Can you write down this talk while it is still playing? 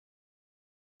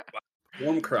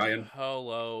I'm crying.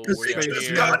 Hello, Because we they are just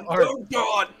here. got moved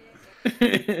on.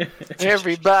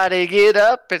 Everybody get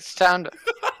up. It's time to...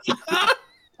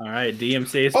 All right,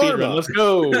 DMCA Hold speedrun. on. Let's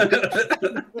go.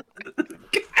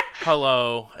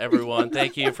 Hello, everyone.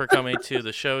 Thank you for coming to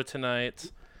the show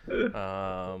tonight.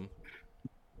 We're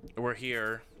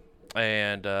here,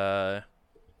 and I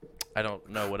don't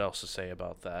know what else to say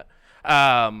about that.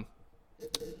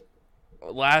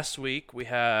 Last week we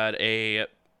had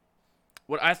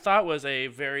what I thought was a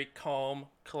very calm,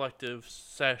 collective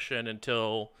session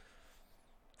until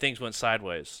things went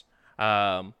sideways.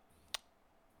 The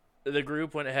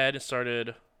group went ahead and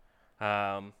started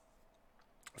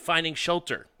finding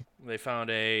shelter. They found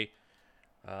a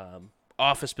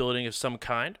office building of some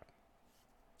kind,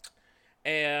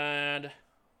 and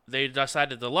they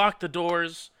decided to lock the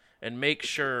doors and make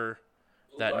sure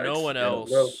that no one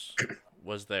else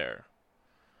was there.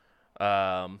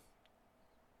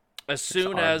 As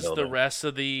soon as the rest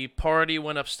of the party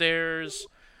went upstairs,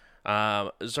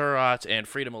 Zerat and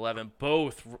Freedom 11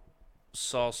 both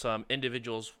saw some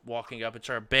individuals walking up and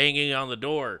started banging on the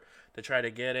door to try to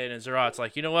get in, and Zerat's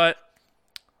like, you know what?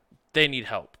 They need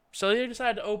help. So they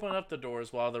decided to open up the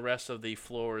doors while the rest of the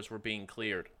floors were being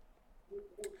cleared.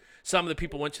 Some of the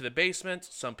people went to the basement.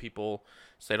 Some people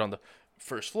stayed on the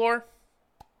first floor.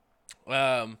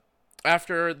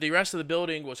 After the rest of the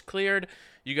building was cleared,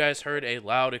 you guys heard a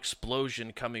loud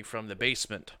explosion coming from the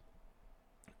basement.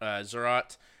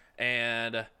 Zerat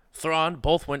and Thrawn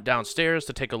both went downstairs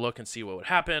to take a look and see what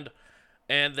happened,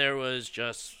 and there was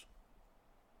just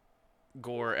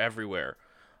gore everywhere,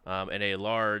 and a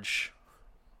large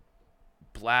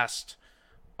blast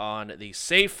on the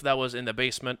safe that was in the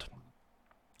basement.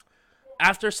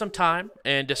 After some time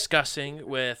and discussing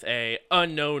with a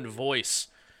unknown voice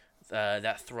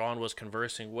that Thrawn was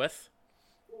conversing with,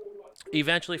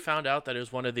 eventually found out that it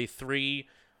was one of the three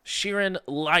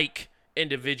Sheeran-like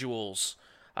individuals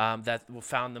that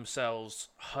found themselves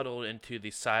huddled into the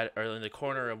side or in the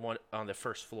corner of one on the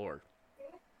first floor,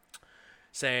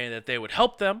 saying that they would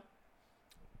help them,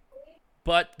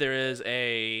 but there is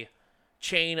a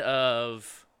chain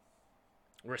of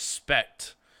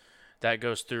respect that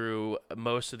goes through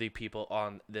most of the people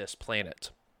on this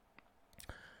planet.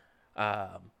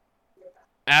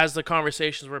 As the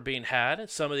conversations were being had,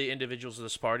 some of the individuals of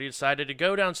this party decided to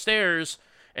go downstairs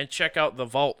and check out the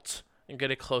vault and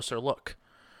get a closer look.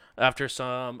 After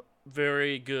some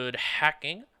very good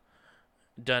hacking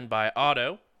done by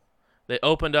Otto, they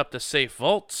opened up the safe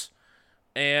vaults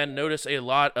and noticed a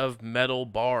lot of metal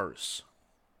bars,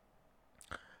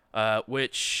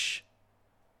 which,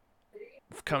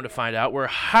 come to find out, were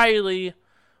highly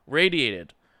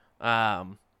radiated.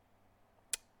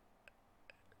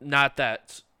 Not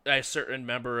that a certain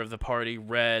member of the party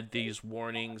read these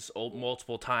warnings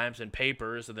multiple times in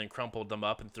papers and then crumpled them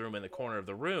up and threw them in the corner of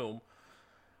the room,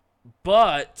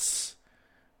 but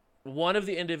one of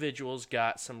the individuals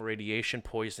got some radiation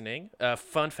poisoning.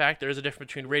 Fun fact, there is a difference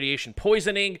between radiation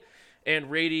poisoning and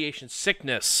radiation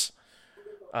sickness.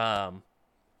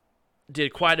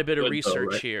 Did quite a bit of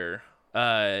research here.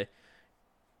 Denver,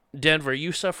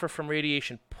 you suffer from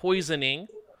radiation poisoning.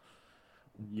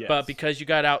 Yes. But because you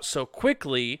got out so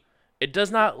quickly, it does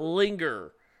not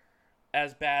linger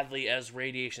as badly as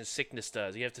radiation sickness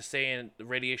does. You have to stay in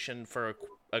radiation for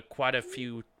quite a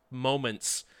few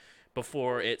moments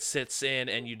before it sits in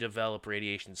and you develop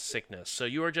radiation sickness. So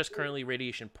you are just currently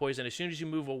radiation poisoned. As soon as you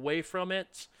move away from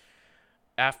it,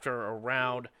 after a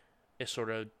round, it sort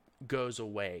of goes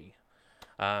away.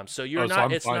 So you're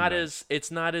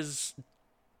it's not as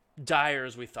dire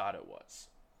as we thought it was.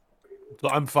 So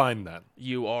I'm fine then.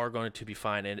 You are going to be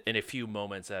fine in a few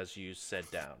moments as you sit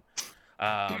down.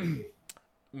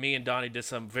 Me and Donnie did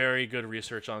some very good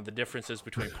research on the differences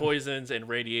between poisons and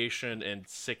radiation and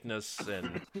sickness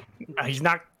and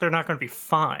They're not going to be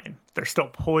fine. They're still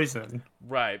poison.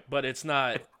 right, but it's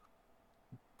not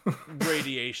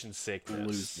radiation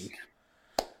sickness.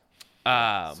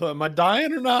 So am I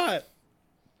dying or not?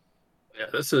 Yeah,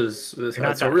 that's a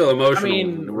not real I emotional.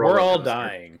 mean, roller we're all coaster.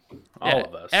 dying. All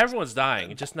of us. Everyone's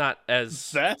dying, just not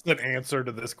as That's an answer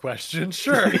to this question.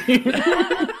 Sure.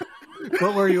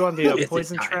 What were you on the It's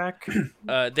poison a track?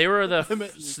 they were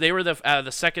the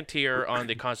second tier on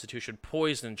the Constitution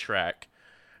poison track,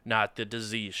 not the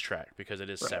disease track, because it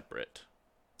is separate.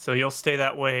 So you'll stay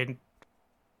that way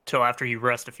till after you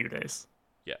rest a few days.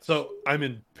 Yes. So I'm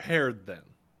impaired then.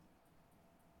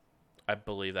 I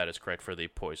believe that is correct for the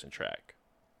poison track.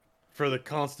 For the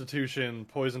Constitution,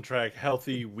 poison track,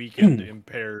 healthy, weakened,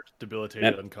 impaired,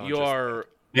 debilitated, unconscious. You are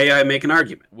May I make an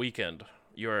argument? weakened.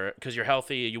 Because you're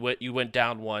healthy. You went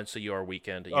down one, so you are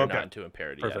weakened. You're Okay. not into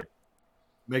impaired yet. Perfect.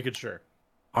 Make it sure.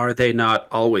 Are they not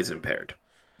always impaired?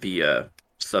 The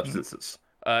substances.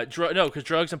 No, because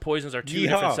drugs and poisons are two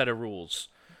different Yeehaw. set of rules.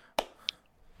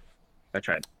 I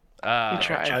tried. You Uh,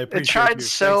 tried. I It appreciate tried you.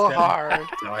 so Thanks, Daddy. hard.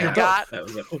 Oh, You yeah. got That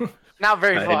was a- not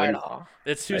very I far even- at all.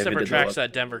 it's two I separate even tracks developed-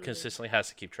 that Denver consistently has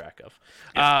to keep track of.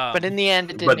 But in the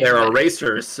end, it didn't. But they're even-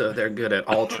 racers, so they're good at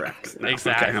all tracks. No,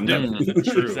 Exactly. Okay, I'm done.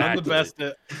 True.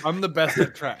 Exactly. I'm the best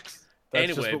at tracks. That's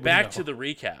just Anyway, what we back know. to the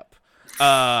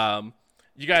recap.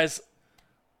 You guys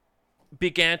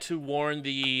began to warn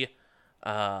the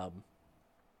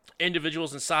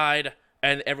individuals inside,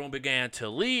 and everyone began to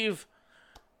leave.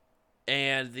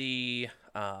 And the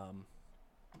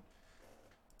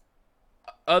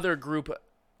other group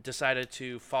decided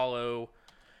to follow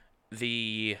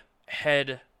the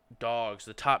head dogs,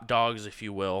 the top dogs, if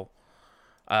you will.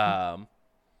 The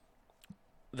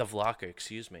Vlaka,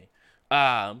 excuse me.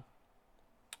 But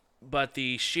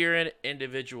the Sheeran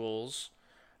individuals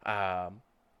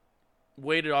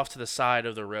waited off to the side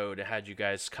of the road and had you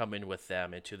guys come in with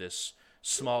them into this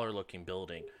smaller looking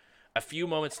building. A few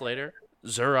moments later,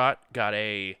 Zerat got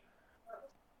a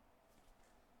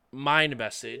mind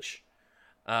message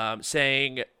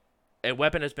saying a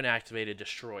weapon has been activated,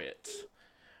 destroy it.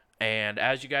 And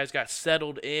as you guys got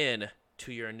settled in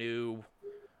to your new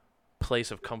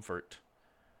place of comfort,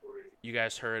 you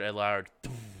guys heard a loud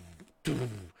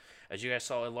as you guys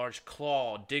saw a large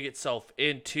claw dig itself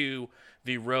into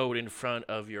the road in front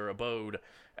of your abode.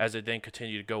 As it then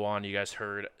continued to go on, you guys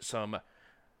heard some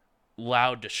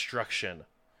loud destruction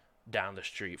down the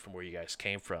street from where you guys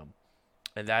came from.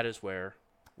 And that is where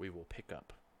we will pick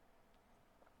up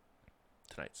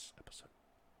tonight's episode.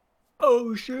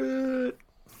 Oh shit!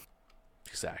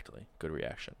 Exactly. Good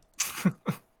reaction. Just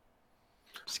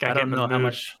I gotta get don't in the know how mood.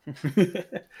 much.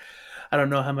 I don't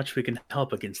know how much we can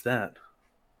help against that.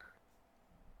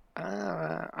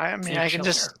 I mean, Take I can shelter.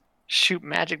 just shoot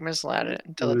magic missile at it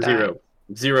until it dies. Zero.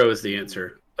 Zero is the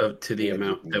answer to the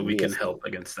amount that we can Yes. help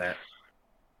against that.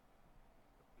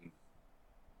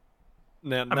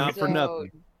 Now, mean- not for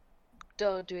nothing.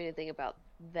 Don't do anything about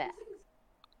that.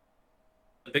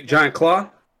 The big giant claw?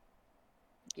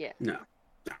 Yeah. No,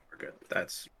 we're good.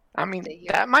 That's I mean,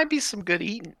 that might be some good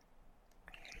eating.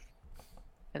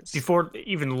 It's- Before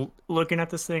even looking at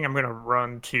this thing, I'm gonna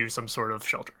run to some sort of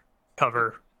shelter,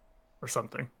 cover, or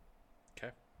something.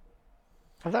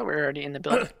 I thought we were already in the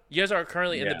building. You guys are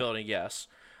currently in the Yeah. building, yes.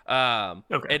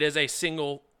 Okay. It is a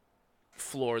single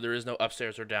floor. There is no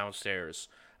upstairs or downstairs.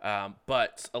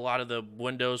 But a lot of the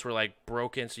windows were like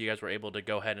broken, so you guys were able to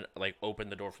go ahead and like open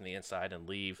the door from the inside and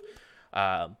leave.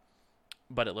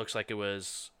 But it looks like it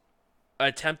was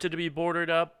attempted to be boarded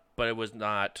up, but it was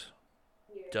not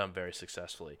done very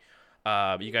successfully.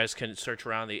 You guys can search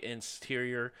around the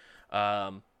interior.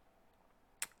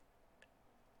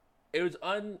 It was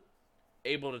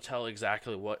unable to tell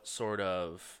exactly what sort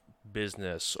of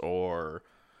business or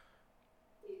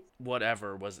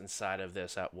whatever was inside of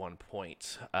this at one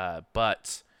point.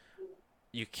 But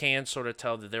you can sort of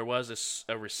tell that there was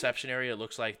a reception area. It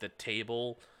looks like the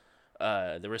table,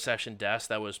 the reception desk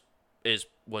that was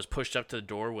pushed up to the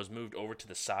door was moved over to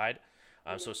the side.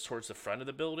 So it's towards the front of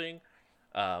the building.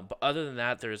 But other than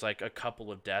that, there's like a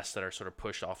couple of desks that are sort of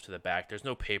pushed off to the back. There's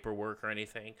no paperwork or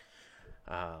anything.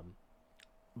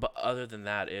 But other than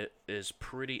that, it is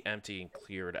pretty empty and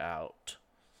cleared out.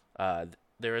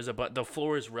 There is the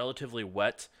floor is relatively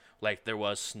wet, like there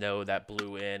was snow that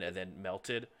blew in and then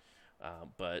melted.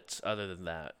 But other than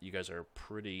that, you guys are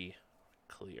pretty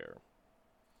clear.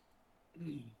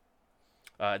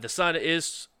 The sun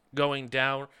is going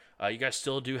down. You guys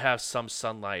still do have some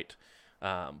sunlight,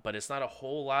 but it's not a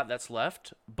whole lot that's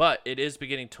left. But it is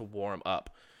beginning to warm up.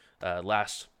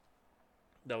 Last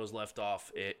that was left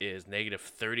off, it is negative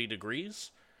 30 degrees,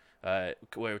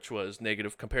 which was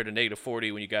negative compared to negative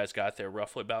 40 when you guys got there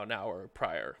roughly about an hour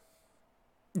prior.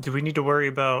 Do we need to worry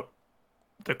about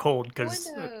the cold because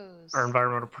Windows. our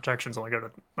environmental protections only go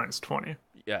to minus 20?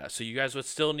 Yeah, so you guys would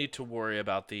still need to worry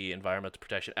about the environmental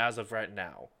protection as of right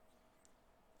now.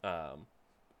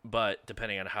 But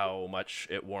depending on how much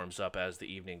it warms up as the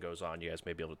evening goes on, you guys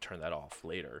may be able to turn that off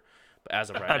later. But as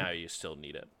of right now, you still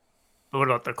need it. But what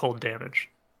about the cold damage?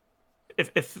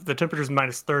 If the temperature is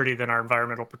minus 30, then our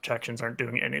environmental protections aren't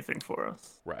doing anything for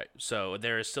us. Right. So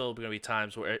there is still going to be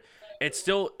times where it's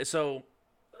still so.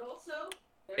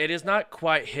 It is not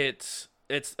quite hit.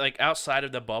 It's like outside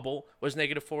of the bubble was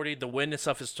negative 40. The wind and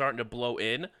stuff is starting to blow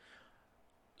in,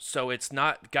 so it's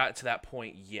not gotten to that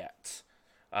point yet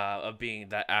of being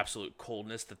that absolute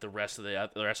coldness that the rest of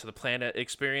the planet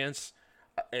experience.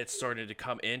 It's starting to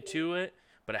come into it,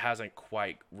 but it hasn't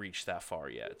quite reached that far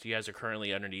yet. You guys are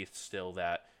currently underneath still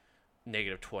that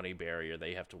 -20 barrier that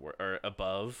you have to worry, or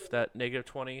above that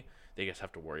 -20, they just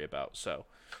have to worry about. So,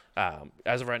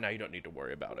 as of right now, you don't need to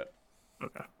worry about it.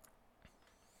 Okay.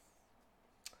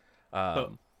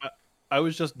 I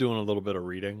was just doing a little bit of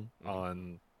reading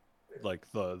on like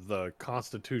the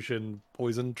Constitution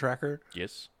poison tracker.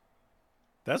 Yes.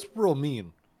 That's real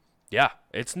mean. Yeah,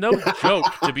 it's no joke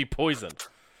to be poisoned.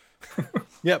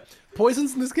 Yep,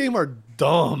 poisons in this game are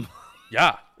dumb.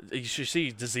 Yeah, you should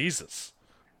see diseases.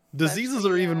 Diseases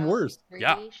are even worse.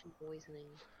 Yeah. Radiation poisoning.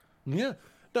 Yeah.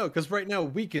 No, because right now,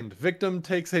 weakened. Victim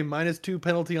takes a -2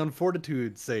 penalty on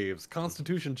fortitude saves,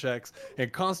 constitution checks,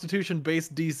 and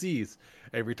constitution-based DCs.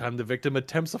 Every time the victim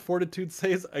attempts a fortitude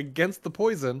save against the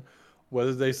poison,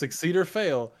 whether they succeed or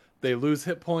fail, they lose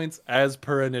hit points as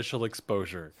per initial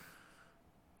exposure.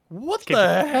 What Okay,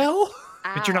 the hell?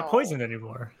 But you're not Ow. poisoned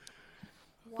anymore.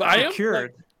 But I You're am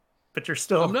cured, but you're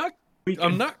still. I'm not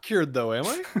weakened. cured though, am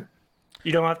I?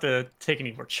 You don't have to take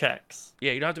any more checks.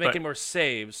 Yeah, you don't have to make But- any more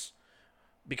saves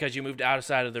because you moved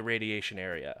outside of the radiation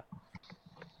area.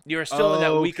 You're still in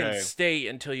that weakened Okay. state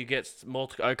until you get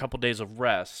a couple days of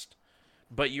rest,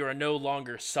 but you are no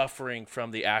longer suffering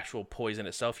from the actual poison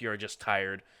itself. You are just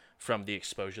tired from the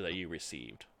exposure that you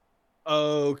received.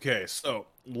 Okay, so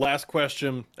last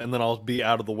question, and then I'll be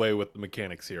out of the way with the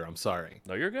mechanics here. I'm sorry.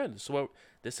 No, you're good. So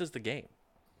this is the game.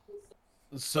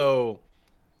 So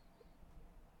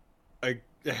I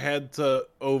had to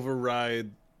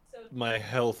override my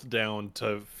health down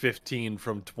to 15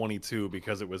 from 22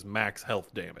 because it was max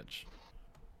health damage.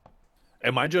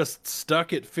 Am I just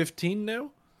stuck at 15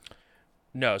 now?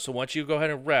 No, so once you go ahead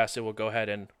and rest, it will go ahead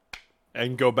and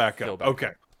And go back Go up. back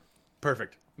Okay.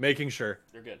 Perfect. Making sure.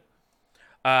 you're good.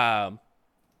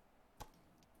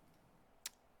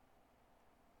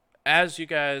 As you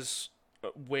guys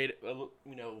wait,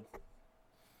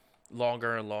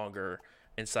 longer and longer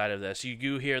inside of this, you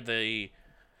do hear the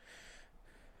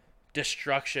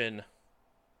destruction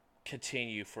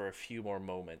continue for a few more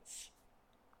moments.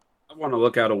 I want to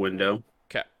look out a window,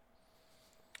 Okay.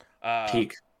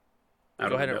 peek. out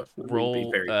Go a ahead and window. It would be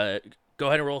roll. very- Go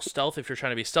ahead and roll stealth if you're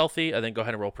trying to be stealthy, and then go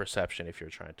ahead and roll perception if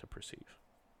you're trying to perceive.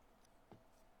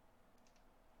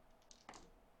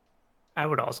 I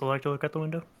would also like to look out the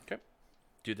window.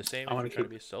 Do the same I if wanna you're trying to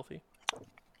keep- be stealthy.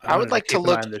 I would like to keep an eye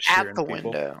look on the at shooting the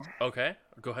people. window. Okay.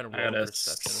 Go ahead and I roll got a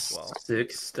perception as well.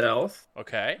 6 stealth.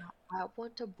 Okay. I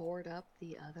want to board up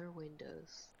the other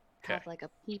windows. Okay. Have like a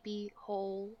peepee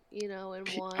hole, in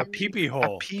one. A peepee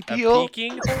hole. A Pee-pee hole?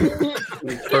 peeking.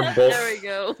 For both. There we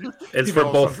go. It's People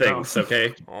for both something things,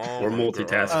 okay? Oh We're my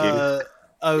multitasking.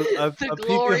 A The peepee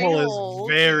glory hole hole.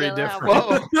 is very You gotta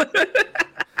have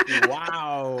different.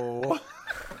 Wow.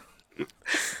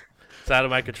 It's out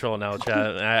of my control now,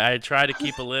 Chad. I try to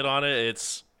keep a lid on it.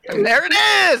 It's And there it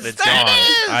is! It's there gone. it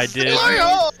is! I did- Glory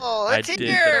hole! I It's did the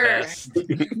here! best.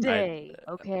 Day,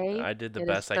 okay? I did the It is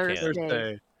best I can. Thursday.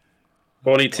 Thursday.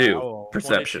 22. Wow.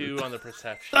 Perception. 22 on the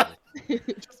perception.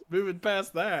 Just moving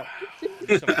past that.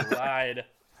 Some glide.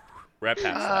 Right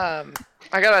past that.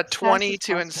 I got a 20 as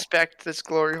to possible. inspect this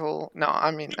glory hole. No,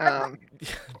 I mean,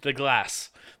 The glass.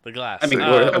 The glass. I mean,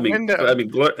 Uh, I mean, window. I mean,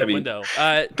 the window.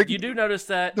 You do notice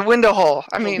that the window hole.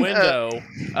 I the mean, window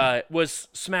was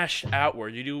smashed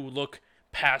outward. You do look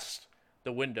past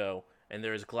the window, and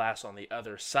there is glass on the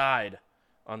other side,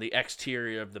 on the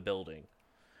exterior of the building.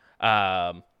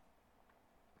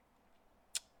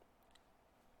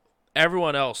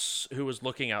 Everyone else who was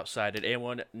looking outside, did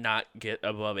anyone not get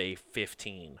above a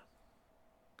 15?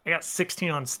 I got 16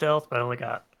 on stealth, but I only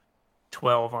got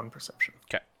 12 on perception.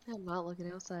 I'm not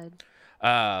looking outside.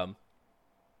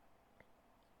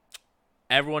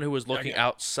 Everyone who was looking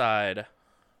outside.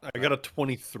 I got a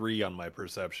 23 on my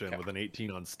perception Okay. with an 18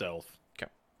 on stealth.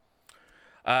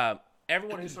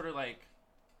 Everyone who's sort of like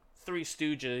Three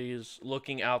Stooges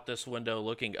looking out this window,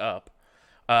 looking up.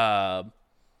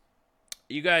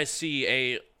 You guys see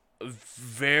a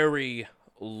very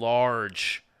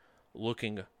large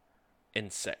looking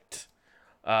insect.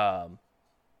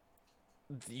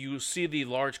 You see the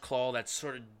large claw that's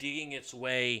sort of digging its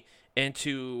way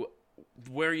into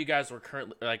where you guys were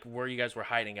currently, like where you guys were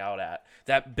hiding out at.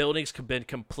 That building's been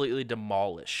completely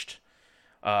demolished.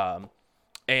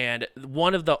 And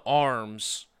one of the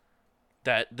arms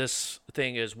that this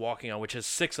thing is walking on, which is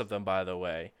 6 of them, by the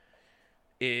way,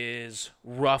 is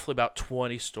roughly about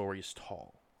 20 stories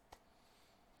tall.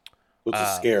 It's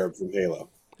a scarab from Halo.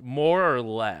 More or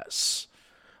less.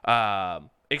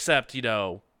 Except,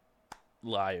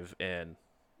 live in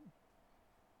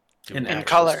In In actual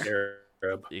color.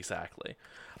 scarab. exactly.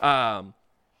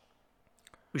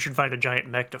 We should find a giant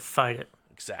mech to fight it.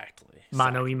 Exactly.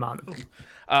 Mano y mano.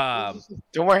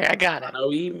 Don't worry, I got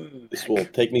it. This will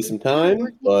take me some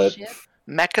time, but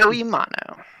Mecco y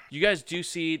mano. You guys do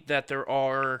see that there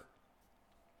are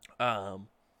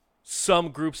some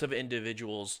groups of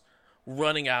individuals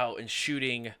running out and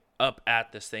shooting up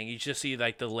at this thing. You just see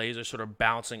like the laser sort of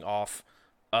bouncing off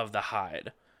of the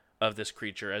hide of this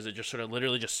creature as it just sort of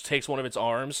literally just takes one of its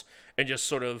arms and just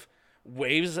sort of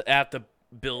waves at the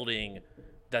building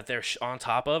that they're on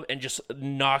top of and just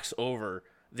knocks over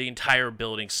the entire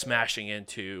building, smashing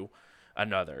into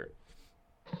another.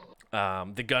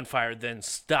 The gunfire then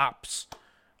stops,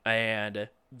 and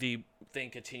the thing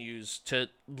continues to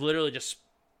literally just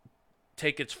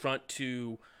take its front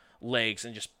two legs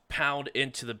and just pound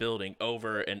into the building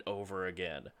over and over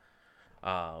again,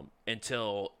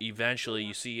 until eventually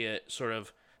you see it sort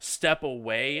of step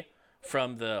away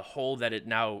from the hole that it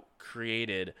now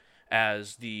created,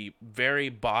 as the very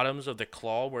bottoms of the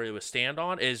claw where it would stand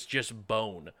on is just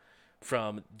bone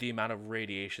from the amount of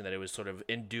radiation that it was sort of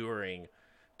enduring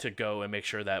to go and make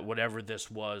sure that whatever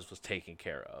this was taken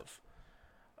care of.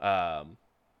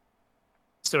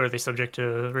 So are they subject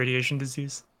to radiation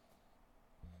disease?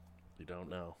 We don't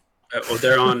know. Well,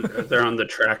 they're on the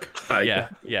track. Yeah,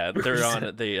 they're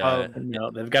on the.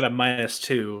 No, they've got a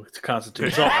 -2 to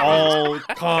Constitution. So all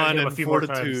con Give 'em a and few more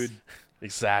fortitude.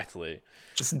 Exactly.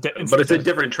 But it's a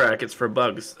different track. It's for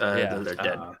bugs. Yeah. Then they're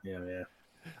dead. Yeah.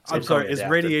 I'm sorry. Is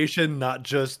radiation not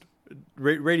just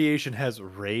radiation has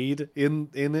raid in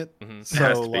it? Mhm. So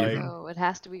Has to be. like, Oh, it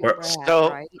has to be Or- rad,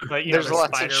 So- right? But you There's have a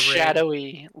lots of spider ray.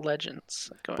 shadowy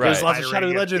legends going Right. there's lots of Spider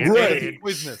shadowy ray legends. gets Right. raided.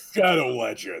 Poisonous. Shadow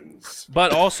Legends.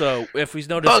 But also, if we've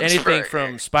noticed Bugs anything Fur.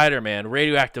 from Spider-Man,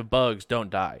 radioactive bugs don't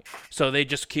die, so they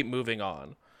just keep moving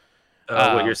on.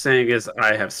 What you're saying is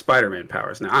I have Spider-Man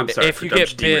powers now. I'm sorry If for you get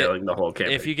just bit- derailing the whole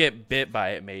campaign. If you get bit by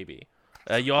it, maybe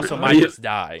you also Really? might just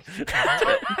die.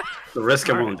 The risk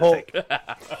I'm willing to Hold, take.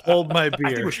 hold my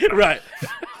beer. Right.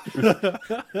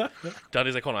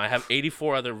 Donnie's like, hold on, I have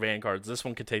 84 other vanguards. This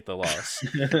one could take the loss.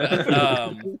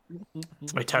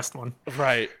 It's my test one.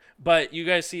 Right. But you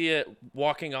guys see it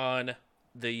walking on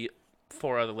the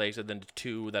 4 other legs, and then the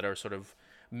 2 that are sort of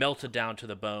melted down to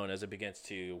the bone as it begins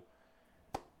to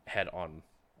head on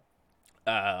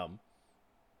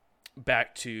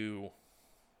back to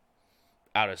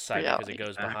out of sight, because it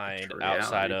goes Back behind to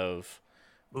outside reality. of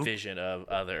vision of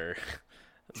other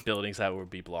buildings that would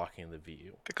be blocking the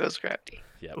view. There goes gravity.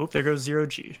 Yep. Oh, there goes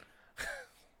 0G.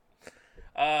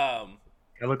 I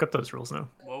I look up those rules now.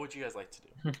 what would you guys like to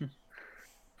do?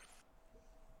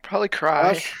 Probably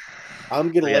cry. Josh,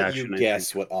 I'm gonna let you Reaction, I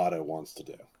guess what Otto wants to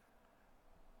do.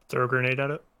 Throw a grenade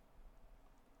at it.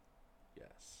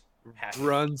 Yes. Have to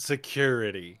Run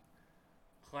security.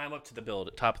 climb up to the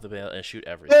top of the building and shoot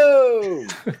everything. Boom!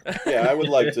 Yeah, I would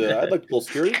like to. I'd like to pull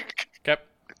security. Okay.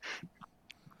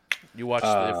 You watch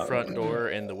the front door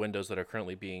and the windows that are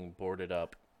currently being boarded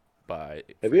up by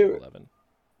Have you ever- 11.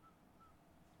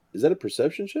 Is that a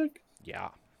perception check? Yeah.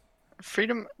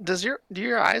 Freedom. Do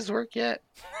your eyes work yet?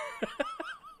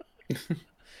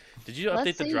 Did you Let's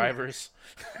update the see. drivers?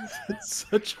 It's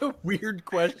such a weird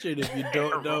question if you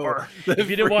don't know. Roar. If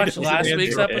you didn't watch freaking last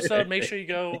week's Android. episode, make sure you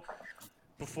go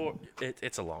before.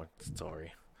 It's a long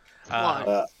story.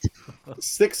 Long.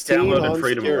 16 Download on and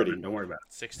Freedom security. 11. Don't worry about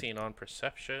 16 on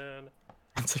perception.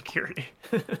 Security.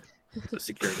 it. The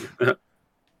security.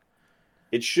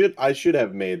 I should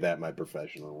have made that my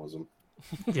professionalism.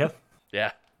 Yep.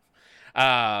 Yeah.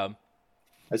 I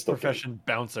still can't. Profession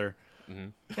bouncer.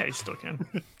 Yeah, you still can.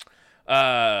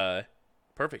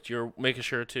 Perfect. You're making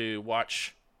sure to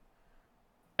watch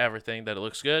everything, that it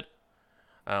looks good.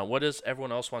 What does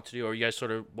everyone else want to do? Are you guys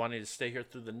sort of wanting to stay here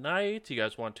through the night? Do you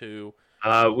guys want to?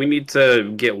 We need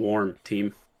to get warm,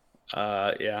 team.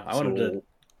 Yeah, I wanted to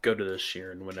go to the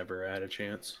Sheeran whenever I had a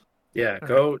chance. Yeah,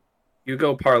 go. You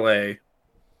go parlay.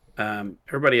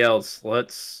 Everybody else,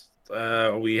 let's.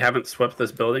 We haven't swept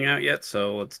this building out yet,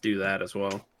 so let's do that as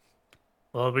well.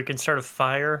 Well, we can start a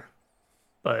fire,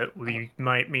 but we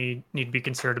might need to be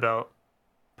concerned about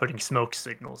putting smoke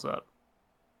signals up.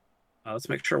 Uh, Let's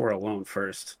make sure we're alone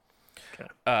first.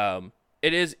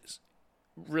 It is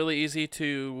really easy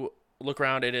to look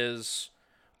around. It is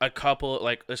there's a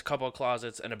couple of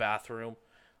closets and a bathroom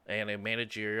and a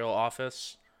managerial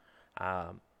office.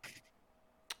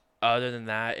 Other than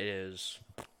that, it is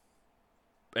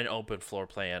an open floor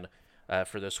plan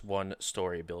for this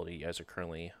 1-story building you guys are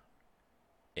currently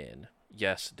in.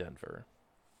 Yes, Denver.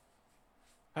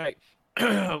 Hey,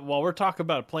 while we're talking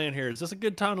about a plan here, is this a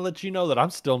good time to let you know that I'm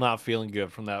still not feeling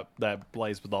good from that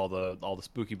place with all the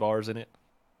spooky bars in it?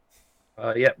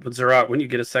 Yeah, but Zerat, when you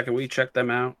get a second, will you check them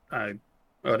out? I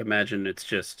would imagine it's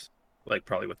just like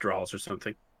probably withdrawals or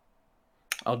something.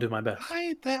 I'll do my best. I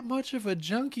ain't that much of a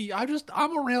junkie.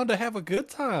 I'm around to have a good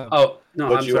time. Oh no,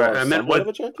 But I'm you sorry. are somewhat of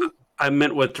a junkie? I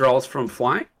meant withdrawals from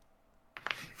flying.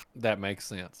 That makes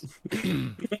sense.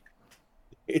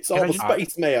 It's all the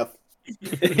space math.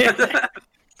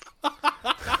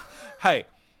 Hey,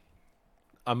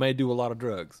 I may do a lot of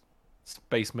drugs.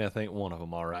 Space meth ain't one of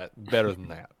them, all right? Better than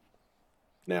that.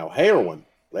 Now, heroin.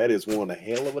 That is one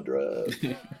hell of a drug.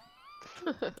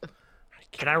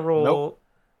 Can I roll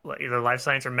either life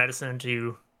science or medicine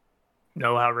to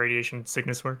know how radiation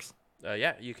sickness works?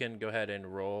 Yeah, you can go ahead and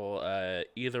roll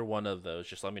either one of those.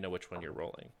 Just let me know which one you're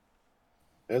rolling.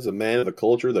 As a man of the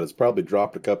culture that has probably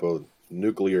dropped a couple of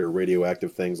nuclear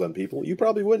radioactive things on people, you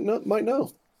probably might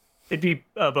know. It'd be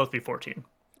both be 14.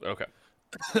 Okay.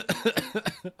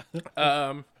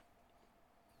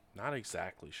 Not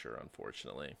exactly sure,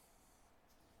 unfortunately.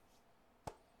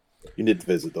 You need to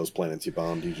visit those planets you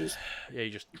bombed. You just You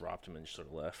just dropped them and sort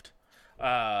of left.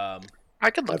 I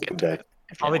could look have a good into day. it.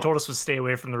 if you All they want. told us was stay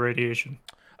away from the radiation.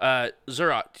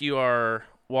 Zerat, you are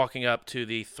walking up to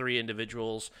the three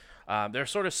individuals. They're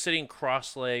sort of sitting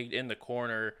cross-legged in the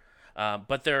corner,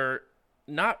 but they're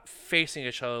not facing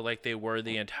each other like they were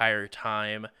the entire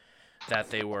time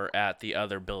that they were at the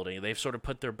other building. They've sort of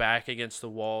put their back against the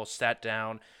wall, sat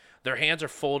down. Their hands are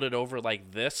folded over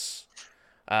like this,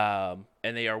 and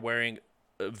they are wearing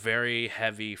very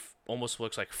heavy, almost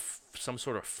looks like some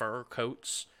sort of fur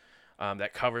coats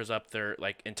that covers up their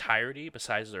like entirety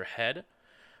besides their head.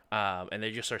 And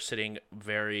they just are sitting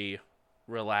very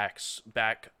relaxed,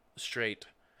 back straight,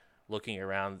 looking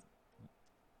around.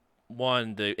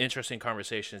 One, the interesting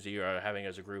conversations that you are having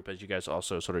as a group, as you guys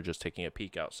also sort of just taking a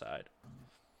peek outside.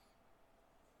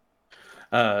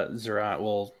 Zerat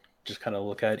will just kind of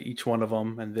look at each one of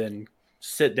them and then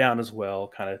sit down as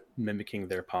well, kind of mimicking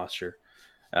their posture,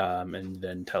 and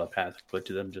then telepathically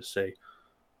to them just say,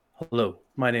 "Hello,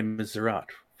 my name is Zerat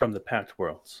from the Pact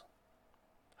Worlds.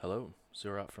 Hello,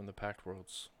 Zerat from the Pact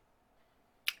Worlds.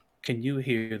 Can you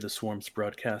hear the Swarm's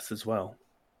broadcast as well?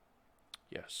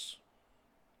 Yes.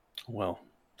 Well,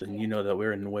 then you know that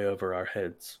we're in way over our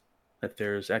heads. If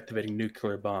there's activating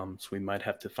nuclear bombs, we might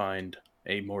have to find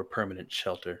a more permanent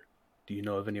shelter. Do you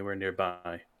know of anywhere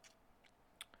nearby?"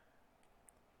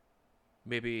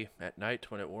 Maybe at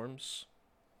night when it warms.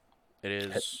 It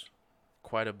is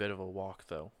quite a bit of a walk,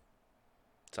 though.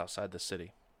 It's outside the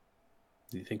city.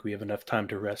 Do you think we have enough time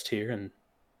to rest here and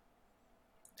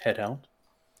head out?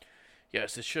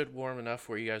 Yes, it should warm enough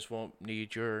where you guys won't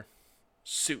need your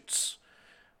suits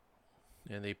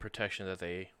and the protection that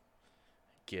they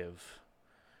give.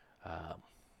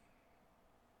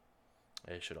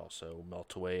 It should also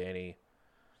melt away any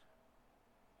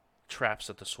traps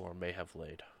that the swarm may have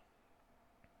laid.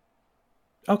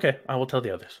 Okay, I will tell the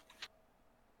others.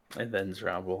 And then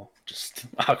Zerat will just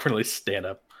awkwardly stand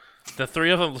up. The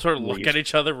three of them sort of look Leave. at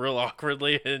each other real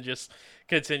awkwardly and just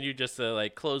continue just to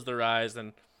like close their eyes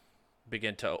and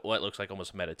begin to what looks like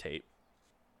almost meditate.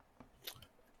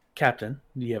 Captain,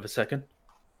 do you have a second?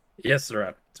 Yes,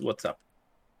 sir. What's up?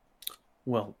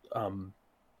 Well,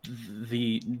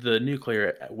 the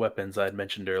nuclear weapons I had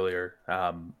mentioned earlier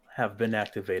have been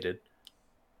activated,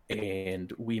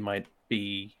 and we might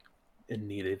be in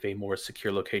need of a more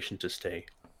secure location to stay.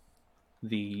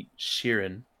 The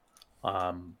Sheeran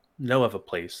know of a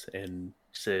place and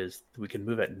says we can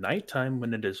move at nighttime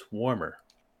when it is warmer.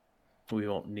 We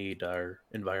won't need our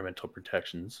environmental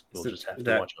protections. We'll Is just have to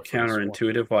that watch out for the swarm.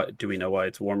 counterintuitive? Why do we know why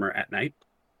it's warmer at night?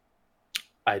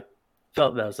 I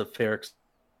felt that was a fair.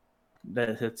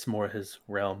 That it's more his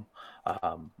realm.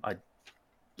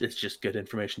 It's just good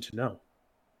information to know.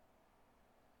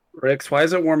 Rix, why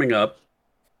is it warming up?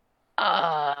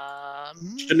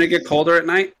 Shouldn't it get colder at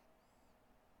night?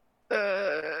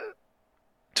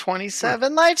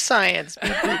 27 life science.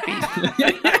 Beep, beep,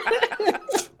 beep.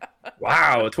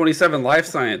 Wow, 27 life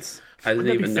science. I didn't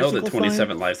Wouldn't that be even know that physical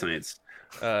 27 life science.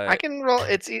 I can roll.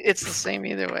 It's the same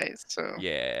either way. So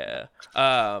Yeah.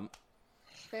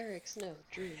 Ferrix, no,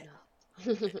 Drew,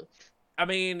 no. I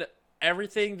mean,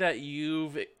 everything that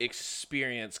you've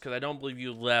experienced, because I don't believe you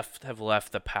have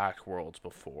left the Pact Worlds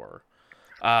before.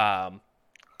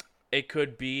 It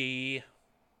could be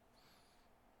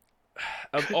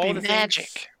of Could all be the magic.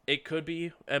 things, it could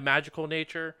be a magical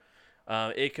nature.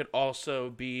 It could also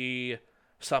be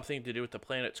something to do with the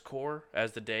planet's core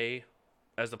as the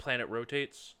planet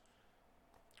rotates.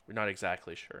 We're not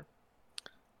exactly sure.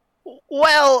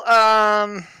 well,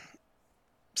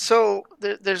 so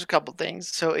there's a couple things.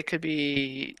 So it could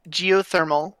be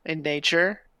geothermal in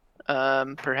nature.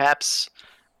 Perhaps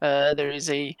there is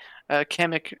a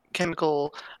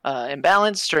chemical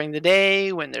imbalance during the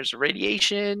day when there's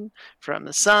radiation from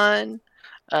the sun,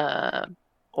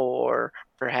 or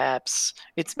perhaps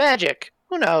it's magic.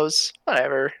 Who knows?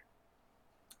 Whatever.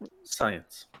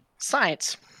 Science.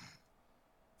 Science.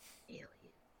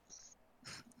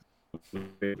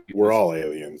 We're all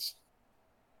aliens.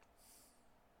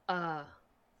 I'm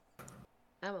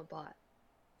a bot.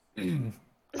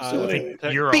 So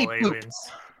You're all Beep boop.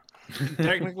 aliens.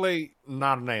 Technically,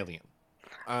 not an alien.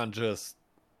 I'm just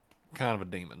kind of a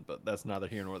demon, but that's neither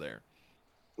here nor there.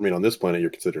 I mean, on this planet, you're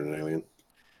considered an alien.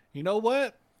 You know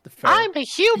what? Fair. I'm a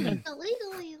human.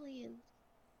 Illegal alien.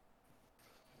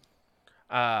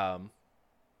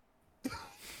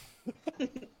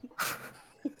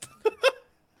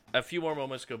 A few more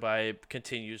moments go by. It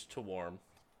continues to warm.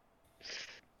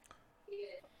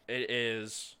 It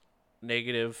is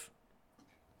negative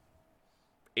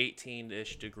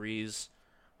 18-ish degrees,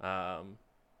 and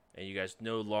you guys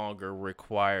no longer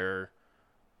require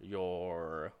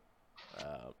your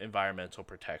environmental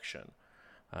protection.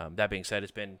 That being said,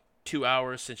 it's been 2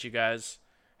 hours since you guys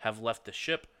have left the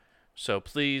ship, so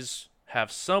please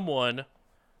have someone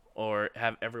or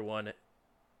have everyone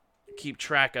keep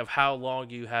track of how long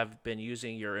you have been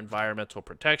using your environmental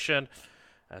protection,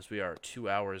 as we are 2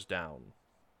 hours down.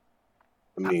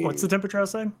 I mean, What's the temperature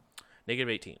outside? Negative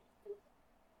 18.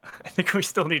 I think we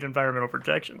still need environmental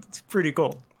protection. It's pretty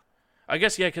cold. I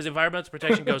guess, yeah, because environmental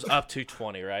protection goes up to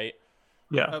 20, right?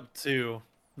 Yeah. Up to,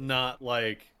 not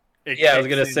like. it Yeah, I was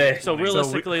kicks gonna in say. at So 20.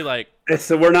 realistically, like,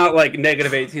 So we're not like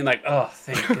negative 18, like, oh,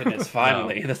 thank goodness,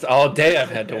 finally. This all day I've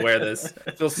had to wear this.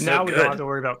 It feels so Now we good. don't have to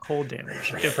worry about cold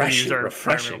damage if we use our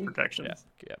Refreshing. environmental protection.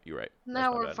 yeah, you're right. That's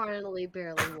Now my we're bad. finally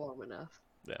barely warm enough.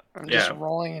 I'm Yeah. just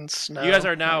rolling in snow. You guys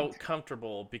are now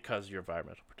comfortable because of your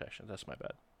environmental protection. That's my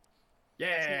bad.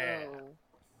 Yeah. So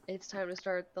it's time to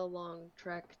start the long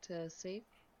trek to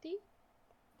safety.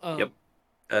 Yep.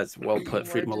 That's well And put, we're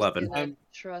Freedom just 11. gonna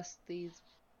trust these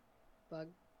bug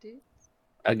dudes.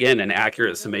 Again, an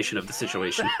accurate summation of the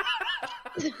situation.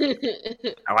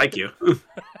 I like you.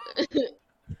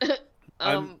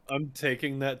 um, I'm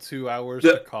taking that 2 hours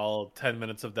The- to call 10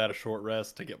 minutes of that a short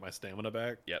rest to get my stamina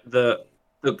back.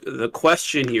 The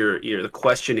question here, the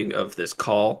questioning of this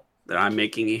call that I'm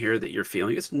making here that you're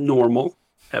feeling is normal.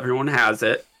 Everyone has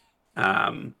it.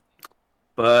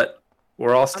 But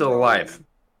we're all still I'm alive. rolling.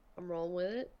 I'm rolling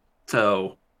with it.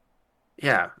 So,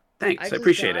 yeah, thanks. I just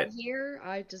appreciate got it. Here,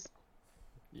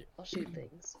 I'll shoot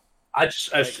things. I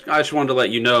just wanted to let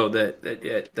you know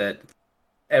that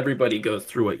everybody goes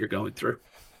through what you're going through.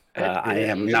 I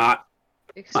am not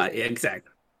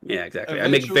exactly. Yeah, exactly. I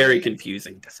make very Eventually-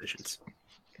 confusing decisions.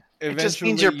 It just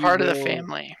means you're Eventually part of the will-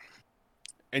 family.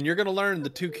 And you're gonna learn the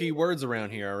 2 key words around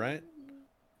here, all right?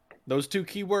 Those 2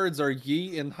 key words are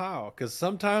ye and how, because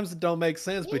sometimes it don't make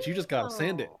sense, but you just gotta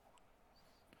send it.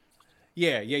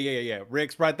 Yeah.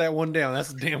 Rix, write that one down. That's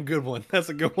a damn good one. That's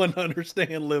a good one to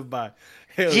understand, live by.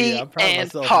 Hell Ye yeah, I'm proud of and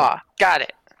myself. ha. Got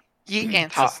it. Ye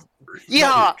and ha.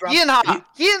 Yeah. Yeehaw! Yeehaw!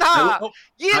 Yeehaw!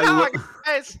 Yeehaw! look-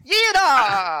 Guys!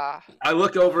 Yeehaw! I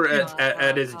look over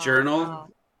at his journal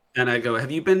and I go,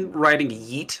 "Have you been writing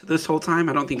yeet this whole time?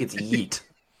 I don't think it's yeet.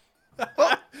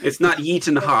 It's not yeet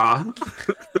and ha."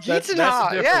 Yeet and that's ha.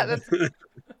 Yeah, different. that's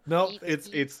No,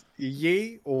 it's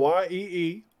ye,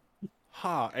 Y-E-E,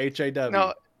 ha, H-A-W.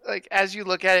 no. Like as you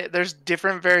look at it, there's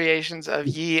different variations of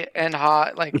ye and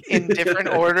ha, like in different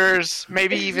orders.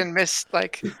 Maybe even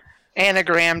like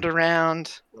anagrammed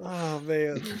around. Oh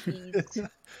man.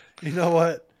 You know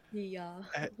what? Yeah.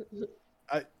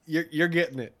 You're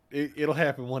getting it. It'll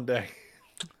happen one day.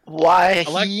 Why?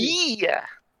 I like Yeah.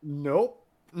 Nope.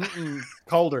 Mm-mm.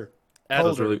 Colder. That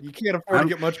was Colder. really- You can't afford to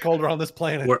get much colder on this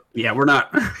planet. We're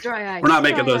not Dry ice. we're not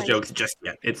making dry those ice. jokes just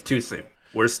yet. It's too soon.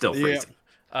 We're still Yeah. freezing.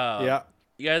 Yeah.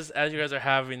 You guys, as you guys are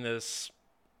having this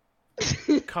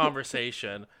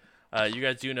conversation, you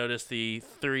guys do notice the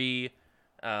 3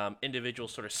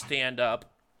 individuals sort of stand up,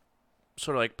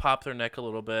 sort of like pop their neck a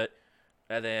little bit,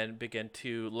 and then begin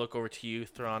to look over to you,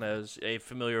 Thrawn, as a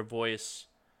familiar voice.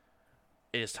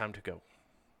 It is time to go.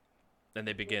 And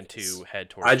they begin to head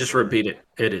towards I the just door. repeat it.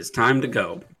 It is time to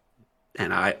go.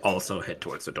 And I also head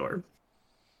towards the door.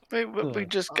 Wait, we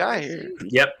just got here.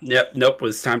 Yep. Nope. It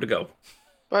was time to go.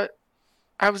 But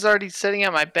I was already setting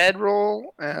out my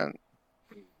bedroll, and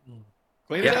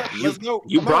Clean it Yeah, up. Let's go.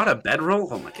 you Come brought on. a bedroll?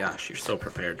 Oh my gosh, you're so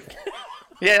prepared.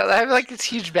 yeah, I have like this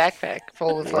huge backpack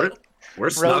full of We're, like we're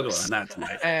snuggling ropes. on that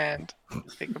tonight. and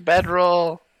like a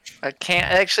bedroll. I can't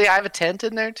actually. I have a tent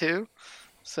in there too,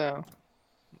 so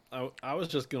I was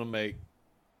just gonna make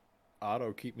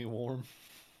Otto keep me warm.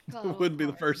 Oh, Wouldn't be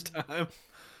the my. first time.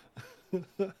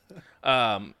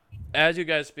 As you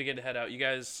guys begin to head out, you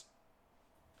guys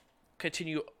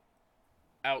continue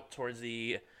out towards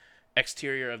the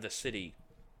exterior of the city.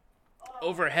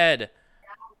 Overhead,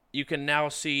 you can now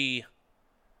see,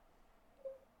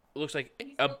 it looks like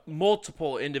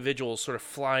multiple individuals sort of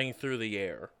flying through the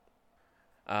air.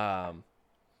 And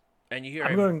you hear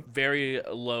a very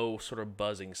low sort of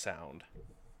buzzing sound.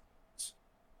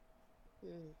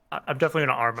 I'm definitely going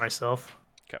to arm myself.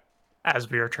 Okay. As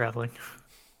we are traveling.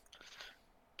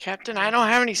 Captain, I don't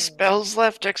have any spells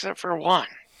left except for one.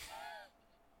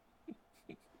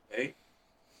 Okay.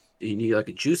 Do you need like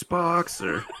a juice box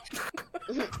or?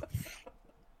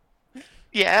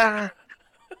 Yeah.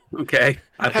 Okay.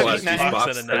 I pull out a juice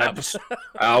box. And a nap.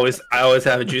 I always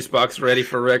have a juice box ready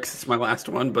for Rix. It's my last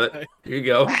one, but here you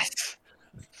go.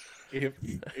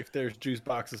 If there's juice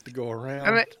boxes to go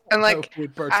around, and like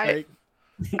would partake.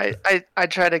 I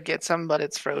try to get some, but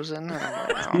it's frozen.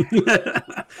 I don't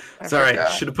know. Sorry,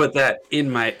 should have put that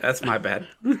in my. That's my bad.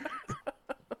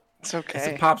 It's okay. It's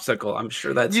a popsicle. I'm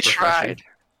sure that's. You tried.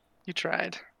 You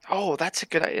tried. Oh, that's a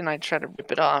good idea. And I try to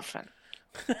rip it off. And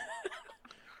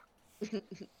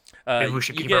maybe we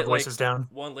should keep our voices down.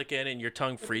 One lick in, and your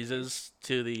tongue freezes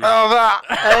to the.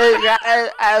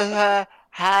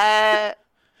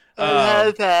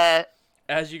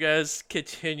 As you guys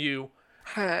continue.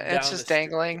 It's just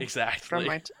dangling. Exactly. From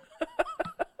my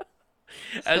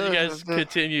As you guys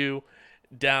continue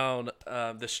down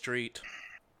the street,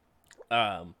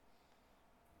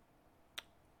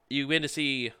 you begin to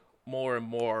see more and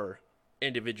more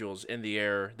individuals in the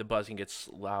air. The buzzing gets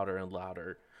louder and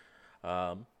louder.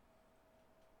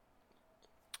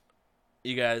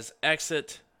 You guys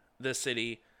exit the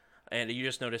city, and you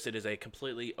just notice it is a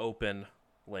completely open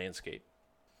landscape.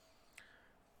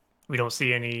 We don't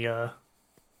see any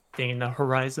thing in the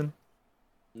horizon.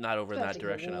 Not over in that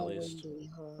direction, at least.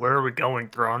 Where are we going,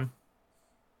 Thrawn?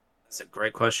 That's a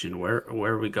great question. Where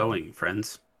are we going,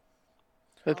 friends?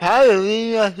 They're probably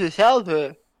leading us to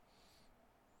shelter.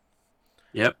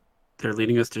 Yep, they're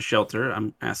leading us to shelter.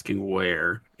 I'm asking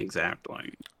where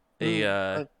exactly. He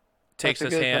takes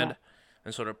his hand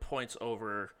and sort of points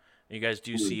over. And you guys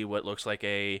do see what looks like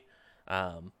a.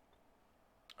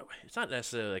 It's not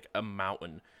necessarily like a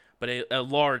mountain, but a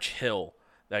large hill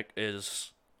that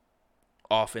is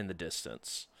off in the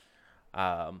distance.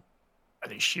 Are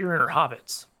they Sheeran or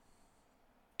hobbits?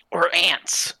 Or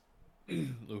ants?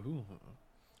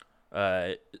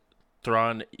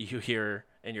 Thrawn, you hear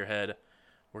in your head,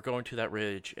 we're going to that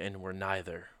ridge, and we're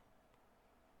neither.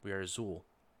 We are Zool.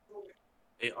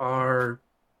 They are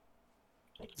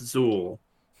Zool.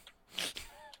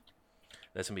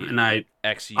 That's gonna be and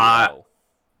XUL.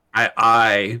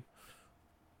 I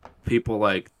people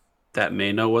like that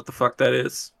may know what the fuck that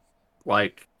is.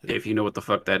 Like, if you know what the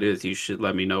fuck that is, you should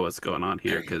let me know what's going on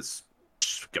here, because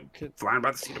flying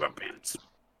by the seat of my pants.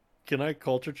 Can I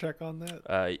culture check on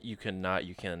that? You cannot.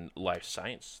 You can life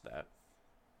science that.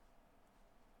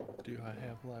 Do I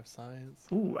have life science?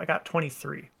 Ooh, I got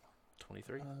 23.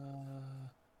 23.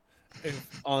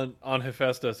 If on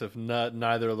Hephaestus, if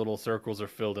neither little circles are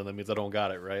filled in, that means I don't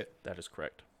got it, right? That is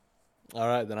correct. All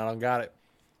right, then I don't got it.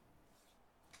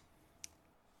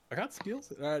 I got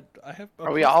skills. I have.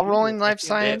 Are we all rolling life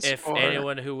science? If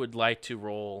anyone who would like to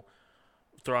roll,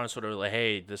 Thrawn sort of like,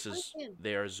 hey, this is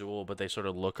they are Zool, but they sort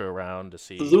of look around to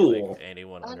see like,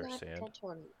 anyone understand.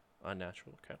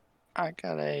 Unnatural. Okay. I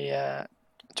got a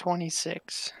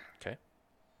 26. Okay.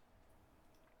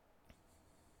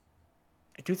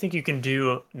 I do think you can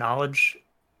do knowledge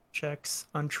checks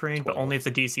untrained, 12. But only if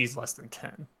the DC is less than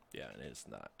 10. Yeah, it is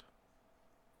not.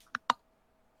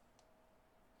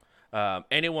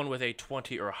 Anyone with a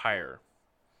 20 or higher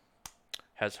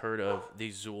has heard of the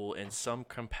Zool in some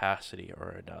capacity or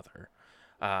another.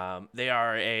 They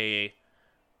are a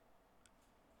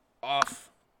off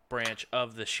branch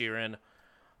of the Sheeran,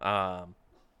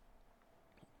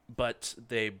 but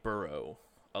they burrow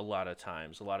a lot of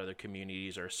times. A lot of their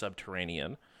communities are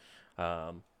subterranean.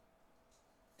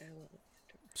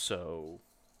 So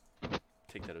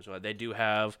take that as well. They do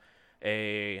have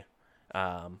a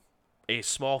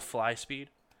small fly speed,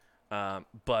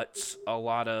 but a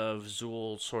lot of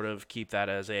Zool sort of keep that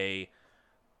as a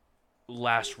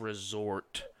last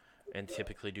resort and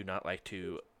typically do not like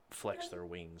to flex their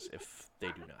wings if they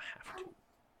do not have to.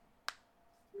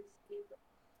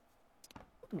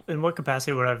 In what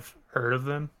capacity would I have heard of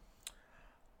them?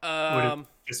 Would it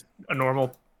just a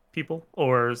normal people,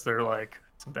 or is there like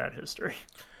some bad history?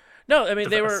 No, I mean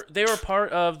they were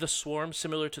part of the swarm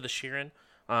similar to the Sheeran.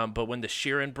 But when the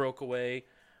Sheeran broke away,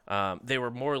 they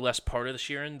were more or less part of the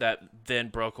Sheeran that then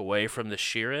broke away from the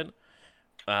Sheeran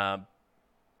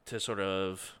to to sort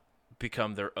of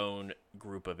become their own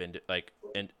group of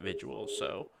individuals.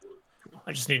 So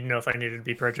I just need to know if I needed to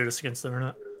be prejudiced against them or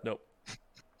not. nope.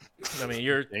 I mean,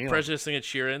 you're Damn. prejudicing at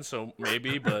Sheeran, so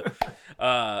maybe, but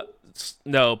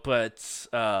no. But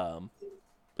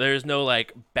there's no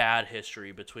like bad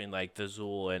history between like the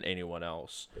Zool and anyone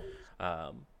else,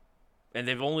 and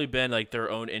they've only been like their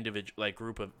own individual like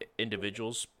group of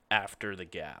individuals after the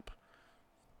gap.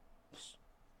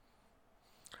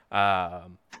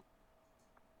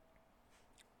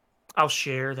 I'll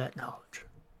share that knowledge.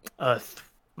 I've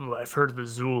heard of the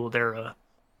Zool. They're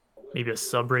maybe a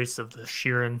subrace of the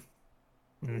Sheeran.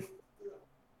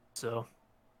 So,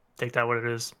 take that what it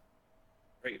is.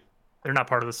 Great. They're not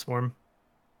part of the swarm,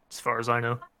 as far as I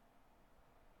know.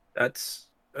 That's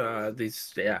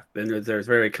they're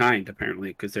very kind apparently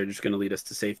because they're just going to lead us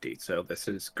to safety. So this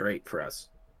is great for us.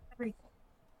 If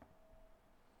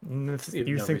Even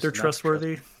you though think they're he's not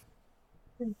trustworthy,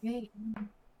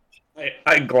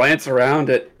 I glance around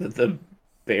at the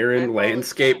barren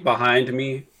landscape behind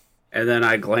me, and then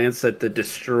I glance at the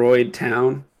destroyed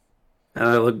town, and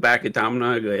I look back at Domino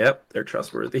and I go, "Yep, they're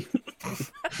trustworthy."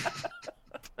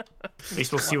 at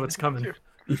least we'll see what's coming.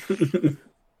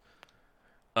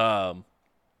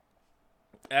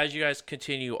 As you guys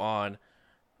continue on,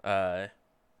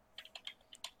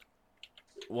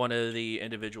 one of the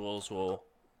individuals will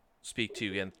speak to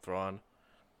you again, Thrawn.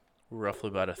 Roughly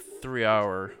about a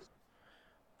 3-hour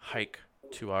hike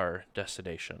to our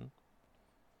destination.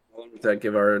 Does that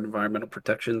give our environmental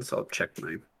protections? I'll check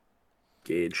my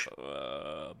gauge.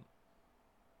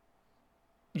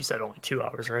 You said only 2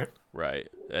 hours, right? Right.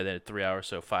 And then 3 hours,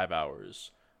 so 5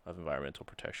 hours of environmental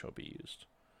protection will be used.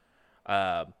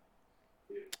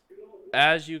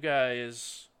 As you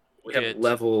guys We have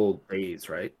level days,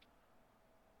 right?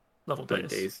 Level Like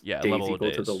days. Yeah, days level equal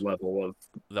to days. the level of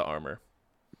the armor.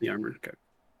 the armor. Okay.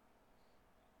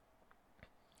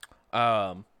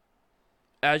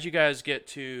 As you guys get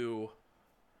to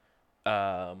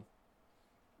about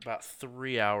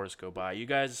 3 hours go by,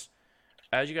 as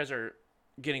you guys are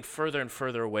getting further and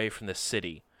further away from the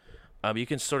city, you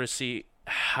can sort of see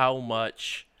how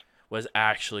much was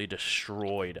actually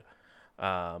destroyed,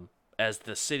 as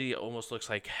the city almost looks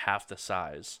like half the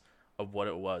size of what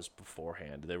it was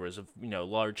beforehand. There was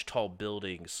large tall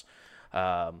buildings,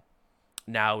 now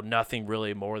nothing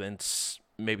really more than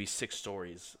maybe 6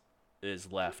 stories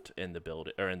is left in the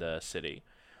building or in the city.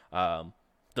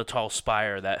 The tall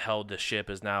spire that held the ship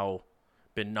has now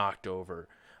been knocked over.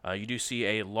 You do see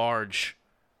a large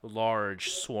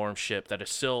swarm ship that is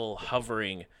still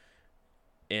hovering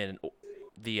in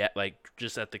the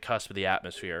just at the cusp of the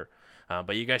atmosphere,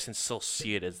 but you guys can still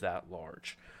see it as that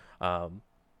large.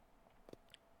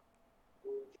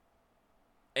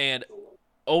 And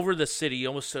over the city,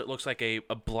 almost it looks like a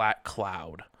black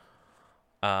cloud,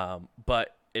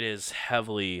 but it is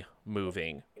heavily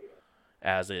moving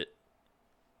as it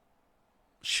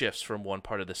shifts from one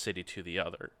part of the city to the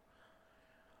other.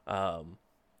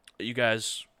 You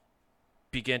guys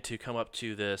begin to come up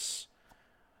to this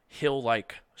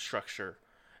hill-like structure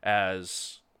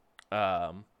as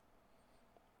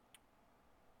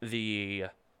the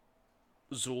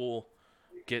Zool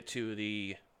get to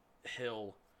the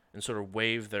hill and sort of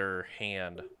wave their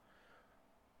hand.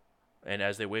 And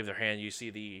as they wave their hand, you see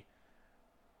the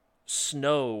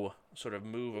snow sort of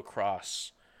move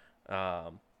across,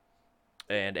 and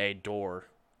a door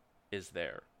is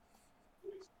there.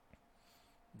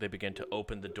 They begin to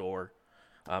open the door.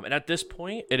 And at this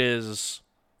point, it is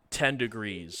 10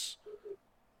 degrees.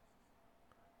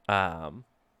 So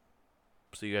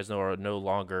you guys are no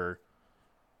longer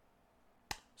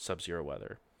sub-zero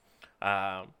weather.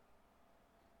 But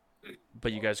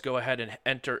you guys go ahead and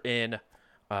enter in,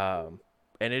 and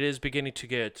it is beginning to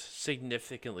get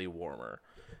significantly warmer.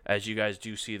 As you guys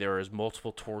do see, there is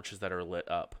multiple torches that are lit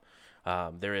up.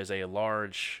 There is a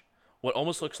large, what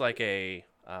almost looks like a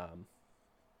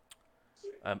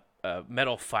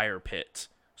metal fire pit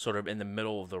sort of in the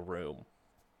middle of the room.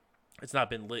 It's not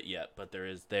been lit yet, but there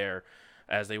is there.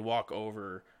 As they walk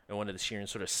over, and one of the Sheerans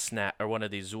sort of snap, or one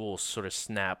of these Zools sort of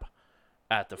snap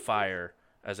at the fire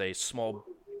as a small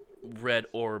red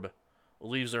orb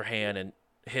leaves their hand and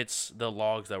hits the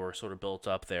logs that were sort of built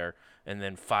up there, and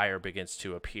then fire begins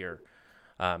to appear.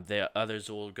 The other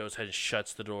Zool goes ahead and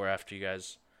shuts the door after you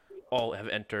guys all have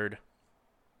entered,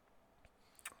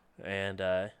 and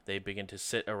they begin to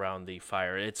sit around the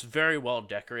fire. It's very well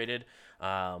decorated.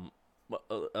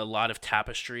 A lot of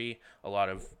tapestry, a lot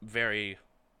of very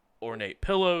ornate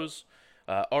pillows,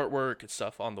 artwork and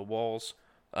stuff on the walls.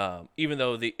 Even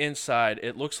though the inside,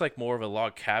 it looks like more of a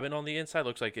log cabin on the inside.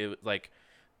 Looks like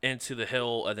into the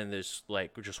hill, and then there's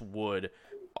like just wood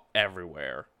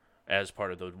everywhere as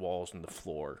part of the walls and the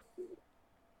floor.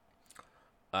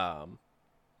 The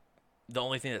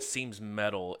only thing that seems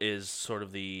metal is sort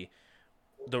of the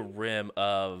rim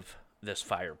of this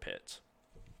fire pit.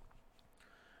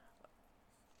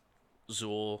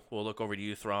 Zool will look over to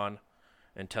you, Thrawn,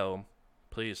 and tell him,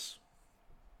 please,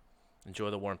 enjoy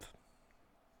the warmth.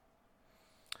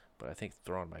 But I think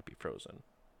Thrawn might be frozen.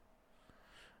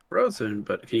 Frozen,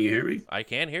 but can you hear me? I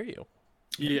can hear you.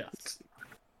 Yes.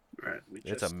 All right.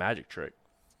 It's a magic trick.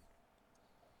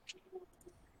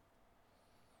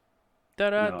 No,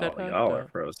 y'all are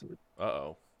frozen.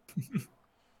 Uh-oh.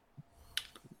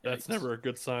 That's never a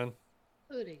good sign.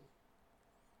 Pudding.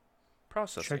 Try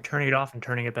Processing. turning it off and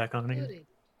turning it back on again. Pudding.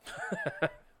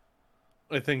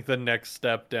 I think the next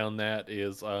step down that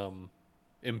is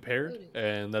impaired,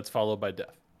 and that's followed by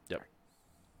death.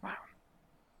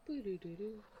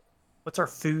 Boo-doo-doo-doo. What's our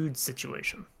food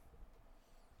situation?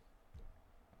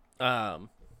 We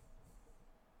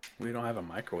don't have a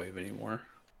microwave anymore.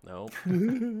 No.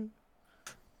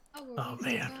 How will Oh,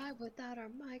 we man. survive without our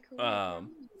microwave?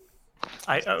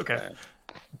 Okay.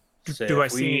 So Do I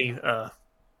if see?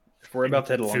 If we're about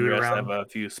to hit a long food rest, I around? have a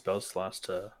few spell slots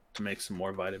to make some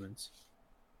more vitamins.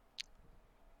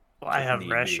 Well, I have Need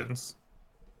be. rations.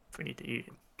 If we need to eat.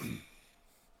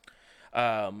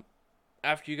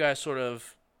 After you guys sort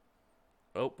of...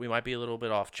 Oh, we might be a little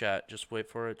bit off chat. Just wait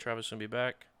for it. Travis is going to be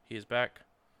back. He is back.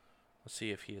 Let's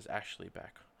see if he is actually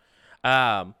back.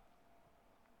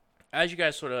 As you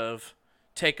guys sort of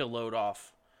take a load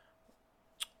off,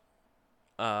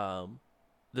 the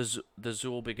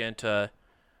Zool begin to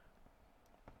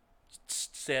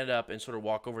stand up and sort of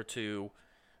walk over to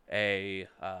a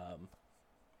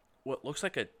what looks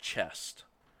like a chest.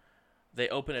 They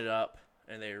open it up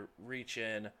and they reach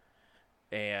in,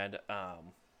 and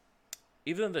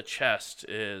even though the chest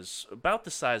is about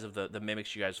the size of the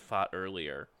mimics you guys fought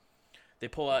earlier, they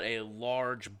pull out a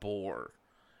large boar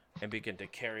and begin to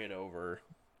carry it over,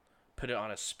 put it on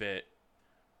a spit,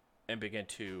 and begin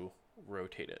to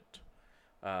rotate it.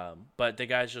 But the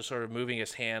guy's just sort of moving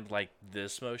his hand like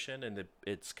this motion, and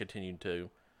it's continuing to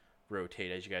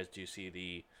rotate as you guys do see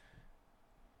the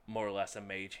more or less a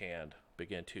mage hand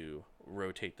begin to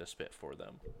rotate the spit for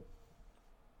them.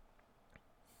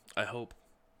 I hope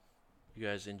you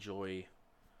guys enjoy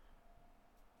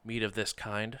meat of this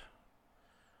kind.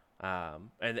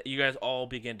 And you guys all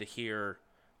begin to hear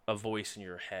a voice in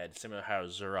your head, similar to how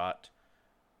Zerat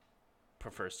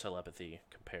prefers telepathy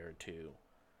compared to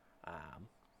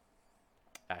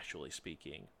actually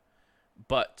speaking.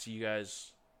 But you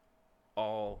guys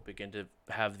all begin to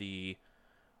have the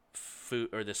food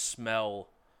or the smell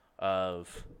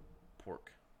of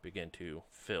pork begin to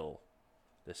fill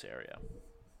this area.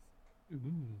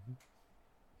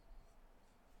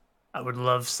 I would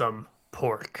love some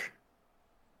pork.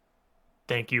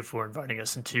 Thank you for inviting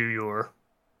us into your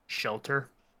shelter.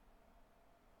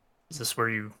 Is this where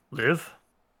you live?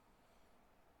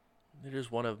 It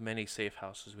is one of many safe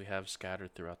houses we have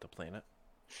scattered throughout the planet.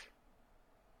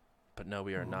 But no,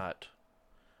 we are not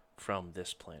from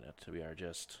this planet. We are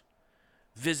just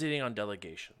visiting on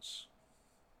delegations.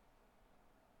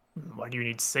 Why do you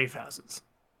need safe houses?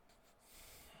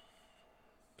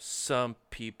 Some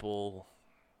people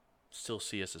still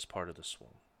see us as part of the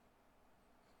swarm.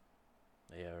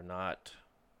 They are not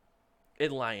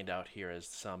enlightened out here as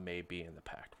some may be in the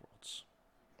Pact Worlds.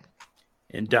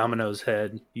 In Domino's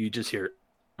head, you just hear.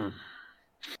 So,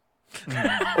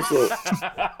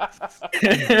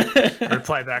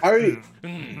 Reply back. How are you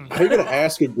going to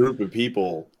ask a group of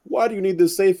people, why do you need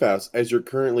this safe house, as you're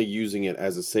currently using it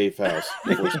as a safe house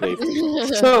for safety?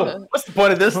 So, what's the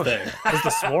point of this thing? Does the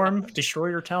swarm destroy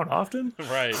your town often?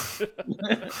 Right.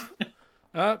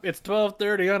 It's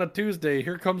 12:30 on a Tuesday.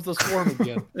 Here comes the swarm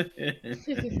again.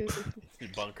 You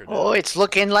bunkered Oh, it's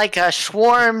looking like a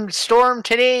storm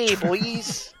today,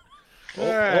 boys.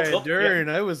 Hey, oh, Darren,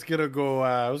 I was gonna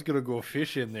go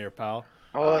fishing there, pal.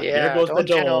 Oh there yeah, goes the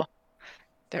don't you know?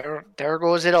 There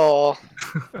goes it all.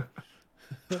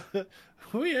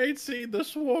 We ain't seen the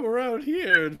swarm around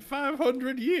here in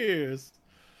 500 years.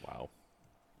 Wow.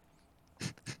 Well,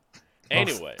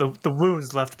 Anyway. the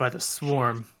wounds left by the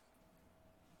swarm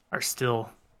are still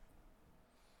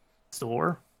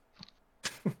sore.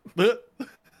 The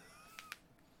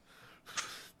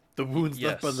wounds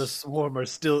left by the Yes. swarm are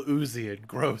still oozy and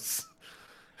gross.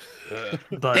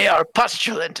 But They are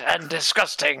pustulent and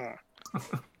disgusting.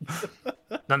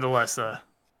 nonetheless,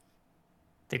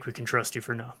 think we can trust you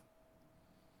for now.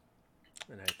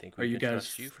 And I think Are we you can guys-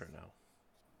 trust you for now.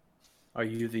 Are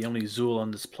you the only Zool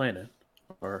on this planet,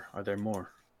 or are there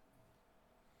more?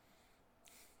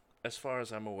 as far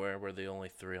as I'm aware, we're the only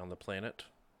 3 on the planet.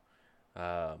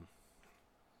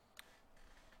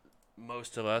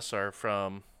 Most of us are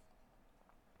from,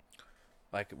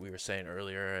 like we were saying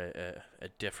earlier, a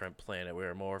different planet.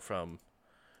 We're more from,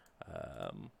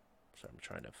 so I'm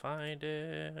trying to find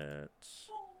it.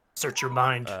 Search your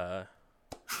mind.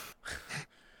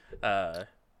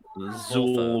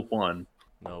 Zool 1.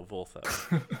 No, Voltha.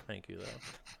 Thank you, though.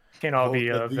 Can't all be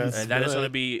Both of these And that is going to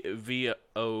nuts. be Vouthea.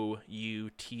 Oh,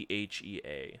 you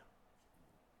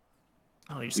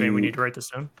saying we need to write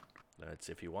this down? That's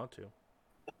if you want to.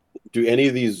 Do any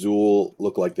of these Zool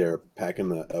look like they're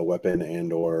packing a weapon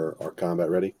and or are combat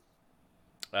ready?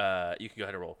 You can go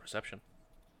ahead and roll perception.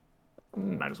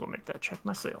 Might as well make that check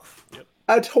myself.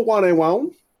 At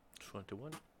 21.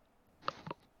 21.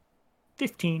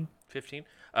 15. 15.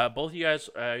 Both you guys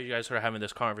are having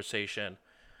this conversation.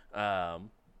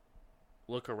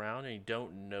 Look around and you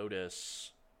don't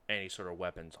notice any sort of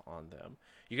weapons on them.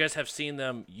 You guys have seen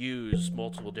them use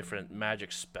multiple different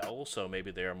magic spells, so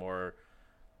maybe they are more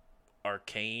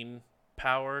arcane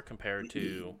power compared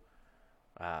to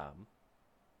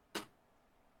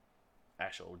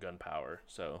actual gun power.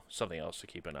 So something else to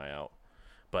keep an eye out.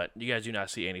 But you guys do not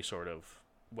see any sort of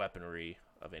weaponry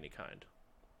of any kind.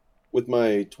 With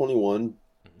my 21,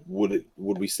 would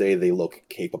we say they look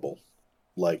capable?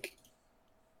 Like,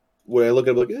 would I look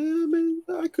at them like, man,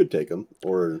 I could take them?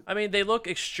 Or I mean, they look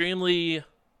extremely.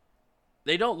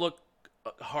 They don't look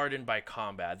hardened by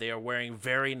combat. They are wearing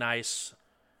very nice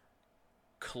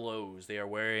clothes. They are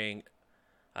wearing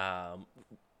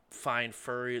fine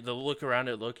furry. The look around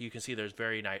it, you can see there's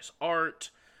very nice art.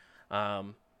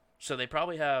 So they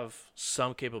probably have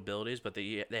some capabilities, but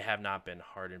they have not been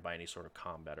hardened by any sort of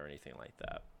combat or anything like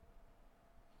that.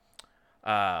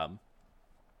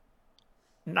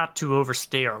 Not to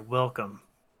overstay our welcome,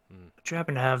 but you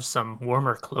happen to have some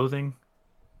warmer clothing?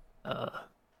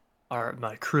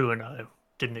 My crew and I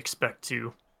didn't expect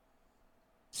to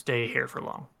stay here for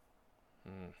long.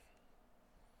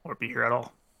 Or be here at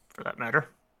all, for that matter.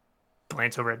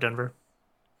 Glance over at Denver.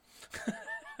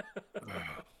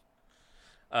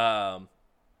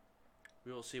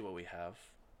 We will see what we have.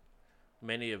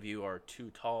 Many of you are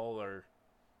too tall or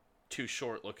too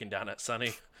short looking down at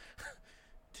Sunny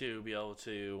to be able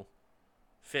to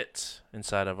fit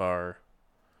inside of our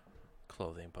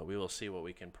clothing, but we will see what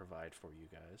we can provide for you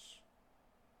guys.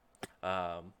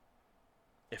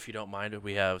 If you don't mind,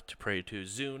 we have to pray to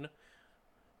Zune,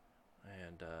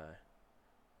 and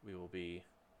we will be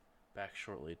back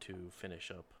shortly to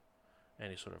finish up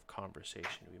any sort of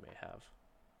conversation we may have.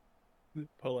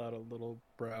 Pull out a little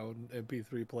brown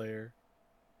MP3 player,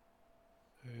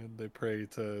 and they pray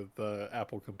to the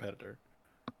Apple competitor.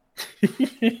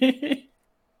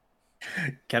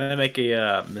 Can I make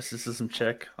a mysticism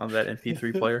check on that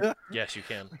MP3 player? Yes, you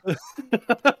can.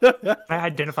 Can I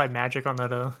identify magic on that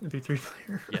MP3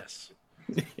 player? Yes.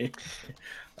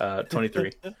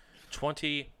 23.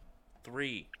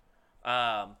 23.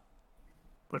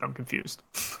 But I'm confused.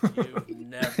 You've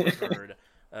never heard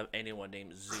of anyone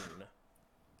named Zune.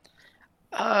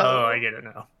 Oh, I get it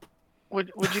now.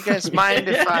 Would you guys mind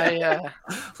if I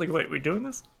It's like, wait, we doing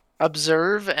this?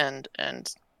 observe and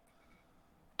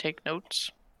take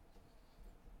notes?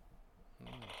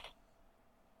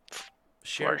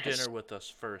 Share For his- dinner with us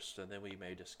first, and then we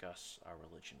may discuss our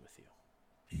religion with you.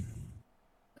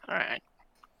 All right.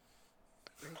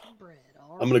 Breaking bread.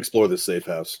 I'm going to explore this safe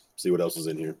house, see what else is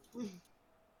in here.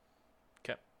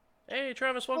 Okay. Hey,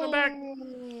 Travis, welcome back.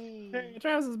 Hey,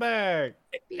 Travis is back.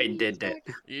 I did it.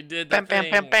 You did the Bam, bam,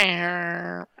 thing. bam,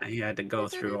 bam. I had to go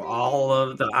through all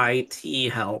of the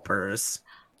IT helpers.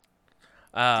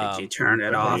 Did you turn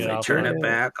it off it and off turn on it it?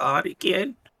 back on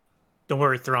again? Don't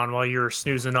worry, Thrawn. While you were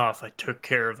snoozing off, I took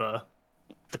care of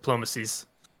diplomacies.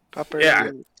 Pupper.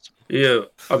 Yeah. Yeah.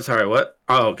 I'm sorry, what?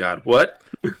 Oh, God. What?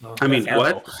 I mean,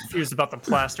 what? Confused about the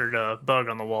plastered bug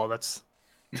on the wall. That's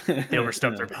they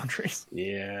overstepped their boundaries.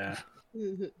 Yeah.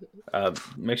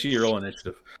 Make sure you roll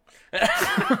initiative.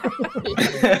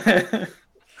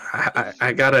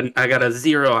 I got a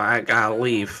 0. I gotta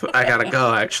leave. I gotta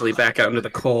go. Actually, back out into the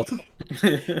cold.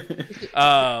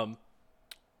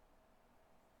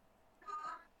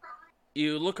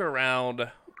 You look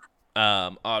around,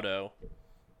 Otto,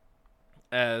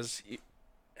 as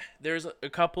there's a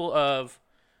couple of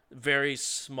very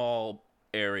small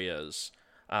areas.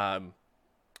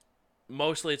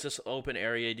 Mostly it's this open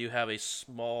area. You do have a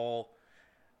small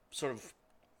sort of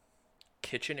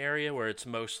kitchen area where it's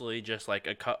mostly just like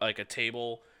a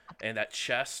table and that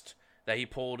chest that he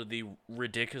pulled the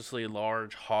ridiculously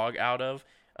large hog out of,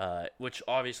 which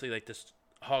obviously like this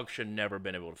hog should never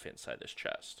been able to fit inside this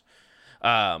chest.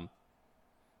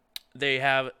 They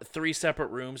have 3 separate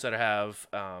rooms that have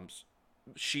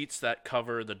sheets that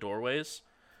cover the doorways.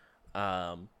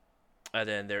 And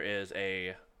then there is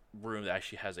a room that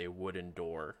actually has a wooden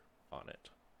door on it.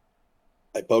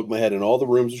 I poke my head in all the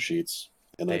rooms of sheets,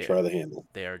 and I try the handle.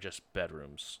 They are just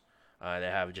bedrooms. They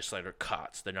have just like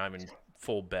cots. They're not even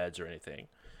full beds or anything.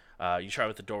 You try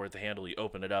with the door with the handle. You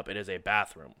open it up. It is a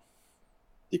bathroom.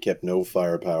 You kept no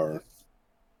firepower.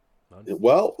 None?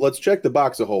 Well, let's check the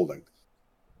box of holding.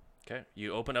 Okay.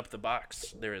 You open up the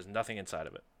box. There is nothing inside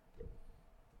of it.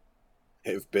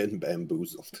 Have been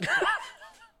bamboozled.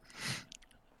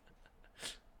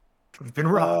 We've been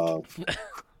robbed.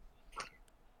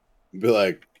 Be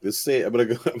like, I'm gonna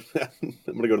go. I'm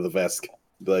gonna go to the vest.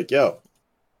 Be like, yo,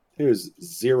 there's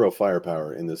 0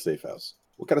 firepower in this safe house.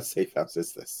 What kind of safe house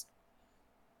is this?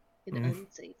 An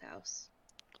unsafe house.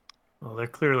 Well, they're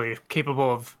clearly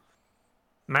capable of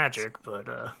magic, but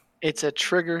It's a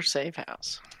trigger safe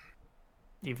house.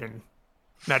 even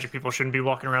magic people shouldn't be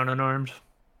walking around unarmed.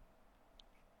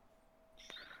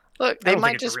 Look, I they don't might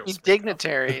think it's a just real be safe house.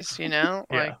 dignitaries, you know?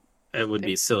 Yeah. Like, It would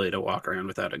be silly to walk around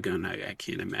without a gun. I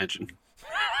can't imagine.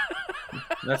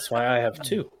 That's why I have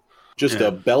 2. Just Yeah.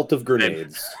 a belt of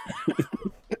grenades.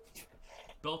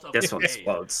 Built up This one with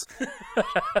explodes.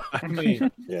 I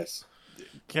mean, Yes.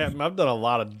 Captain, I've done a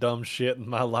lot of dumb shit in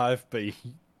my life, but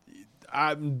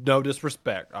I'm no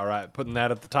disrespect. All right, putting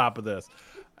that at the top of this.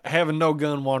 Having no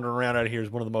gun wandering around out here is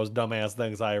one of the most dumbass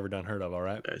things I ever done heard of. All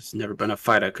right. There's never been a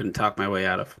fight I couldn't talk my way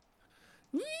out of.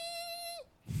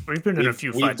 We've been in a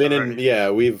few We've fights been already. in.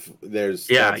 Yeah, there's.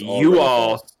 Yeah, that's you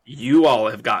already you all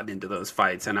have gotten into those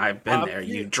fights, and I've been there.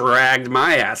 You dragged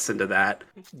my ass into that.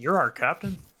 You're our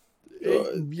captain.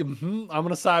 I'm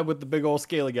gonna side with the big old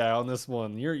scaly guy on this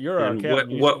one. You're our And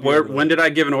captain. when did I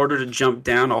give an order to jump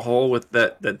down a hole with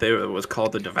that was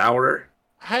called the Devourer?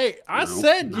 Hey, I No,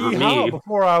 said not yeehaw me.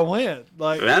 before I went.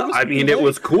 Like, Well, I mean, it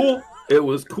was cool. It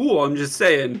was cool. I'm just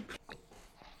saying.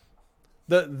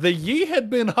 the yee had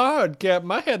been hard,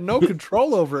 Captain. I had no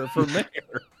control over it from there.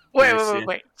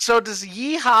 wait. So does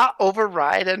yeehaw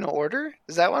override an order?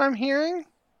 Is that what I'm hearing?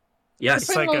 Yes, It's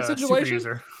Depending like on a the super situation.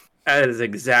 user. that is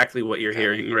exactly what you're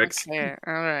hearing, Rix. Okay,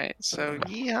 all right. So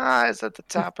yeehaw is at the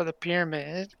top of the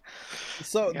pyramid.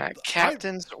 So We got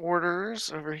captain's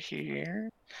orders over here.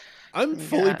 I'm We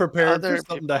fully got prepared for other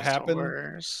something to people's happen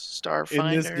orders. in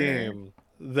Starfinder. this game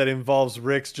that involves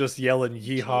Rix just yelling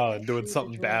yeehaw and doing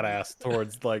something badass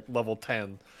towards like level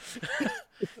 10.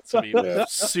 It's gonna be Yeah.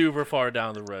 super far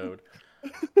down the road.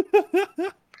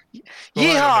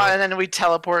 Yeehaw, and then we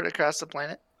teleport across the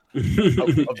planet.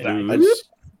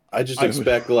 I just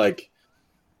expect like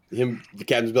him, the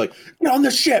captain's be like, get on the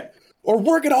ship or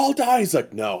we're gonna all die. He's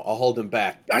like, no, I'll hold him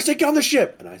back. I said, get on the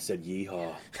ship, and I said,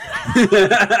 yeehaw.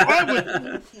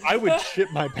 I would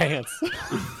shit my pants.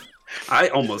 I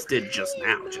almost did just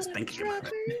now, just thinking about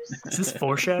it. Is this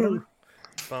foreshadow?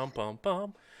 Bum bum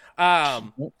bum.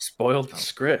 Spoiled the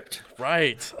script.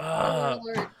 Right. Spoiler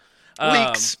alert.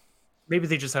 Leaks. Maybe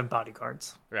they just have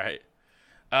bodyguards Right.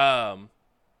 that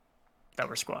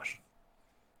were squashed.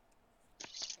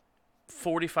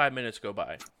 45 minutes go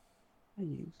by, What are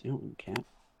you doing, Cap?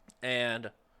 and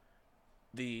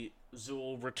the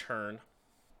Zool return.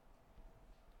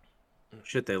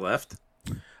 Shit, they left.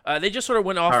 They just sort of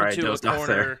went off All right, into a Dill's not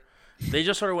corner. there. They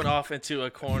just sort of went off into a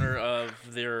corner of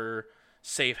their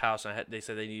safe house, and they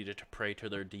said they needed to pray to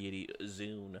their deity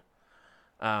Zune.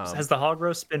 Has the hog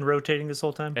roast been rotating this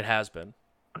whole time? It has been.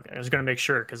 Okay, I was gonna make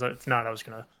sure because if not, I was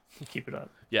gonna keep it up.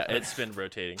 Yeah, it's been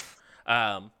rotating.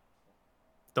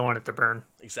 Don't want it to burn.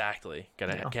 Exactly.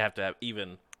 Gotta Yeah. have to have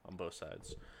even on both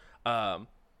sides.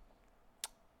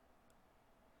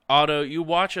 Otto, you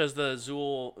watch as the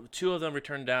Zool, 2 of them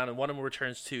return down, and one of them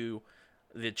returns to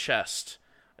the chest,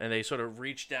 and they sort of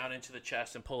reach down into the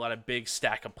chest and pull out a big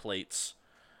stack of plates,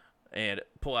 and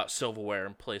pull out silverware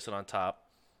and place it on top.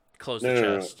 Close the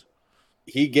No. chest.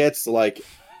 He gets like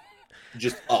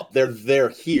just up. They're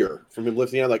here from him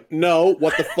lifting out. Like, no,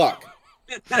 what the fuck?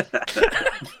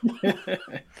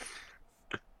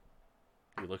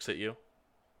 He looks at you.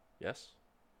 Yes.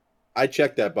 I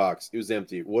checked that box. It was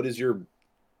empty. What is you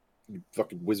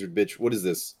fucking wizard bitch? What is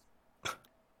this?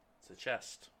 It's a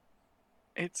chest.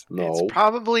 It's No.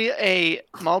 probably a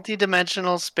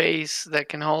multi-dimensional space that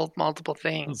can hold multiple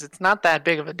things. It's not that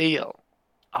big of a deal.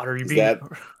 Otter, you Is being? that-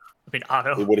 I mean,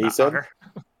 Otto. What he not said? Otter.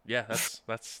 Yeah,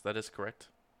 that is correct.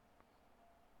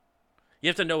 You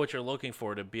have to know what you're looking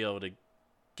for to be able to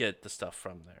get the stuff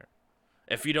from there.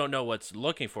 If you don't know what's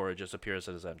looking for, it just appears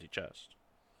as an empty chest.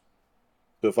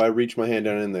 So if I reach my hand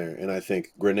down in there and I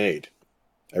think grenade,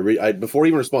 I before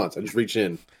even response, I just reach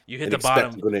in. You hit and the expect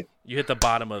bottom. grenade. You hit the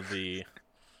bottom of the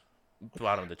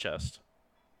bottom of the chest.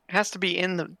 It has to be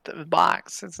in the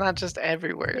box. It's not just They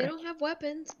everywhere. don't have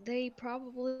weapons. They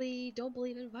probably don't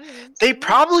believe in violence. They so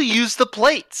probably use the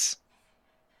plates.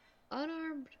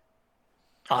 unarmed.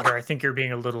 Otter, I think you're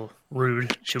being a little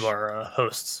rude to our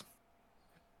hosts.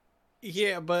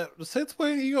 Yeah, but since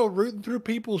when you go rooting through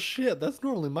people's shit? That's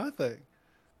normally my thing.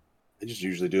 I just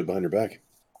usually do it behind your back.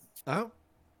 Oh,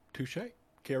 touche.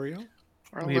 Carry on.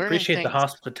 We're We learning appreciate the things.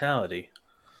 hospitality.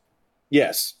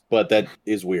 Yes, but that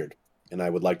is weird, and I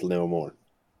would like to know more.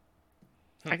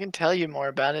 I can tell you more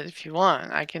about it if you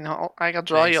want. I can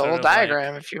draw They you a sort whole of, like-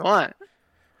 diagram if you want.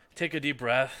 Take a deep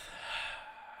breath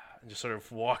and just sort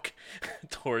of walk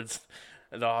towards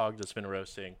the hog that's been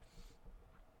roasting.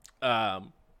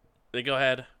 They go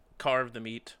ahead, carve the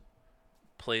meat,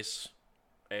 place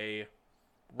a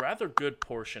rather good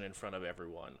portion in front of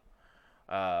everyone.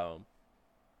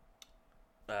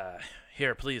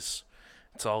 Here, please.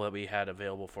 It's all that we had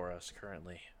available for us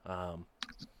currently.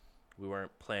 We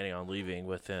weren't planning on leaving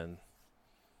within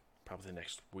probably the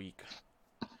next week.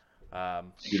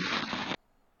 Don't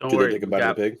Did they worry. take a bite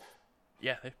of the pig?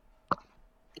 Yeah.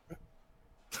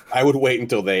 I would wait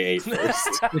until they ate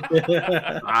first.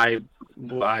 I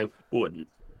wouldn't.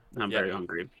 I'm Yeah. very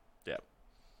hungry.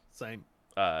 Same.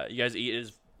 You guys eat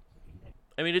is.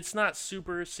 I mean, it's not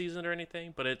super seasoned or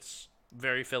anything, but it's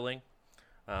very filling.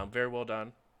 Very well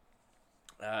done.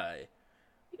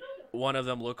 One of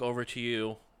them look over to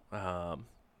you,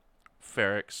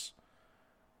 Ferrix.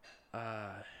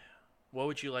 What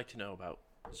would you like to know about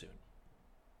Zune?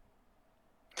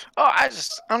 Oh,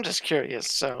 I'm just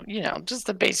curious. So, just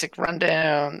the basic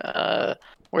rundown,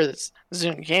 where this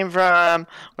Zune came from,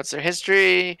 what's their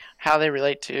history, how they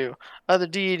relate to other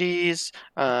deities,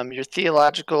 your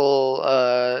theological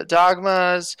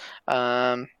dogmas,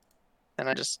 and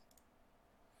I just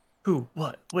Who,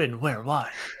 what, when, where,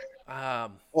 why?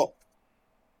 Well,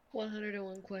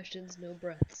 101 questions, no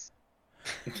breaths.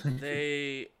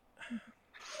 They.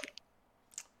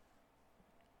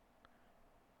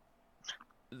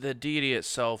 The deity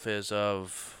itself is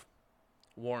of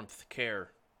warmth,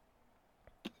 care,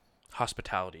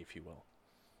 hospitality, if you will.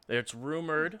 It's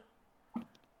rumored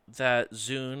that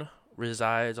Zune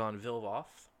resides on Vilvoth,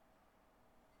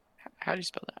 how do you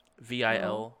spell that?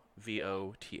 Vilvoth,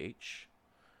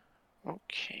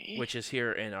 Okay. which is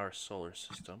here in our solar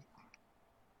system.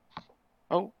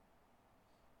 Oh,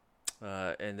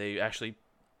 And they actually,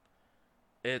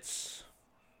 it's,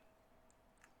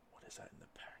 what is that in the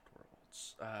Pact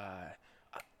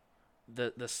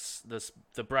Worlds?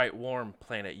 The bright warm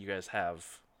planet you guys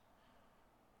have.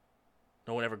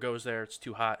 No one ever goes there. It's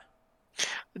too hot.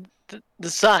 the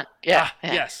sun. Yeah.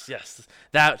 Ah, yes.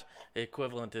 That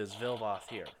equivalent is Vilvoth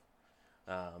here.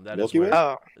 That Milky is Way? where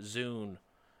Oh. Zune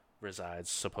resides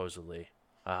supposedly.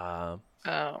 Oh.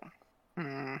 I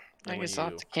when guess I'll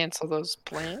have you- to cancel those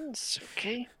plans.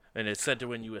 Okay. And it's said to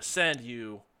when you ascend,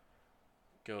 you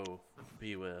go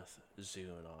be with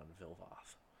Zune on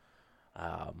Vilvoth.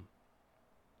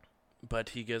 But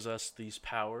he gives us these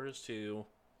powers to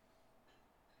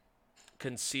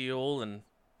conceal and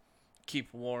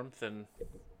keep warmth, and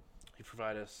he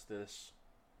provided us this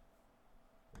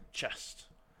chest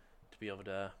to be able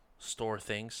to store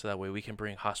things, so that way we can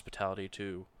bring hospitality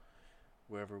to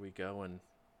wherever we go, and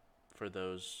for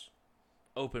those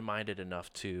open-minded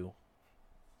enough to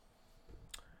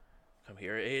come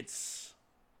here. It's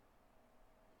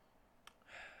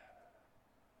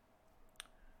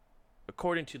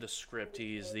according to the script,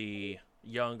 he's the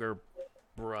younger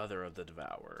brother of the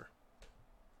Devourer.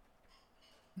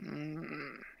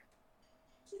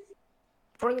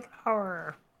 For the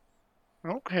power.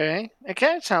 Okay. It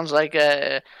kind of sounds like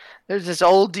there's this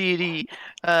old deity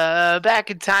back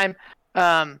in time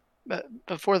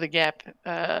before the gap,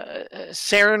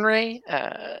 Sarenrae,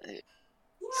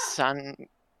 sun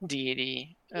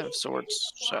deity of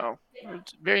sorts. So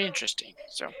it's very interesting.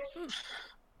 So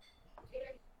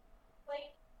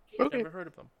okay. Never heard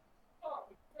of him.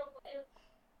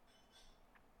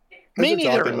 Me As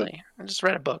they're neither, talking- really. I just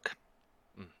read a book.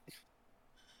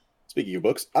 Speaking of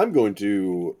books, I'm going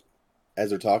to, as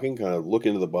they're talking, kind of look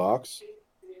into the box,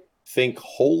 think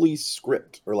holy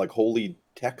script or like holy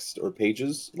text or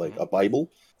pages, like a Bible,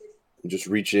 and just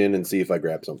reach in and see if I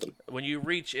grab something. When you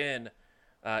reach in,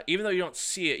 even though you don't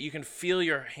see it, you can feel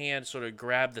your hand sort of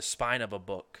grab the spine of a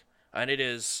book, and it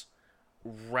is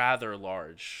rather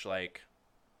large, like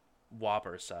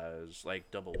Whopper size, like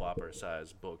double Whopper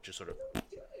size book, just sort of.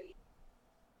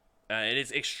 It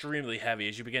is extremely heavy.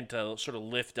 As you begin to sort of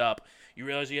lift up, you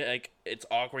realize it's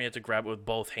awkward. You have to grab it with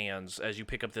both hands as you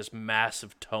pick up this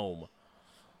massive tome.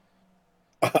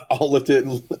 I'll lift it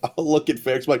and I'll look at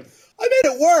Ferrix like, I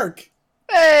made it work!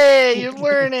 Hey, you're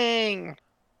learning.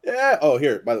 Yeah. Oh,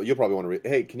 here. By the way, you'll probably want to read.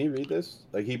 Hey, can you read this?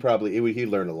 Like he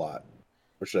learned a lot.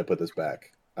 Or should I put this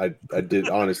back? I did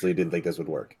honestly didn't think this would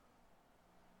work.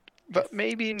 But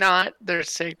maybe not their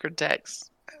sacred texts.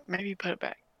 Maybe put it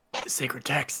back. Sacred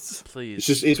texts. Please.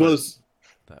 It's one of those.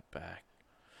 That back.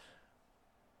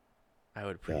 I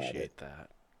would Got appreciate that.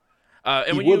 And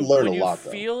You when would you learn when a you lot,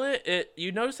 though. feel it,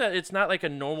 you notice that it's not like a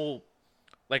normal,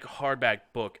 like hardback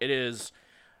book. It is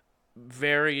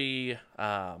very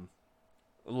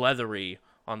leathery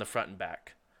on the front and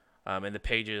back, and the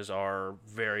pages are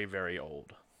very, very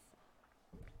old.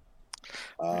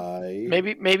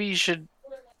 Maybe you should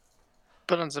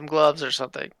put on some gloves or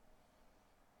something.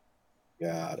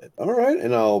 Got it. All right,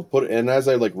 and I'll put it. And as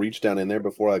I like reach down in there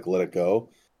before I like let it go,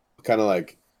 kind of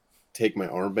like take my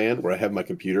armband where I have my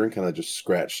computer and kind of just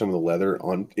scratch some of the leather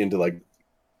on into like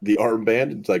the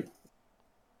armband and like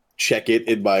check it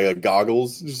in my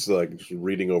goggles, just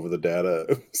reading over the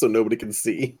data so nobody can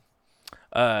see.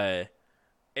 It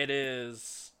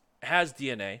has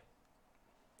DNA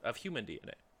of human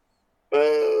DNA.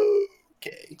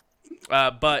 Okay.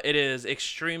 But it is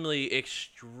extremely,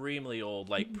 extremely old,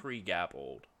 like pre-Gap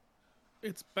old.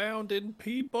 It's bound in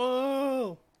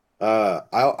people.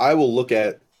 I will look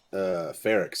at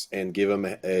Ferrix and give him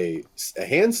a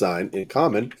hand sign in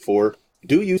common for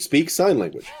 "Do you speak sign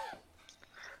language?"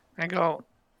 I go,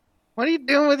 what are you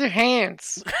doing with your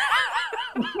hands?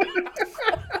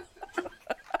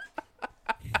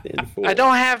 I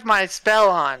don't have my spell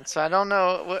on, so I don't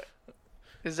know what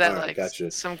is that. Alright, like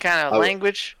gotcha. some kind of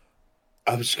language.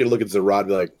 I'm just gonna look at Zarad and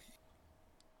be like,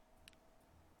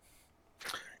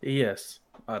 Yes,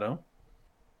 Otto.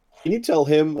 "Can you tell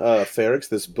him, Ferrix,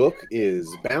 this book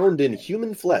is bound in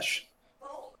human flesh?"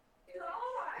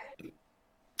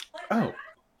 Oh.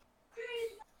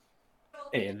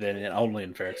 And then only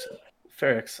in Ferrix.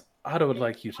 Ferrix, Otto would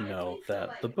like you to know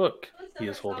that the book he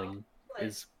is holding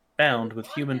is bound with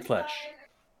human flesh.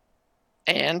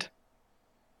 And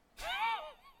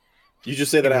You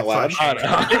just say that out loud?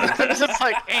 it's just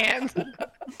like and.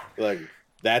 Like,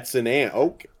 that's an ant.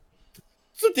 Okay.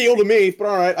 It's a deal to me, but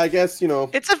all right, I guess,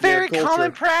 It's a very culture.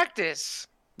 common practice.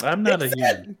 I'm not a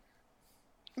human.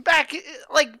 Back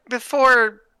like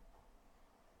before.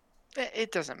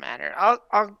 It doesn't matter.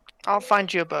 I'll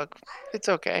find you a book. It's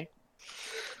okay.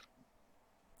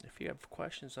 If you have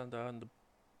questions on the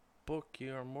book,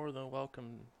 you are more than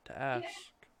welcome to ask.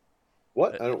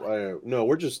 What? I don't. No,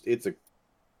 we're just. It's a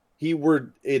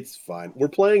keyword. It's fine. We're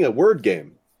playing a word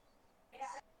game.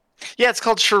 Yeah, it's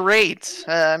called charades.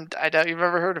 I doubt you've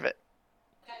ever heard of it.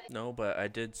 No, but I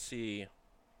did see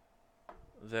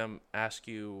them ask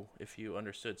you if you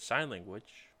understood sign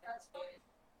language.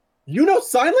 You know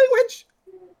sign language?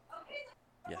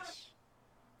 Yes.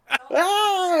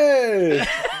 Hey!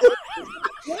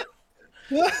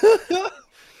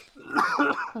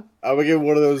 I would give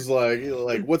one of those like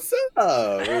what's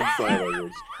up? In sign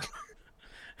language.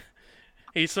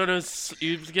 He sort of,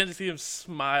 you begin to see him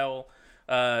smile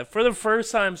for the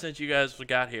first time since you guys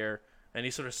got here, and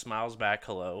he sort of smiles back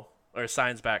hello, or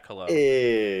signs back hello.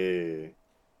 Hey.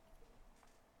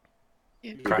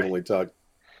 We can only talk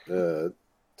to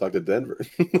Denver.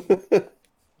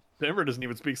 Denver doesn't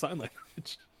even speak sign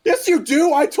language. Yes, you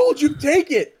do. I told you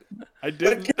take it. I But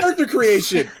did. character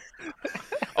creation.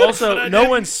 Also, no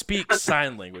one speaks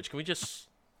sign language. Can we just...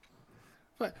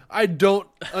 I don't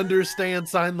understand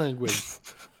sign language.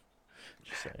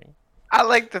 Just saying. I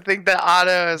like to think that Otto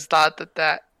has thought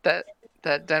that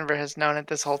Denver has known it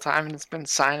this whole time and it's been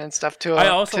signing stuff to him. I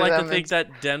also like to think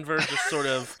that Denver just sort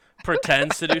of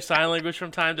pretends to do sign language from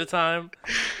time to time.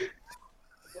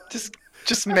 just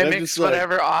mimics just like-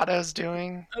 whatever Otto's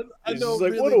doing. I It's know just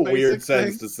like, really what a weird basic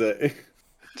sentence things. to say.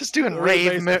 Just doing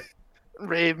Really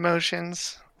rave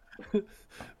motions.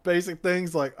 Basic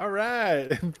things like "all right"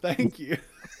 and "thank you."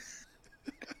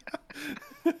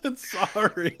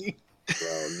 Sorry.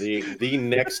 Well, the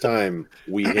next time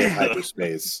we hit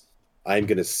hyperspace, I'm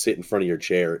gonna sit in front of your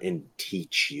chair and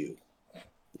teach you.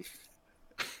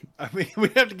 I mean, we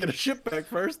have to get a ship back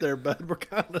first, there, bud. We're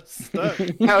kind of stuck.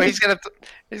 No, he's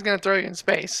gonna throw you in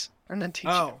space and then teach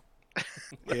you. Oh.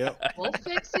 Yep. We'll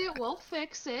fix it. We'll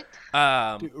fix it.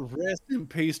 Dude, rest in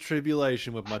peace,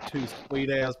 Tribulation, with my two sweet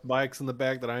ass bikes in the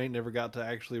back that I ain't never got to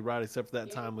actually ride, except for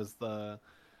that time was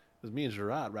me and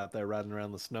Gerard right there riding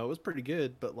around the snow. It was pretty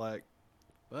good, but like,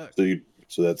 fuck.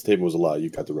 So that statement was a lie. You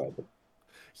got to ride them.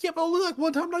 Yeah, but only like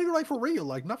one time, not even like for real,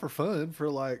 like not for fun, for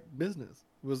like business.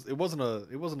 It wasn't a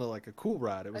like a cool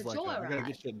ride. It was A like I gotta joyride.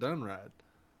 get shit done ride.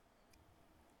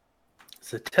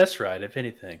 It's a test ride, if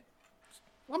anything.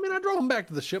 I mean, I drove him back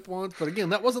to the ship once, but again,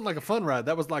 that wasn't like a fun ride.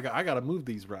 That was like I gotta move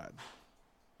these ride.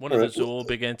 One of the Alright. Zool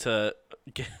begin to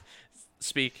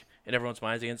speak in everyone's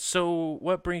minds again. So,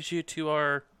 what brings you to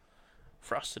our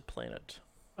frosted planet?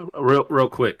 Real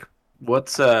quick.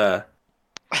 What's the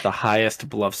highest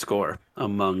bluff score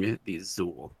among these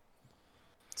Zool?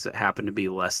 Does it happen to be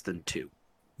less than 2?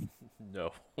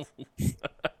 No.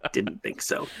 Didn't think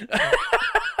so.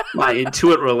 My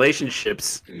Intuit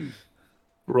relationships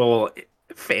roll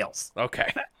fails.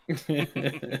 Okay.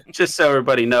 Just so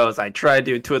everybody knows, I tried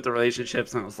to Intuit the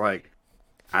relationships and I was like,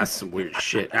 that's some weird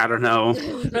shit. I don't know.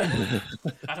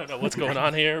 I don't know what's going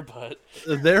on here, but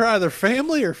They're either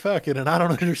family or fucking, and I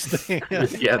don't understand.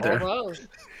 Yeah,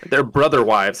 they're brother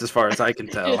wives as far as I can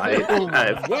tell.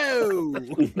 Whoa!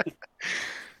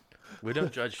 we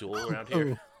don't judge Zool around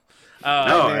here. No,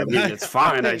 I man, mean it's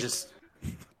fine. I just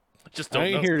Just I don't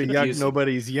ain't know. here to yuck confusing.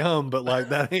 nobody's yum, but like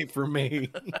that ain't for me.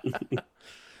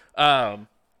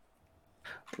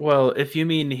 Well, if you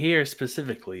mean here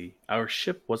specifically, our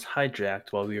ship was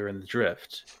hijacked while we were in the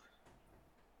drift,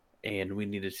 and we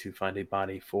needed to find a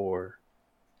body for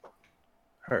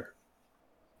her.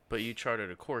 But you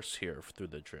charted a course here through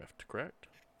the drift, correct?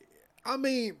 I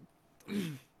mean,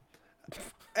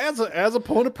 as a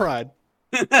point of pride,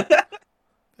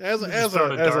 as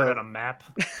a map.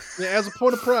 as a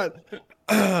point of pride,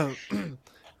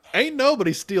 ain't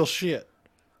nobody steal shit.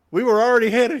 We were already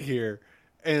headed here,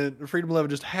 and Freedom 11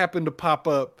 just happened to pop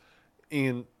up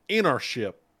in our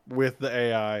ship with the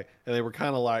AI, and they were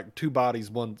kind of like two bodies,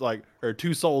 one like, or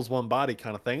two souls, one body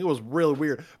kind of thing. It was really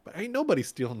weird, but ain't nobody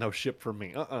stealing no ship from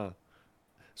me.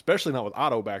 Especially not with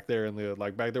Otto back there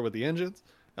back there with the engines.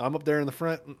 I'm up there in the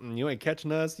front. You ain't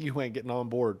catching us. You ain't getting on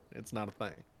board. It's not a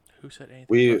thing. Who said anything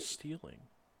We- about stealing?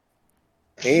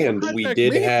 And we Contact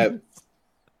did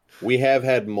me. have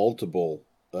had multiple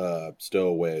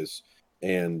stowaways,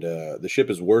 and the ship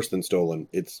is worse than stolen.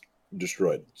 It's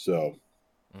destroyed. So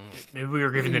Maybe we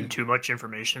were giving them too much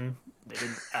information. They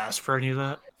didn't ask for any of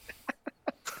that.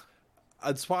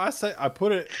 That's why I say I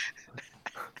put it.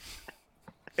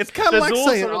 It's kind The of like Zool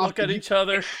saying sort of look at each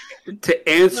other. to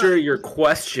answer your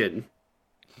question,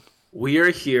 we are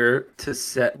here to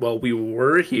set. Well, we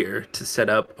were here to set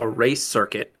up a race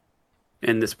circuit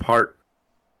in this part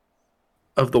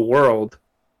of the world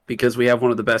because we have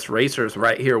one of the best racers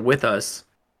right here with us.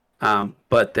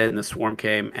 But then the swarm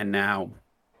came, and now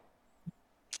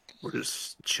we're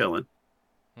just chilling.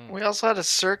 We also had a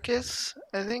circus,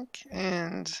 I think,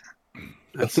 and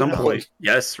At some No. point,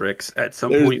 yes, Rix. At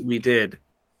some There's- point, we did.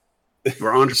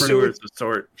 We're entrepreneurs of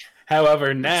sort. However,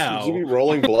 should you be now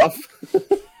rolling bluff?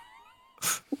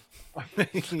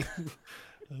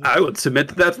 I would submit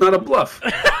that that's not a bluff.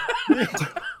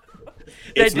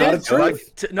 It's They not a did-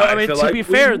 truth. No, I I mean, feel to like be we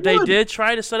fair, they won. did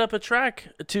try to set up a track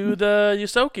to the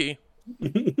Yosoki.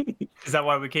 Is that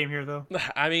why we came here, though?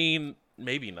 I mean,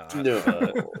 maybe not. No.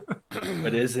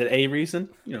 but is it a reason?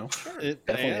 Definitely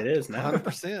it is now.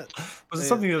 100%. Was it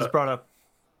something that was brought up?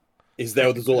 Is that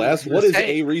what the Zool asked? What is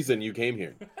Hey. a reason you came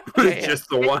here? Yeah. Just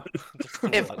the one.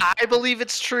 if I believe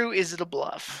it's true, is it a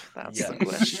bluff? That's the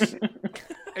question.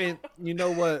 And you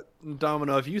know what,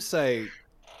 Domino? If you say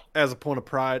as a point of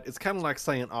pride, it's kind of like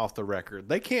saying off the record.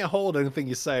 They can't hold anything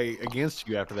you say against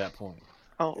you after that point.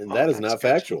 Oh, And that is that's not good.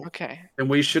 factual. Okay. And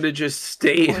we should have just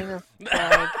stayed. Point of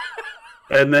pride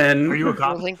And then, Are you a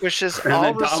cop? relinquishes and all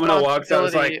then Domino walks out. I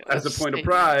was like, responsibility as a point of statement.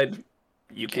 pride,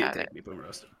 you can't Got take me, Boom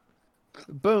Roasted.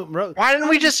 Boom. Why didn't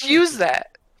we just use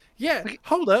that? Yeah,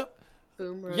 hold up.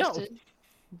 Boom Yo. roasted.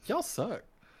 Y'all suck.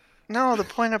 No, the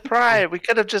point of pride. We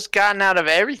could have just gotten out of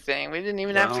everything. We didn't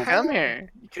even have to Well. come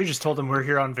here. You could have just told them we're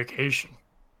here on vacation.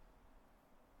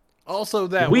 Also,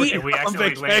 that We- we're And we on accidentally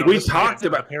vacation. landed on We this talked planet,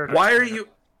 about. Paradise Why are Planet. you?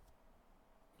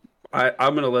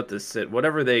 I'm gonna let this sit.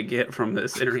 Whatever they get from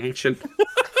this interaction.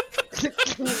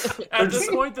 At this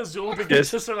point, the Zool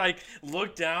begins to sort of like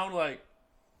look down, like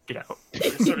Get out.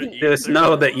 sort of Just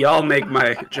know that y'all make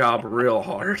my job real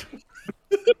hard.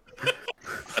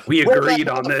 We agreed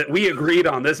on that. We agreed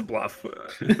on this bluff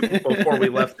before we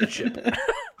left the ship.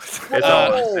 That's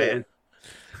all I'm saying.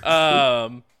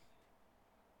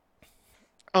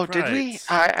 Oh, did we?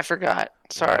 I forgot.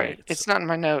 Sorry. Right. It's not in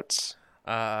my notes.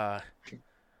 I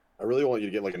really want you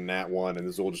to get like a nat 1, and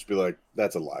this will just be like,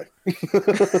 that's a lie.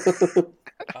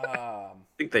 I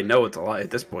think they know it's a lie at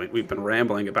this point. We've been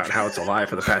rambling about how it's a lie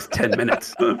for the past 10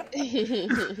 minutes. Have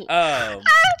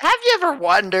you ever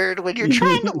wondered when you're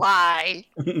trying to lie?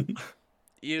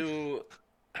 you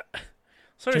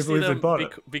sort Can't of see believe they them bought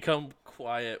it. become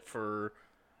quiet for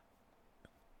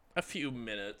a few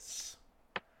minutes.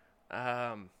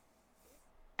 So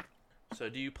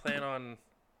do you plan on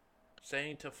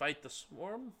staying to fight the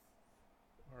swarm,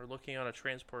 or looking on a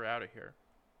transport out of here?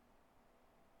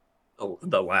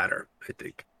 The latter, I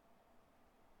think.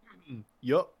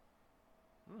 Yup.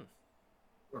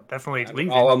 We're definitely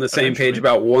leaving. All on the same page eventually.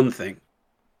 about one thing.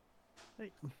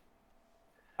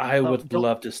 I would don't-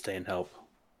 love to stay and help.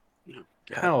 God,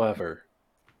 However,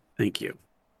 thank you.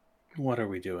 what are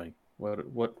we doing?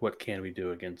 What can we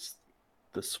do against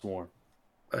the swarm?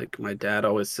 Like my dad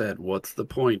always said, what's the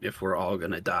point if we're all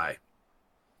gonna die?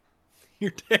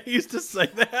 Your dad used to say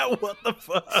that. What the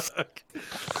fuck?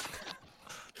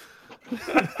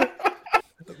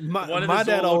 One of my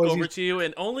the dad Zol look always over used, to you,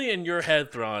 and only in your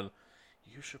head, Thrawn,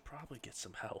 you should probably get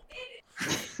some help.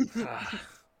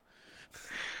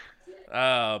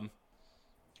 Yeah,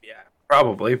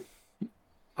 probably.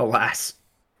 Alas,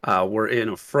 we're in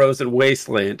a frozen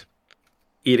wasteland,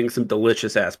 eating some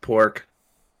delicious ass pork.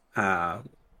 Ass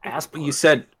You pork.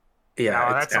 said, No,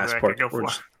 yeah, that's it's something ass I pork. could go We're,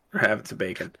 for. we're having some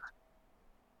bacon.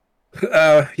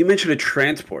 You mentioned a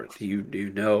transport. Do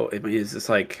you know? I mean, is this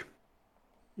like?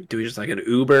 Do we just like an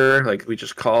Uber? Like we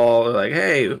just call, like,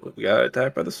 hey, we got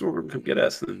attacked by the storm, come get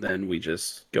us, and then we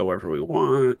just go wherever we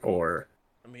want, or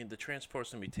I mean, the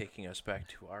transport's gonna be taking us back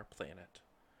to our planet.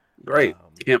 great,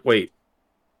 can't wait.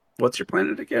 What's your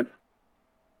planet again?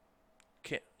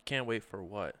 Can't wait for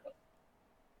what?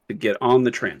 To get on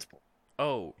the transport.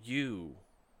 Oh, you.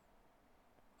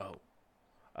 Oh.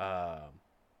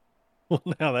 well,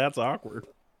 now that's awkward.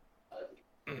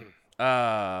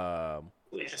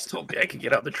 You just told me I could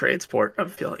get on the transport. I'm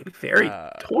feeling very Uh,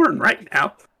 torn right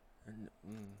now.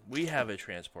 We have a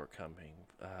transport coming.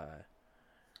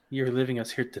 You're leaving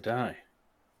us here to die.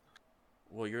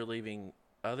 Well, you're leaving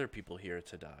other people here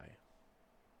to die.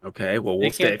 Okay, well They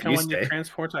we'll stay can't if come you on your stay.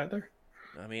 transport either.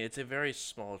 I mean, it's a very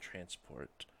small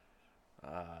transport.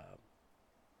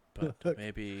 But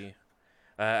maybe.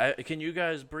 Can you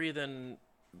guys breathe in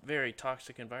very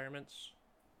toxic environments?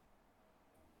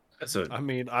 So, I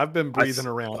mean, I've been breathing s-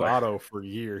 around quite- Otto for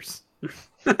years.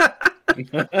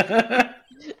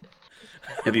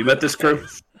 have you met this crew?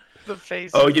 The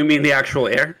face. Oh, you mean the actual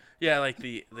air? Yeah, like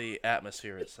the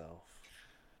atmosphere itself.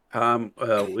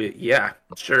 Yeah,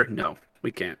 sure. No,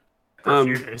 we can't. For a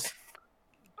few days.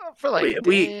 For like a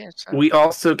we- day or so. We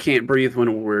also can't breathe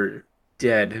when we're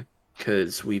dead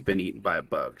because we've been eaten by a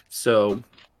bug. So,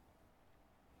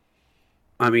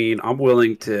 I mean, I'm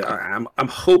willing to. I'm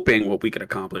hoping what we can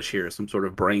accomplish here is some sort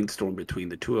of brainstorm between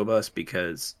the two of us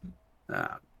because,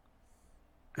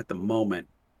 at the moment,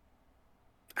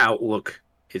 outlook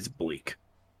is bleak.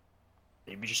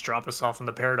 Maybe just drop us off on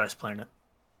the Paradise Planet.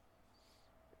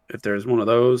 If there's one of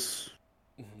those,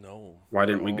 No. why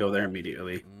didn't we they're go there all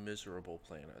immediately? Miserable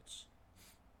planets.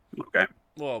 Okay.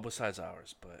 Well, besides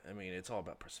ours, but I mean, it's all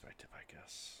about perspective, I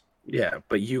guess. Yeah,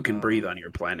 but you can breathe on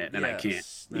your planet, and I can't.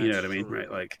 Yes, You know that's what I mean, true.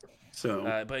 right? Like,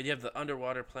 so. But you have the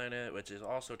underwater planet, which is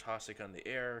also toxic on the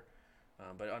air.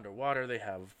 But underwater, they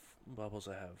have bubbles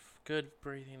that have good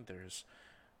breathing. There's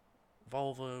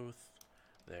Volvoth.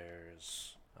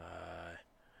 There's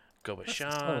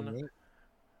Gobashan,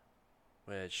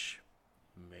 which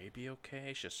may be okay.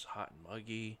 It's just hot and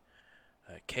muggy.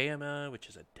 Kayama, which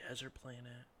is a desert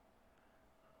planet.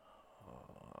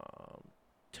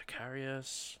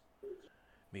 Takarius.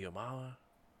 Miyamawa.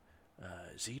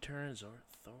 Z-Turn,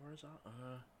 Thor's.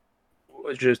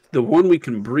 Just the one we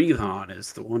can breathe on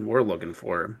is the one we're looking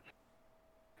for.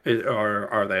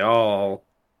 Are they all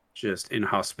just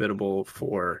inhospitable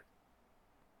for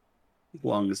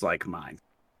lungs like mine?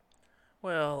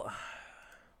 Well,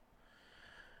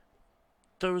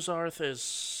 Thozarth is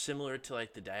similar to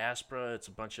like the Diaspora. It's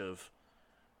a bunch of,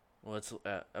 well, it's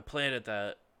a planet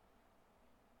that,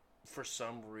 for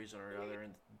some reason or another,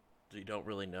 and you don't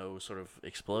really know, sort of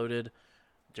exploded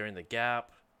during the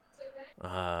gap.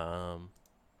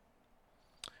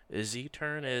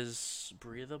 Z-Turn is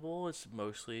breathable. It's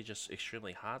mostly just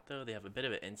extremely hot, though. They have a bit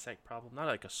of an insect problem. Not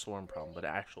like a swarm problem, but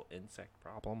an actual insect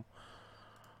problem.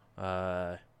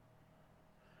 Miyama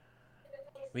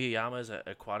is an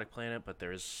aquatic planet, but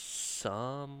there's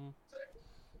some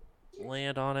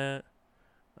land on it.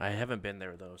 I haven't been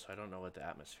there, though, so I don't know what the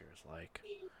atmosphere is like.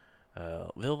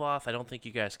 Vilvoth, I don't think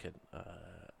you guys could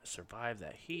survive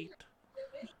that heat.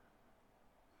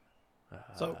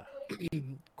 So,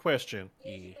 question,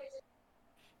 Yeah.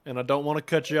 and I don't want to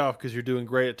cut you off because you're doing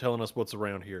great at telling us what's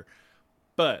around here,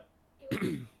 but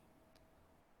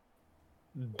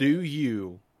do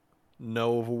you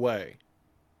know of a way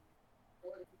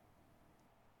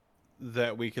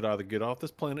that we could either get off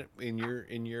this planet in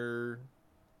your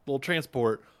little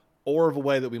transport, or of a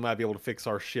way that we might be able to fix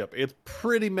our ship? It's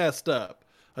pretty messed up.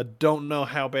 I don't know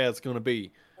how bad it's going to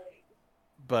be,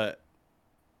 but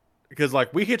because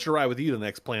like we hitch a ride with you to the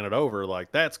next planet over,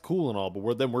 like that's cool and all, but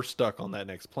we're stuck on that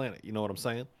next planet. You know what I'm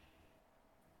saying?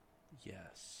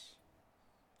 Yes.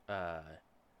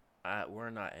 We're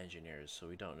not engineers, so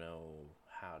we don't know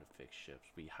how to fix ships.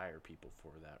 We hire people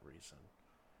for that reason.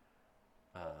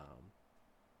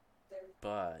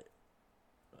 But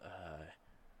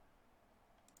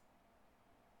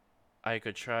I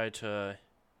could try to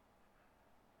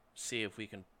see if we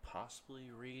can possibly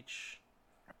reach.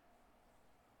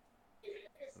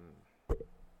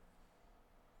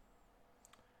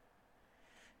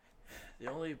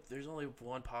 There's only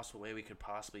one possible way we could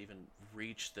possibly even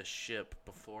reach the ship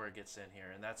before it gets in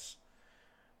here, and that's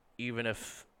even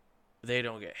if they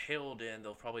don't get hailed in,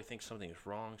 they'll probably think something is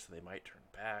wrong, so they might turn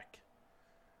back.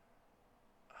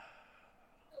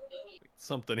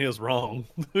 Something is wrong.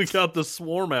 We got the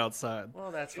swarm outside.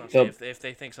 Well, that's what I'm saying. If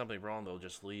they think something wrong, they'll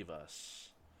just leave us,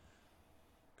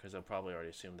 because they'll probably already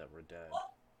assume that we're dead,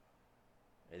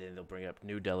 and then they'll bring up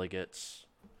new delegates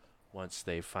once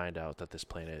they find out that this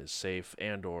planet is safe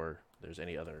and or there's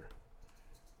any other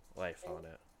life on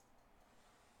it.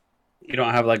 You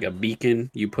don't have like a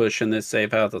beacon you push in this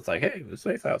safe house that's like, hey, the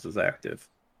safe house is active.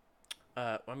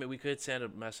 I mean, we could send a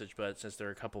message, but since they're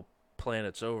a couple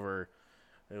planets over,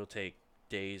 it'll take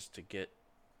days to get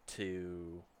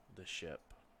to the ship.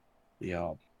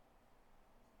 Yeah,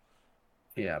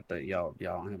 but y'all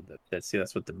have the see,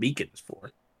 that's what the beacon is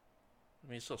for. I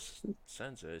mean, it still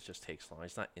sends it. It just takes long.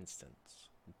 It's not instant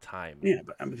time. Yeah,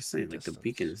 but I'm just saying, like, distance. the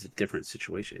beacon is a different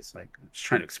situation. It's like, I'm just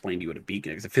trying to explain to you what a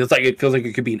beacon is. It feels like it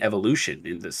could be an evolution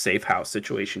in the safe house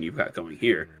situation you've got going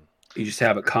here. You just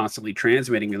have it constantly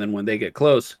transmitting, and then when they get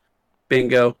close,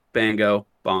 bingo, bango,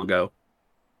 bongo,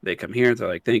 they come here. They're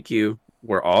like, "Thank you.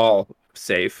 We're all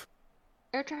safe."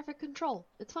 Air traffic control.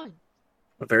 It's fine.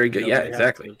 Very good. Yeah,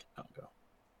 exactly.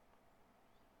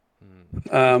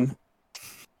 Boop,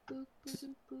 boop,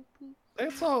 boop, boop, boop.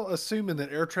 That's all assuming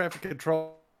that air traffic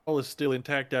control is still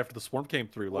intact after the swarm came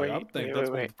through. Like, I would think that's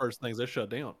one of the first things they shut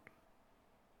down.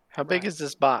 How big is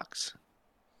this box?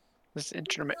 This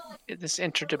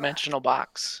interdimensional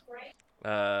box.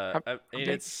 I mean,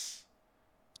 it's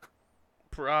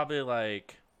probably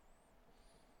like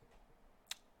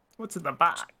What's in the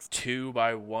box? 2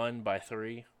 by 1 by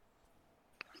 3.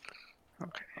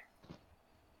 Okay.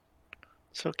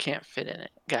 So it can't fit in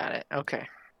it. Got it. Okay.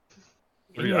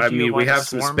 Any I idea mean, why we the have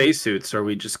some swarm- spacesuits. Are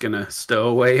we just gonna stow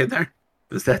away in there?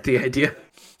 Is that the idea?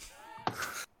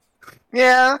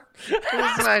 Yeah.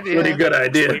 That's an idea. Pretty good Just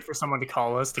idea. wait for someone to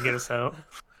call us to get us out.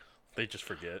 They just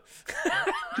forget.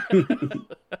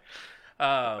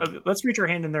 Let's reach our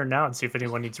hand in there now and see if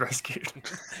anyone needs rescued.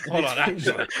 Hold on,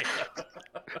 actually.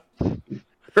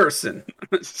 Person.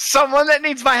 Someone that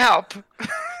needs my help.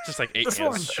 Just like 8 This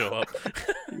one. hands show up.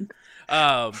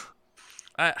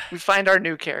 We find our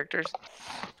new characters.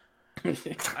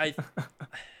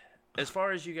 As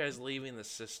far as you guys leaving the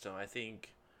system, I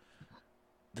think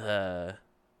the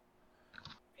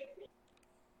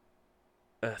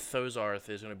Thozarth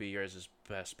is going to be your guys'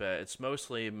 best bet. It's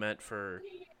mostly meant for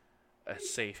a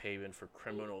safe haven for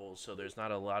criminals, so there's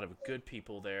not a lot of good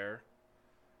people there.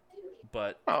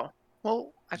 But Oh,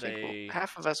 well, I They- think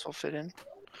half of us will fit in.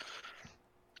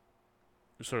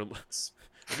 sort of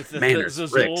the Manners,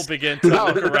 Zool Ricks. begin to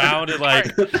look around and like,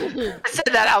 I said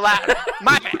that out loud.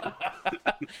 My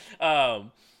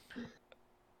bad.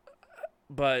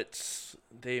 but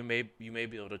you may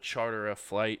be able to charter a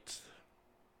flight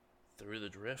through the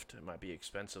drift. It might be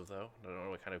expensive though. I don't know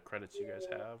what kind of credits you guys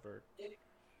have or.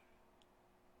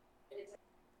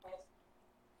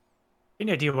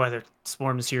 Any idea why the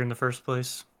swarm is here in the first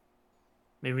place?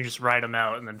 Maybe we just ride them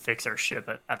out and then fix our ship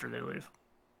after they leave.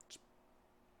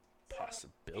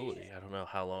 Possibility. I don't know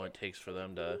how long it takes for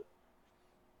them to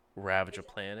ravage a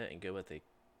planet and get what they.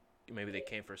 Maybe they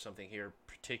came for something here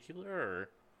particular, or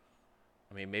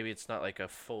I mean, maybe it's not like a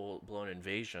full blown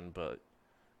invasion, but it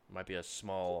might be a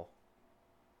small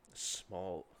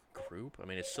group. I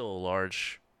mean, it's still a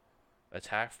large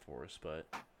attack force, but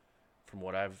from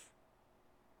what I've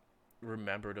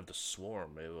remembered of the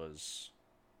swarm, it was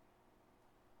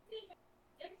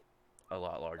a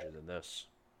lot larger than this.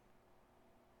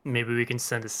 Maybe we can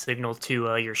send a signal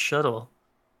to your shuttle,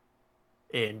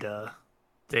 and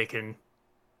they can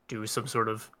do some sort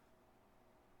of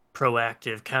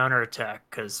proactive counterattack.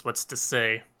 Because what's to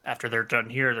say, after they're done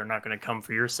here, they're not going to come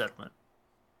for your settlement.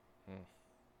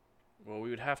 Well, we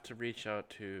would have to reach out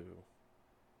to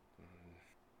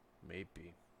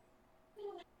maybe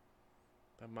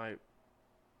that might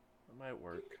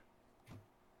work.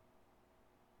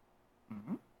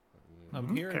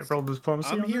 I'm here. Okay, roll diplomacy.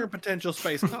 I'm on here. that? Potential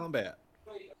space combat.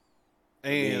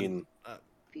 And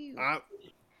Phew.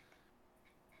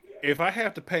 if I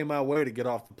have to pay my way to get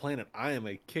off the planet, I am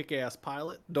a kick-ass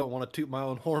pilot. Don't want to toot my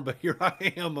own horn, but here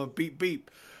I am, a beep beep.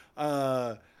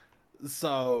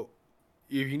 So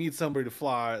if you need somebody to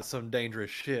fly some dangerous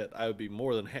shit, I would be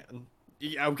more than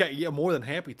more than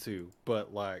happy to.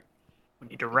 But like, We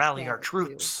need to rally our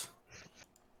troops.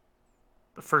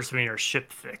 But first, we need our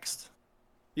ship fixed.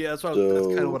 yeah, that's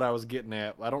kind of what I was getting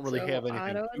at. I don't really So have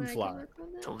anything Otto and to I fly. can work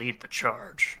on that? To lead the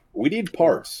charge. We need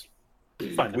parts.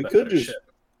 Find a We better could just ship.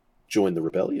 join the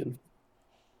rebellion.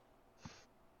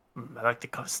 I like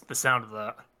the sound of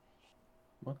that.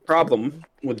 Problem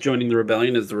with joining the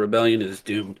rebellion is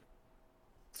doomed.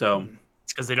 So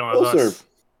It's because they don't have Well, us. sir,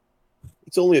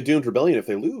 it's only a doomed rebellion if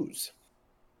they lose.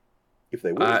 If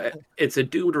they win. it's a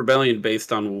doomed rebellion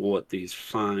based on what these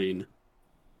fine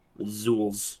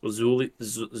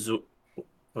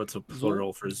what's a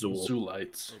plural for Zool?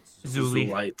 Zulites. Zuli.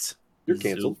 Zoolites. You're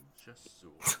canceled. Just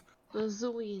Zool. The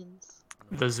Zoolians.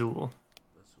 The Zool.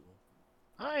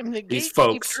 I'm the These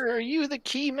gatekeeper. folks. Are you the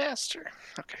key master?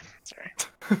 Okay, sorry.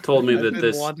 Told me I've that been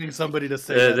this wanting somebody to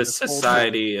say that this this whole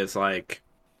society is like,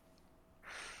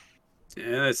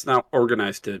 it's not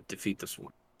organized to defeat this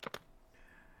one.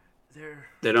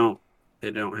 They don't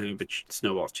have a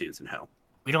snowball's chance in hell.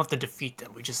 We don't have to defeat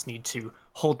them. We just need to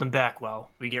hold them back while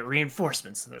we get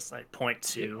reinforcements. And this, I point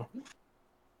to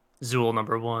Zool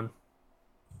number 1.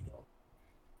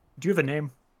 Do you have a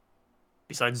name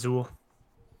besides Zool?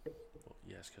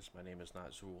 Yes, because my name is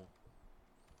not Zool.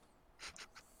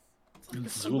 time.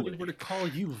 If somebody were to call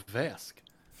you Vesk.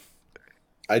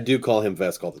 I do call him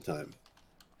Vesk all the time.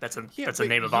 That's a Yeah, that's a but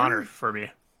name of you're- honor for me.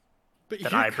 But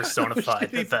That you're I kind of a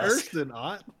personified the shitty Vesk. person,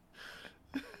 Ott.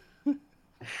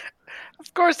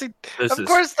 Of course, This of is-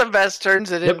 course, the vest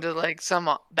turns it Yep. into like some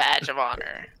badge of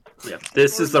honor. Yeah,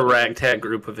 this is the ragtag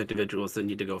group of individuals that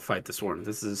need to go fight the swarm.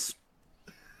 This is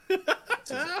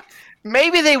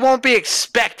Maybe they won't be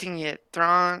expecting it,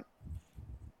 Thrawn.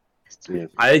 Yeah.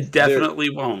 I definitely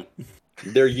won't.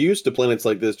 They're used to planets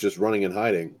like this just running and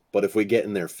hiding, but if we get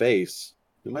in their face,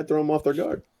 we might throw them off their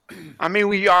guard. I mean,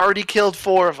 we already killed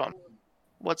 4 of them.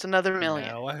 What's another million?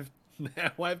 Now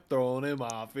I've thrown him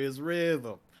off his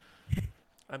rhythm.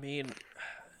 I mean,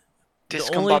 the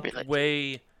only Discombobulate.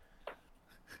 way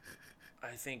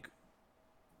I think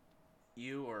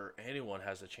you or anyone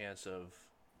has a chance of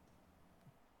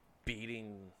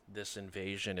beating this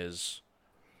invasion is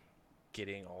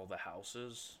getting all the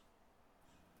houses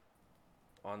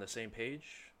on the same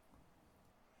page.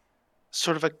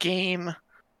 Sort of a game.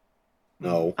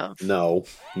 No, Of- no,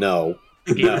 no,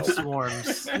 Game no, of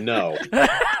Swarms. no.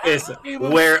 Where is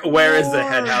the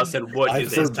head house and what I do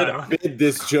they put on? forbid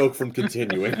this joke from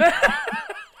continuing.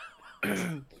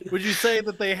 Would you say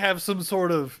that they have some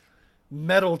sort of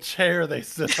metal chair they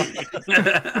sit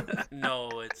on?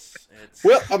 No, it's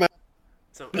Well, I'm out.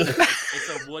 it's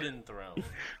a wooden throne.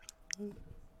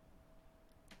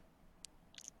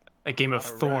 A game of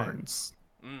All right. thorns.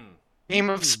 Game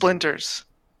of splinters.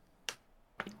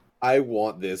 I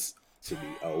want this to be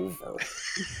over.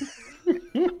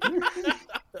 Hey,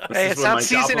 This it's is when not my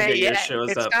season 8 doppelganger yet. shows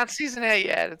It's up. not season 8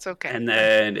 yet. It's okay. And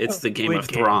then it's the Game Squid of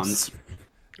Games. Thrones.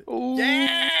 Ooh.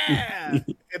 Yeah!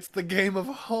 It's the game of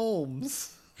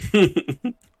Holmes.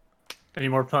 Any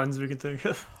more puns we can think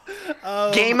of?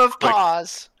 Game of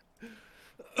pause.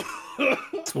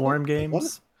 Swarm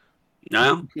games.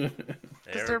 No? There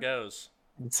there- it goes.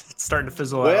 It's starting to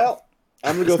fizzle out. Well,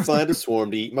 I'm gonna go find a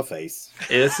swarm to eat my face.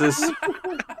 This is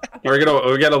we're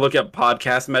gonna look at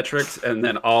podcast metrics and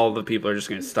then all the people are just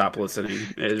gonna stop listening.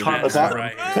 It's Karma. gonna-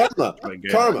 Right here. Karma,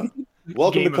 karma.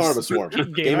 Welcome Game to of- Karma Swarm.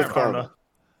 Game of Karma.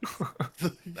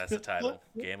 That's the title.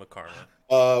 Game of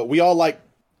Karma. We all like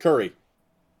curry.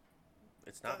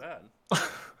 It's not bad.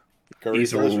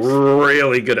 Curry's He's delicious.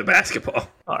 really good at basketball.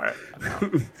 All right.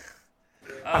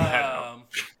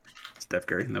 Steph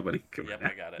Curry, nobody. Come Yep, on.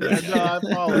 I got it. Yeah, I got no,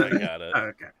 I it. followed. I got it.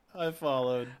 Okay. I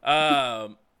followed.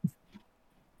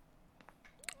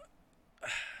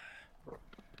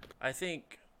 I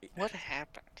think What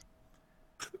happened?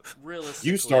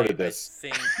 realistically, You started this. I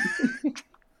think,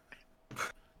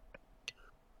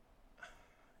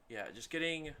 yeah, just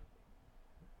getting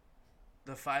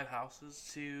the 5 houses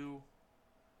to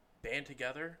band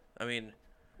together. I mean,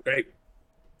 Great.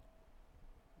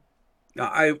 Now,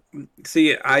 I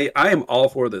see. I am all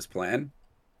for this plan,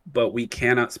 but we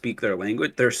cannot speak their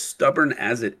language. They're stubborn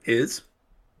as it is.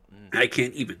 I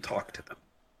can't even talk to them.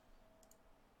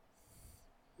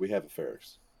 We have a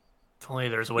Ferrex. If only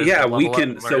there's a way. Yeah, to we level up can.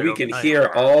 and So learn we it can overnight. hear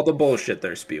all the bullshit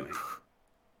they're spewing.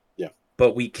 Yeah.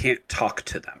 But we can't talk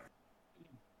to them.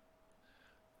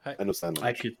 I know sign I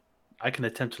language. could, I can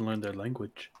attempt to learn their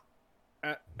language.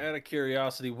 Out of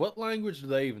curiosity, what language do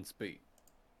they even speak?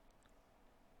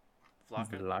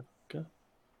 Flocka. Vlaka?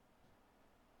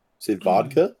 Say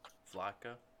vodka?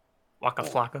 Flocka. Waka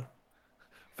flocka.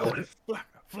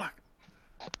 Flock.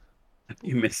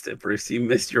 You missed it, Bruce. You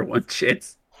missed your one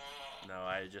chance. No,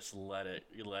 I just let it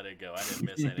go. I didn't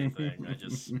miss anything. I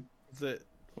just Is it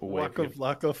Wave Waka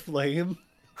Flocka Flame?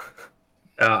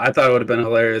 I thought it would have been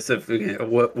hilarious if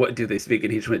what do they speak?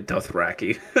 And he just went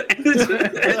Dothraki.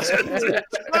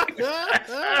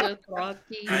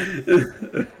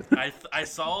 Dothraki. I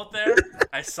saw it there.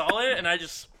 I saw it, and I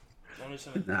just.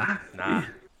 Nah.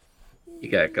 You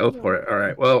gotta go for it. All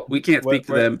right. Well, we can't speak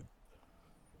to them.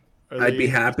 I'd be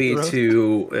happy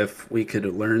to if we could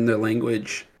learn their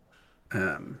language.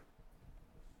 I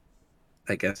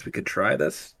guess we could try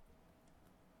this.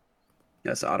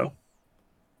 Yes, Otto.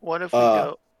 What if we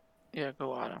go? Yeah,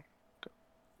 go Otto.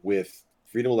 With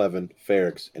Freedom 11,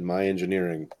 Ferrix, and my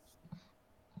engineering,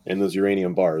 and those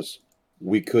uranium bars,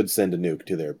 we could send a nuke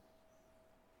to their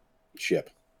ship.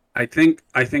 I think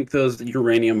those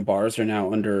uranium bars are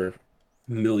now under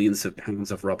millions of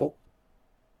pounds of rubble.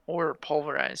 Or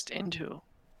pulverized into.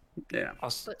 Yeah.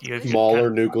 Also, But you have Smaller kind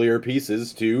of- nuclear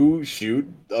pieces to shoot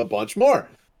a bunch more.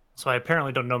 So I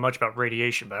apparently don't know much about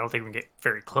radiation, but I don't think we can get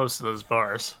very close to those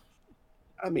bars.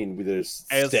 I mean, there's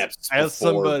As steps as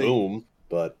before somebody- boom,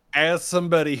 but As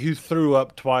somebody who threw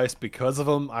up twice because of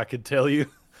them, I could tell you,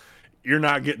 you're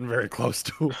not getting very close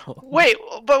to them. Wait,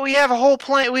 but we have a whole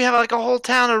planet. We have like a whole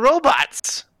town of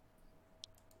robots.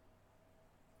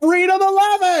 Freedom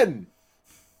 11.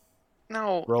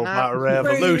 No, Robot not,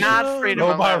 revolution. not freedom.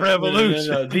 Robot 11.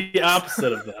 revolution. No, the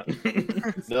opposite of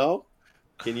that. No,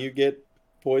 can you get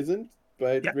poisoned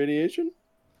by Yeah. radiation?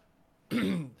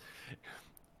 You're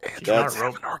That's- not a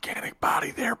robot. organic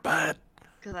body there, bud.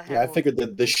 Because I have Yeah, I figured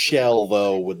that the shell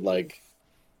though would like.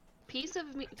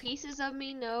 pieces of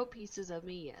me, no. Pieces of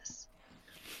me, yes.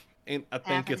 And I Half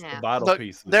think and it's the half. vital Look,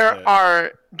 pieces. there that-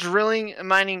 are drilling,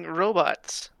 mining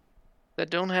robots that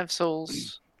don't have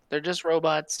souls. They're just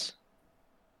robots.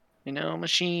 You know,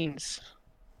 machines.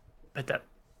 Bet that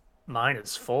mine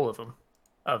is full of them.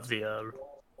 Of the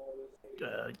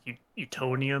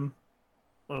Utonium.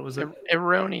 What was it?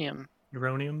 Eronium.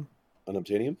 Uranium?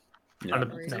 Unobtainium? Yeah,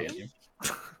 Uranium?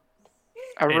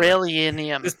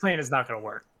 Aurelianium. This plan is not going to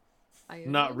work.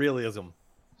 Not realism.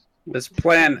 This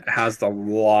plan has a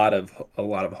lot of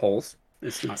holes.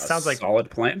 It's not Sounds a like-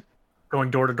 solid plan. Going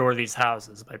door to door to these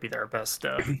houses might be their best,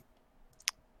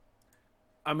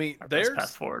 I mean, our best there's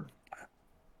path forward.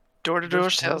 Door-to-door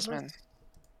There's 10 of us? salesman.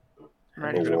 Oh,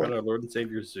 Ready for Lord. it. Our Lord and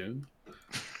Savior soon.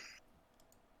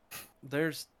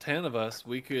 there's 10 of us.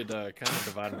 We could kind of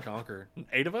divide and conquer.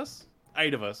 8 of us?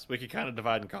 8 of us. We could kind of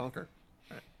divide and conquer.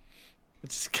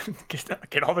 Just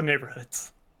get all the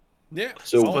neighborhoods. Yeah.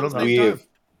 So all at the same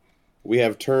we time.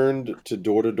 have turned to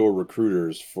door-to-door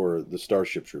recruiters for the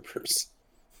Starship Troopers.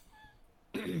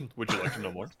 Would you like to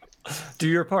know more? Do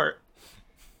your part.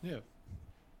 Yeah.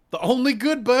 The only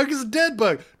good bug is a dead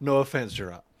bug. No offense,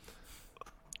 Gerard.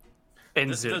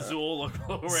 And the Zoom. Zool look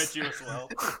over at you as well.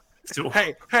 Zool.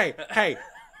 Hey.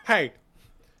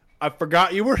 I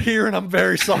forgot you were here, and I'm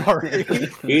very sorry.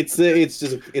 It's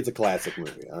a classic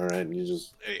movie. All right, you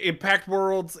just Impact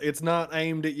Worlds, it's not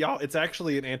aimed at y'all. It's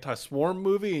actually an anti-swarm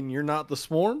movie, and you're not the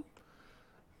swarm.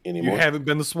 anymore. You haven't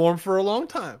been the swarm for a long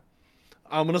time.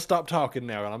 I'm gonna stop talking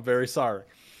now, and I'm very sorry.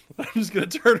 I'm just gonna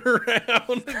turn around.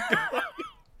 And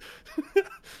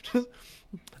go.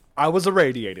 I was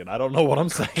irradiated. I don't know what I'm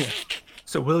saying.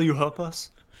 So will you help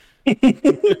us?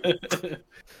 I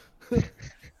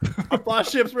fly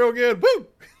ships real good. Woo!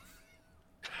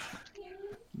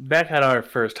 Back at our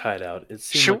first hideout, it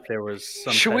seemed Should- like there was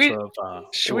some should type we- of.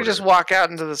 Should we order. just walk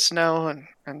out into the snow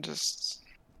and just...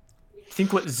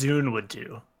 Think what Zune would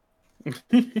do.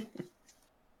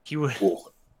 He would.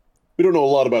 Well, we don't know a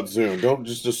lot about Zoom. Don't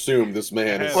just assume this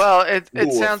man is. Well, it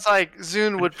Dwarf. sounds like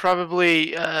Zune would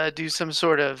probably do some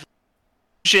sort of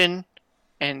fusion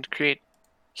and create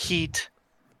heat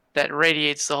that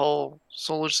radiates the whole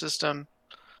solar system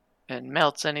and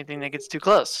melts anything that gets too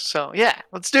close. So yeah,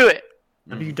 let's do it.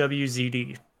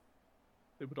 WWZD.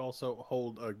 It would also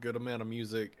hold a good amount of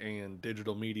music and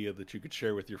digital media that you could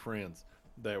share with your friends.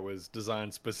 That was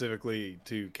designed specifically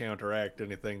to counteract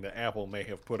anything that Apple may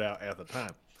have put out at the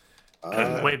time.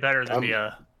 Way better than I'm-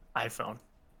 the iPhone.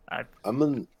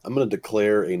 I'm gonna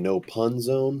declare a no pun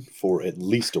zone for at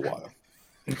least a while.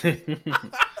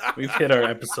 We've hit our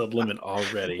episode limit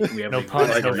already. We have No a- puns,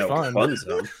 Like no no fun. fun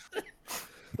zone.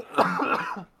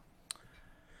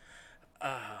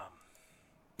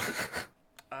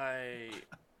 I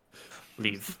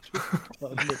Leave.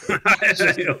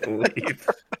 Leave.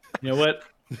 You know what?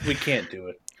 We can't do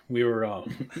it. We were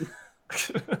wrong.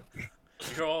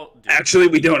 You're all Actually,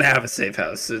 we don't have a safe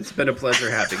house. It's been a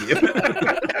pleasure having you.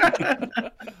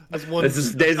 As one This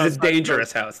is steps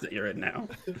dangerous house that you're in now.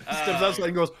 outside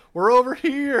and goes, "We're over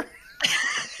here."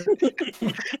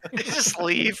 They just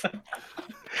leave.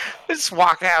 They just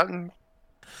walk out and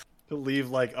To leave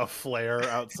like a flare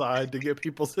outside to get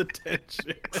people's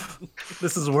attention.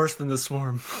 This is worse than the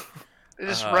swarm. they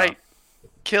just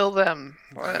kill them.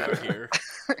 here.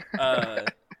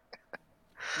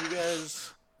 You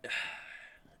guys,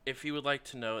 if you would like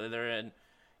to know,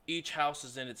 each house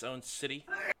is in its own city.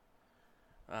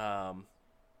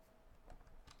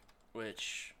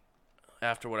 Which,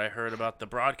 after what I heard about the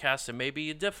broadcast, it may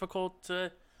be difficult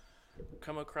to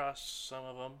come across some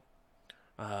of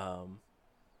them.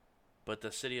 But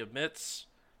the city of Mitz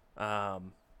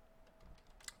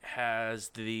has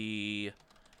the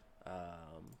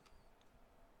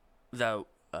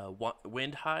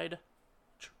Windhide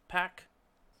pack.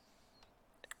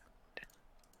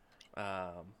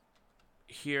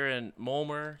 Here in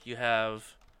Mulmer, you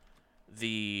have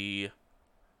the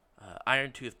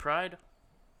Irontooth Pride.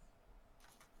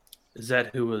 Is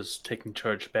that who was taking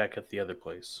charge back at the other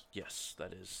place? Yes,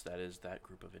 that is that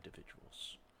group of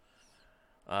individuals.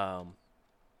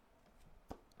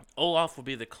 Olaf will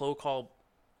be the Cold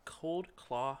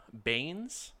Claw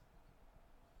Banes.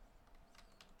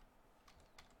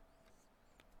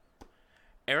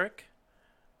 Eric,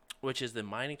 which is the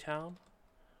mining town,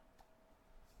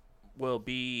 will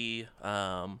be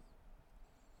the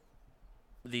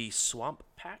Swamp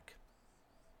Pack.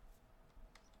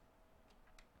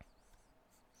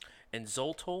 And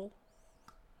Zoltol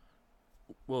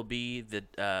will be the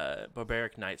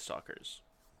Barbaric Night Stalkers.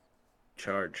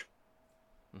 Charge.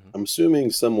 I'm assuming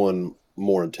someone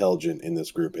more intelligent in this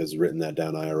group has written that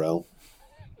down IRL.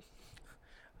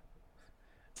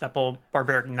 Is that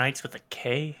Barbaric Knights with a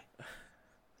K?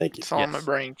 Thank you. It's all in my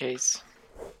brain case.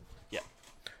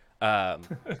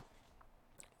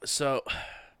 So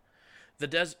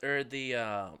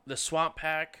the Swamp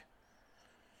Pack,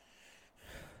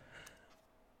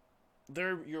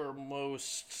 they're your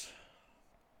most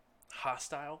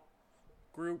hostile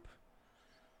group,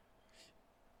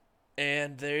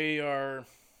 and they are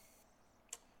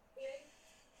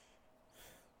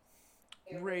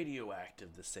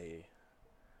radioactive, to say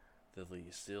the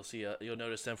least. You'll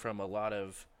notice them from a lot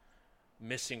of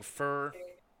missing fur,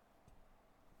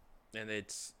 and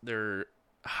their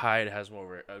hide has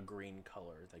more of a green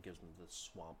color that gives them the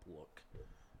swamp look,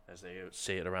 as they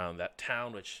say it around that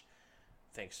town, which,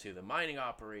 thanks to the mining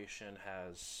operation,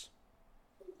 has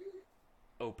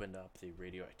opened up the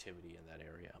radioactivity in that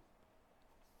area.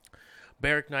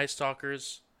 Barrack Night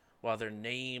Stalkers, while their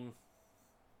name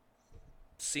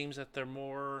seems that they're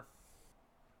more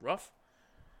rough,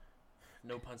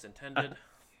 no puns intended,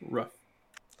 Rough.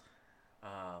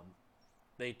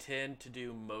 they tend to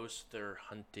do most of their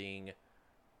hunting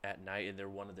at night, and they're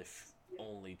one of the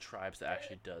only tribes that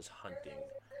actually does hunting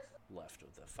left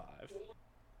of the five.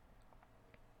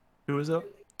 Who was that?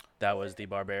 That was the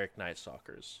Barbaric Night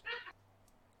Stalkers.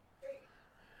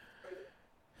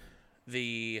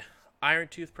 The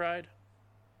Irontooth Pride,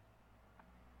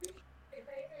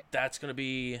 that's going to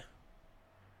be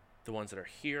the ones that are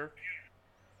here.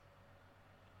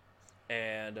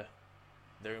 And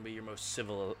they're going to be your most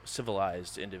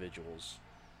civilized individuals.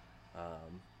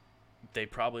 They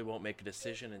probably won't make a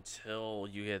decision until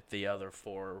you get the other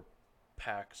 4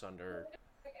 packs under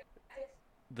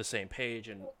the same page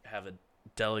and have a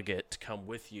delegate come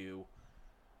with you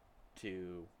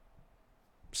to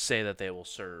say that they will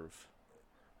serve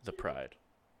the Pride.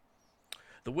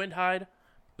 The Windhide,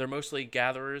 they're mostly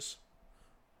gatherers,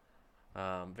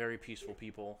 very peaceful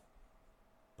people,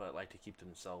 but like to keep to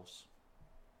themselves.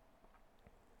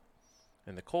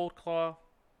 And the Cold Claw,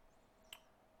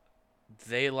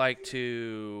 they like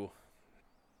to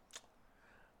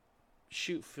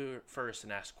shoot first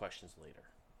and ask questions later.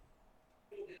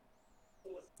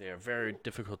 They are very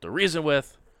difficult to reason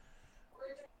with,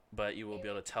 but you will be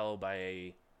able to tell by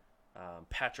a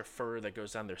patch of fur that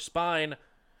goes down their spine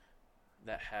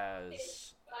that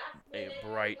has a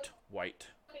bright white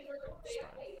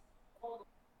spine.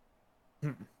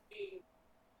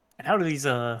 And how do these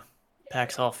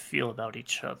packs all feel about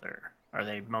each other? Are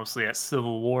they mostly at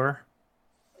civil war?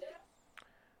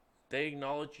 They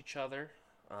acknowledge each other.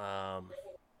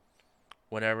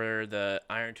 Whenever the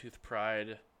Irontooth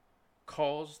Pride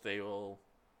calls, they will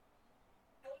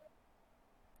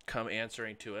come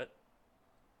answering to it.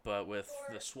 But with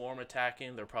the swarm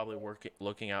attacking, they're probably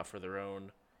looking out for their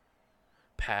own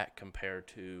pack compared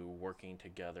to working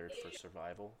together for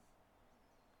survival.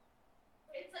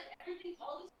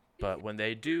 But when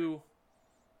they do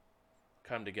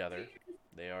come together,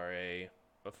 they are a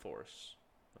force.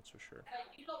 That's for sure.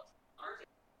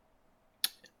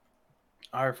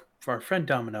 Our friend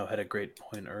Domino had a great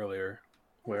point earlier.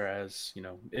 Whereas,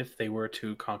 if they were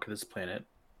to conquer this planet,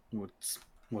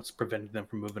 what's preventing them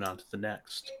from moving on to the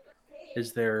next?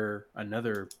 Is there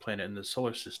another planet in the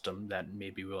solar system that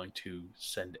may be willing to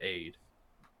send aid?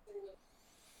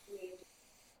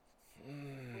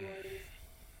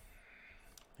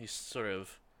 He sort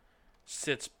of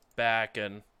sits back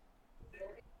and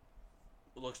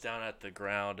looks down at the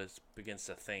ground and begins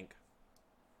to think.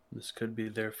 This could be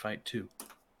their fight too.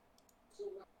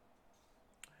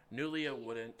 Nulia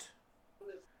wouldn't,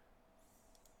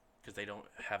 because they don't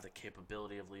have the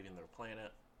capability of leaving their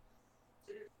planet.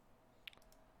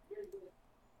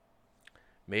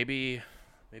 Maybe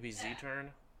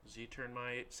Z-Turn. Z-Turn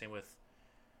might. Same with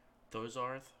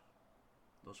Thozarth.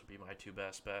 Those would be my two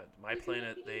best bet. My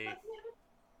planet, they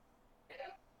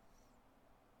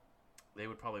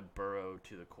would probably burrow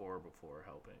to the core before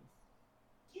helping.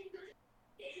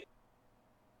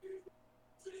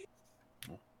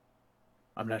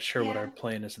 I'm not sure what our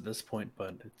plan is at this point,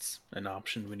 but it's an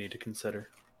option we need to consider.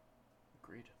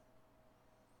 Agreed.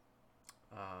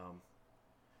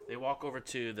 They walk over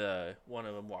to one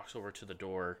of them walks over to the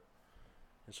door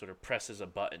and sort of presses a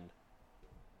button.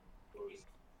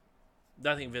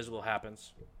 Nothing visible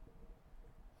happens.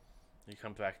 He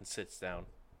comes back and sits down.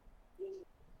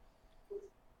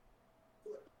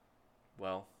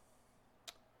 Well,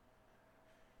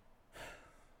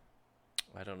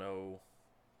 I don't know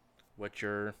what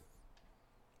your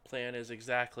plan is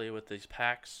exactly with these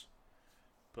packs,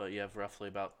 but you have roughly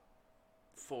about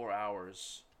 4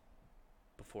 hours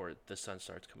before the sun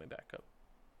starts coming back up.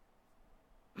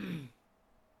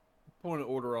 Point of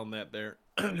order on that there.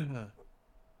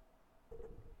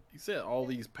 You said all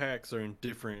these packs are in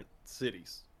different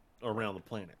cities around the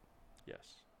planet.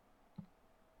 Yes.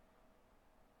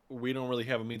 We don't really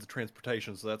have a means of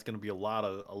transportation, so that's going to be a lot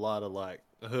of like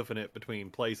hoofing it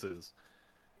between places.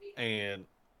 And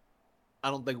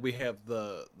I don't think we have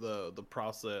the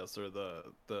process or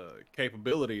the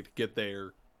capability to get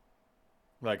there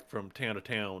like from town to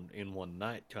town in one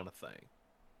night kind of thing.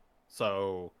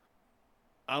 So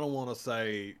I don't want to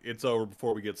say it's over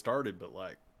before we get started, but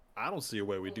like I don't see a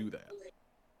way we do that.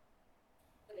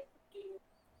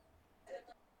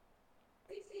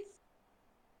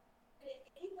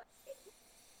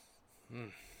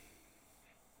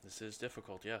 This is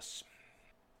difficult, yes.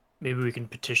 Maybe we can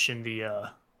petition the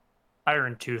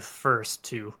Iron Tooth first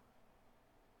to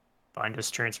find us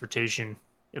transportation.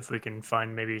 If we can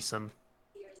find maybe some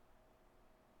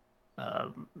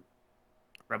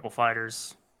rebel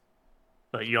fighters.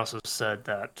 But you also said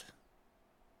that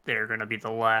they're going to be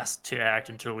the last to act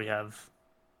until we have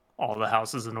all the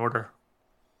houses in order.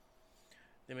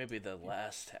 They may be the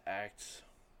last to act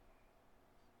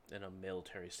in a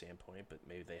military standpoint, but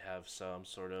maybe they have some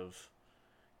sort of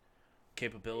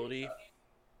capability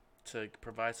to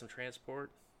provide some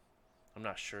transport. I'm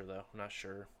not sure, though. I'm not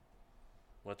sure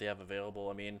what they have available.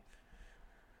 I mean,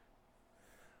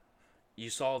 you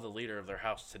saw the leader of their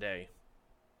house today,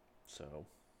 so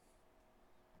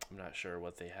I'm not sure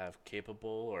what they have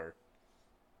capable or...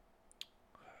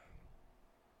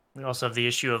 We also have the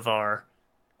issue of our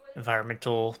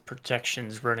environmental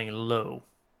protections running low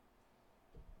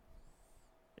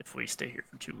if we stay here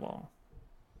for too long.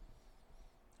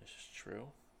 This is true.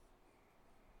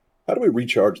 How do we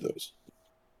recharge those?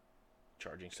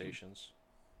 Charging stations.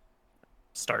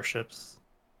 Starships.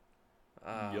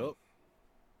 Yup.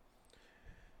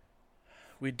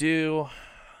 We do,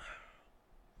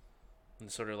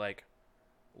 and sort of like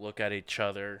look at each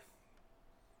other.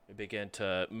 We begin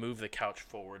to move the couch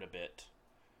forward a bit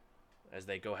as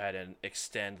they go ahead and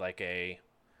extend like a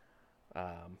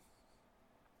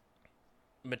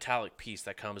metallic piece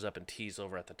that comes up and tees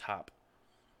over at the top,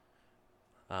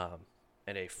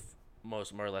 and more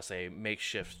or less a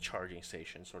makeshift charging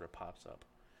station sort of pops up.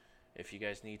 If you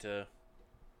guys need to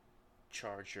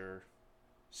charge your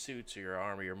suits or your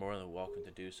armor, you're more than welcome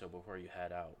to do so before you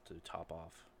head out to top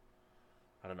off.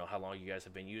 I don't know how long you guys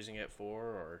have been using it for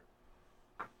or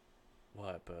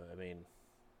what, but I mean,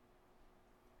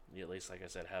 you at least, like I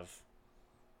said,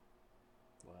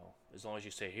 well, as long as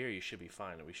you stay here, you should be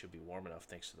fine, and we should be warm enough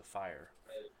thanks to the fire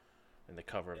and the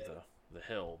cover of the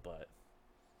hill, but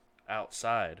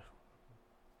outside,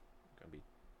 I'm going to be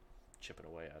chipping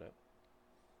away at it.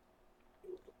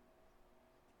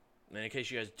 And in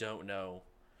case you guys don't know,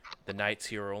 the nights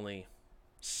here are only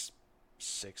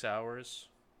 6 hours,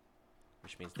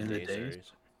 which means the days are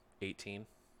 18.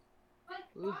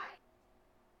 Ooh.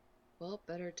 Well,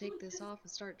 better take this off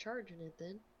and start charging it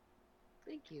then.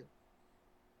 Thank you.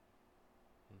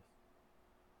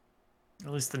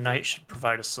 At least the night should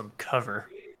provide us some cover.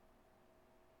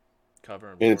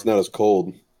 Cover And it's warm. not as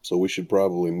cold, so we should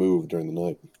probably move during the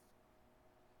night.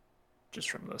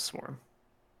 Just from the swarm.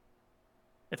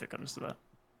 If it comes to that.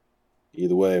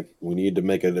 Either way, we need to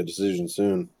make a decision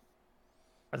soon.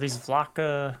 Are these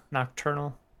Vlaka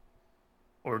nocturnal?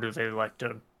 Or do they like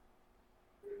to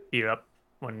be up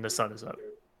when the sun is up?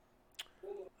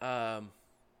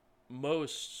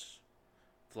 Most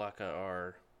Vlaka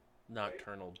are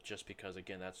nocturnal just because,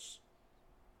 again, that's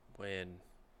when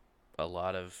a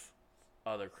lot of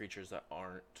other creatures that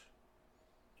aren't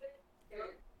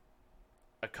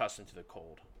accustomed to the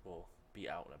cold will be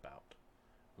out and about.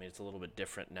 I mean, it's a little bit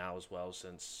different now as well,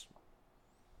 since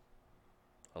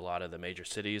a lot of the major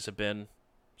cities have been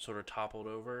sort of toppled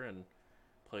over, and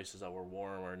places that were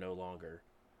warm are no longer.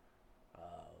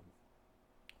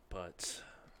 But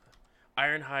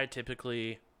Ironhide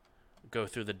typically go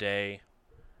through the day.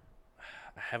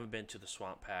 I haven't been to the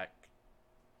Swamp Pack,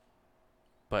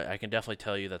 but I can definitely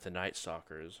tell you that the Night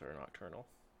Stalkers are nocturnal.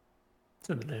 It's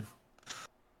in the name.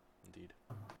 Indeed.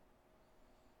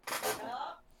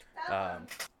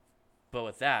 But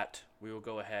with that, we will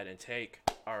go ahead and take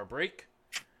our break.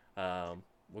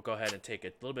 We'll go ahead and take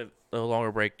a little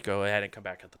longer break to go ahead and come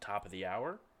back at the top of the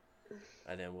hour.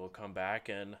 And then we'll come back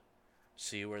and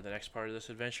see where the next part of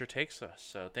this adventure takes us.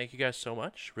 So thank you guys so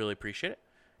much. Really appreciate it.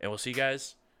 And we'll see you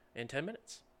guys in 10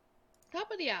 minutes.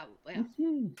 Top of the hour. Yeah.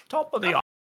 Top of the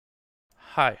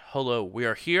Hi. Hello. We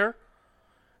are here.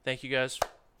 Thank you guys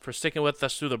for sticking with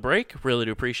us through the break. Really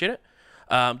do appreciate it.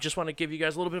 Just want to give you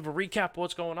guys a little bit of a recap of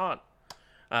what's going on.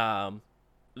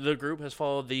 The group has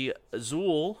followed the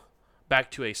Zool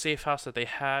back to a safe house that they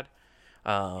had.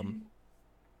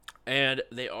 And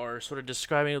they are sort of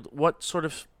describing what sort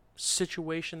of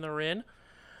situation they're in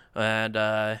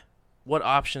and what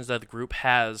options that the group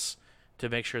has to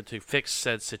make sure to fix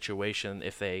said situation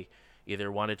if they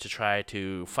either wanted to try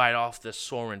to fight off this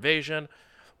swarm invasion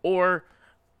or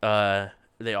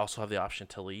they also have the option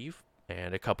to leave,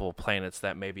 and a couple of planets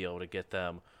that may be able to get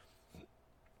them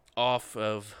off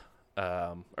of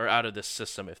or out of this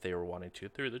system if they were wanting to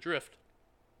through the drift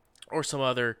or some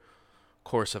other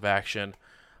course of action.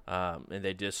 And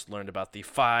they just learned about the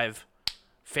 5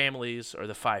 families or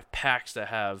the 5 packs that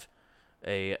have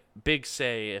a big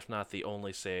say, if not the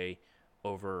only say,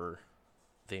 over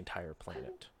the entire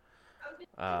planet.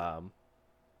 And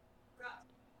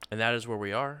that is where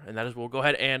we are, and that is where we'll go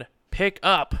ahead and pick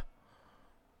up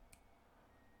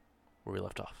where we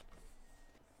left off.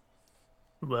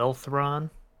 Well, Thrawn,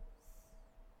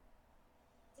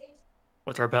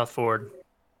 what's our path forward?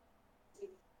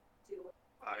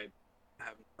 I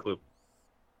have no clue.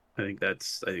 I think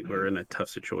we're in a tough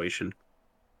situation.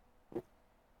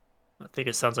 I think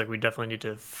it sounds like we definitely need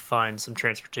to find some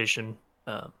transportation.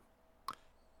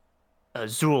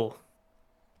 Zool,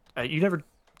 you never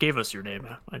gave us your name.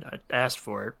 I asked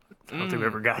for it. I don't think we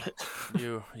ever got it.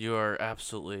 You are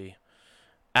absolutely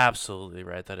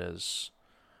right. That is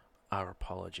our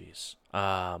apologies.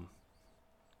 Sorry,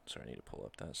 I need to pull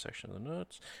up that section of the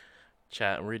notes.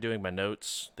 Chat, I'm redoing my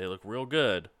notes. They look real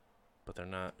good, but they're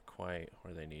not quite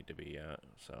where they need to be at.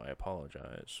 So I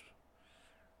apologize.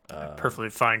 I'm perfectly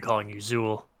fine calling you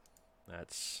Zool.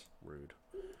 That's rude.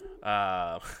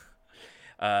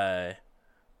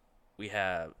 We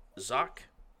have Zoc,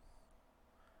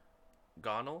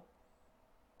 Gonal,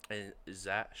 and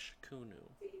Zash Kunu.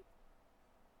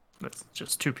 That's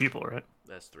just 2 people, right?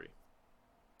 That's 3.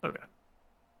 Okay.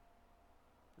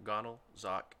 Gonal,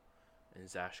 Zoc, and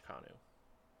Zash Kanu.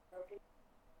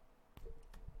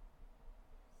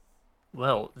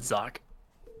 Well, Zoc,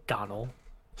 Gonal,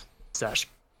 Zash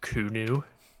Kunu.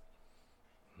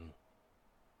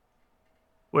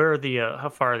 Where are the how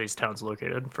far are these towns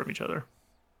located from each other?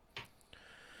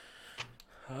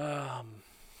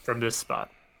 From this spot.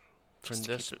 From Just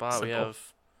to this keep it spot, we simple. have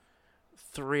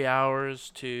 3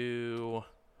 hours to.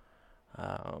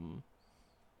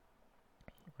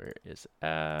 Where is it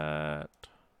at?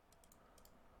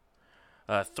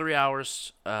 3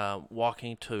 hours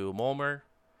walking to Mulmer.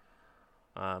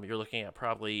 You're looking at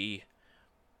probably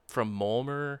from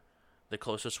Mulmer, the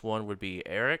closest one would be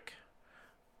Eric.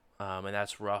 And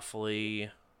that's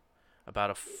roughly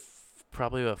about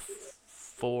probably a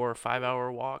 4 or 5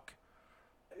 hour walk.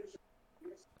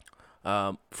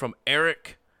 From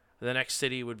Eric, the next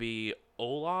city would be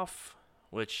Olaf,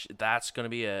 which that's going to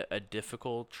be a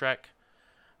difficult trek.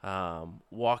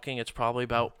 Walking, it's probably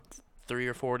about 3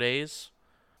 or 4 days.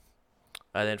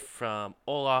 And then from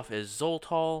Olaf is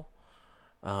Zoltal,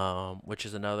 which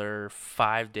is another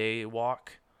 5-day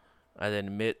walk. And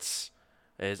then Mitz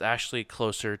is actually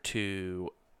closer to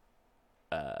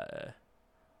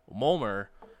Mulmer,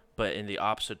 but in the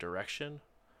opposite direction.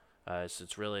 So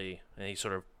it's really, and he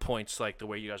sort of points like the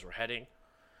way you guys were heading.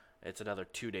 It's another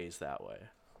 2 days that way.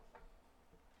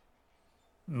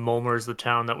 Mulmer is the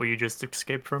town that we just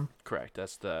escaped from. Correct.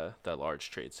 That's that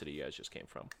large trade city you guys just came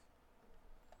from.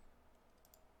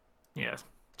 Yeah,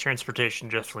 transportation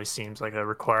definitely seems like a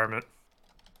requirement.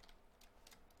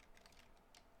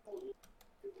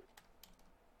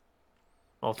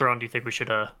 Well, Thrawn, do you think we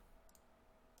should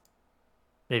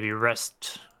maybe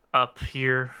rest up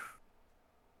here,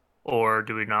 or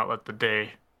do we not let the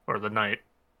day or the night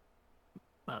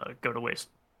go to waste?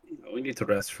 We need to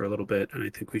rest for a little bit, and I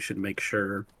think we should make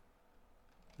sure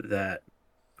that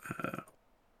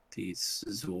these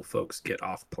Zool folks get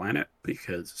off planet,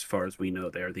 because as far as we know,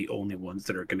 they're the only ones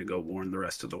that are going to go warn the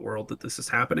rest of the world that this is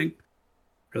happening,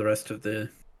 or the rest of the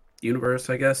universe,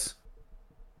 I guess.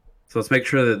 So let's make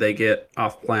sure that they get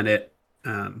off planet,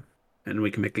 and we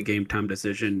can make a game time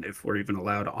decision if we're even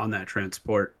allowed on that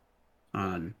transport,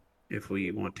 on if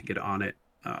we want to get on it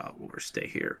or stay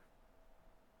here.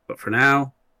 But for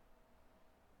now,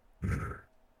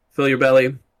 fill your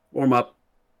belly, warm up.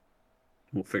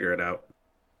 We'll figure it out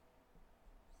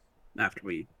after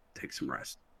we take some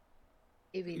rest.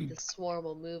 Maybe the swarm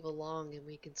will move along and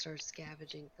we can start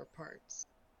scavenging for parts.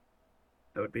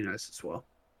 That would be nice as well.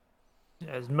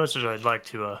 Yeah, as much as I'd like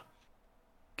to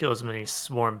kill as many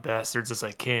swarm bastards as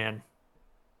I can,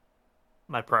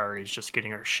 my priority is just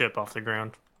getting our ship off the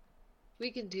ground.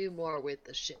 We can do more with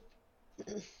the ship.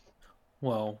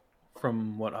 Well,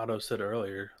 from what Otto said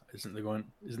earlier, isn't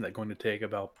that going to take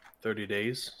about 30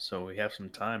 days? So we have some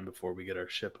time before we get our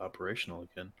ship operational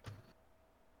again.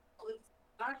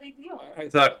 I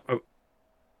thought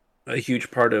a huge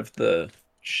part of the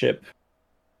ship,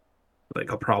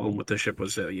 like a problem with the ship,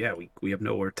 was we have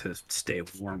nowhere to stay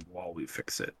warm while we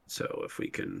fix it. So if we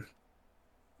can,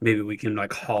 maybe we can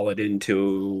like haul it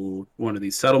into one of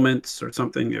these settlements or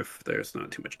something if there's not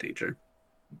too much danger.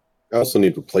 I also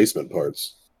need replacement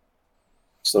parts.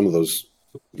 Some of those,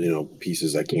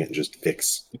 pieces I can't just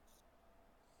fix.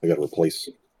 I got to replace.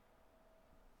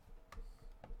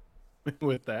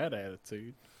 With that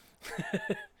attitude.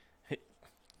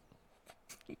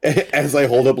 As I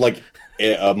hold up like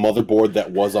a motherboard that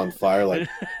was on fire, like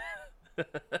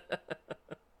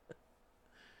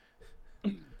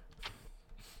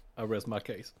I rest my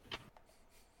case.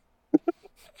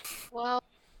 Well,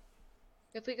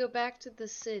 if we go back to the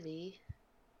city,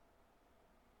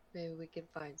 maybe we can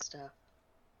find stuff.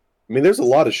 I mean, there's a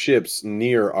lot of ships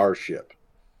near our ship.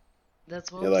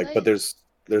 That's what Yeah, I'm like, saying. but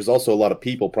there's also a lot of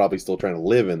people probably still trying to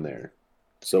live in there.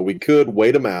 So we could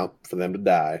wait them out for them to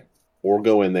die, or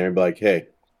go in there and be like, "Hey,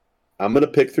 I'm gonna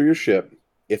pick through your ship.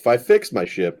 If I fix my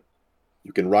ship,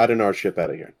 you can ride in our ship out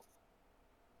of here."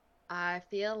 I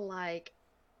feel like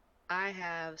I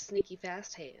have sneaky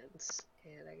fast hands,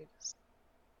 and I can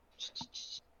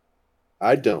just.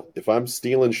 I don't. If I'm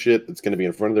stealing shit, it's gonna be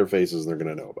in front of their faces, and they're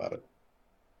gonna know about it.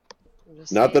 I'm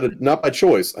just Not saying. not by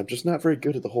choice. I'm just not very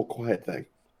good at the whole quiet thing.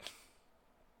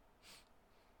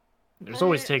 There's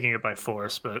always taking it by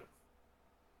force, but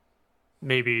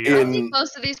maybe I In- think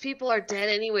most of these people are dead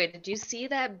anyway. Did you see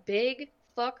that big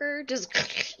fucker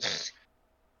just?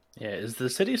 Yeah, is the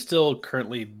city still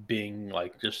currently being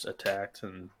like just attacked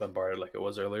and bombarded like it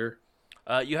was earlier?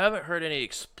 You haven't heard any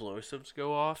explosives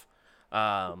go off,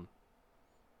 or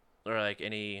like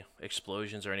any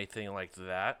explosions or anything like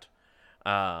that.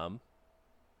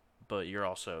 But you're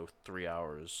also 3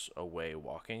 hours away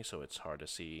walking, so it's hard to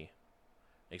see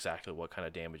exactly what kind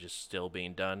of damage is still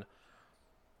being done.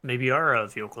 maybe our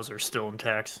vehicles are still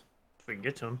intact. If we can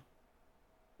get to them,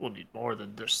 we'll need more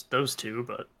than just those two.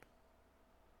 But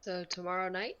So tomorrow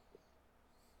night,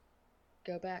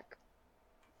 go back.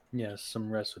 Yes, some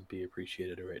rest would be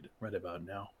appreciated right about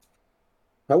now.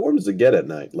 How warm does it get at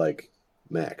night? Like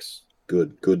max,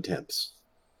 good temps.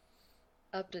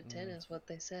 Up to 10 is what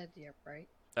they said. Yep, right.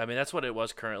 I mean, that's what it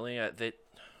was currently.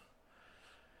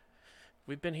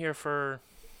 We've been here for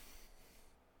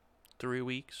 3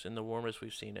 weeks, and the warmest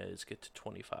we've seen is get to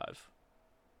 25.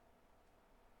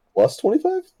 Plus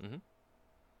 25?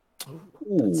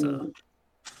 that's Ooh.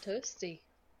 Toasty.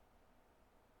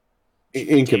 In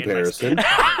Gain my comparison.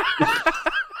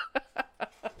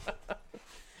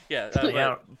 Yeah,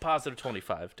 Yeah. positive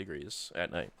 25 degrees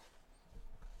at night.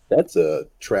 That's a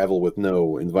travel with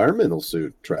no environmental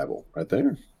suit travel right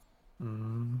there.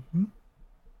 Mm-hmm.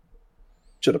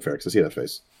 Shut up, Ferrex. I see that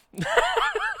face.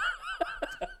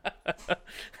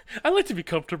 I like to be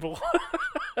comfortable.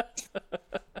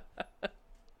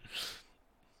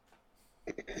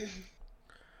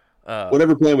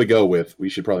 Whatever plan we go with, we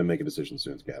should probably make a decision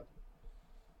soon, Cap.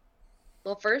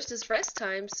 Well, first is rest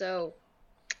time, so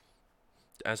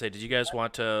I say, did you guys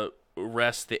want to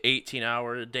rest the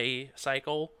 18-hour day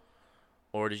cycle,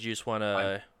 or did you just want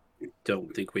to?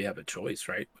 Don't think we have a choice,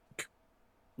 right?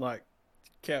 Like,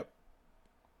 Cap,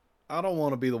 I don't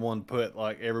want to be the one to put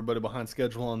like everybody behind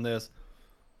schedule on this,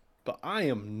 but I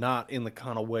am not in the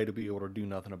kind of way to be able to do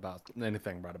nothing about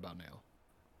anything right about now.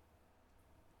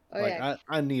 okay. Like,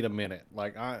 I need a minute.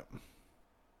 Like,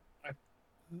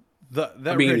 that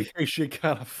I mean- radiation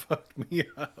kind of fucked me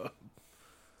up.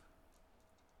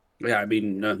 Yeah, I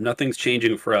mean, nothing's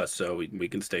changing for us, so we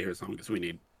can stay here as long as we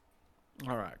need.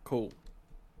 All right, cool.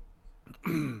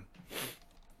 I'm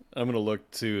gonna look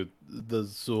to the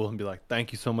Zool and be like,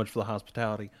 "Thank you so much for the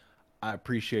hospitality. I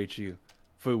appreciate you.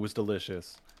 Food was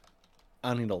delicious.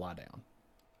 I need to lie down."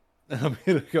 And I'm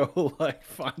gonna go like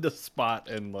find a spot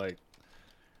and like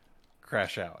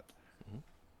crash out.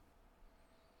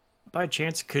 By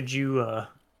chance, could you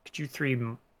three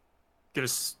get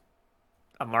us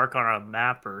a mark on a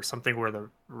map or something where the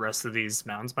rest of these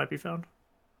mountains might be found?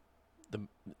 Are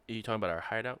you talking about our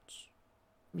hideouts?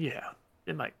 Yeah,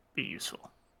 it might be useful.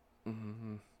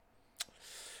 Mm-hmm.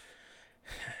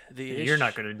 You're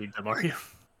not going to need them, are you?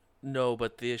 No,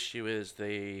 but the issue is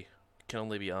they can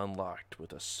only be unlocked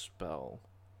with a spell.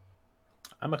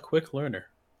 I'm a quick learner.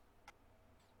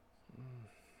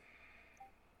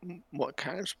 What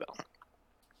kind of spell?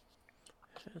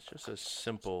 It's just a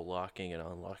simple locking and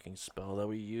unlocking spell that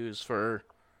we use for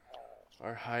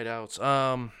our hideouts.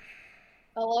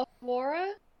 Hello,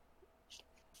 Mora?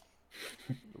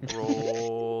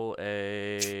 Roll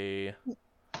a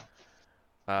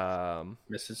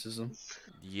Mysticism.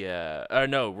 yeah.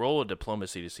 No, roll a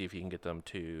diplomacy to see if you can get them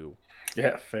to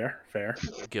Yeah, fair.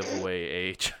 give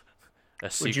away a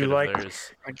secret you of like-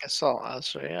 theirs. I guess I'll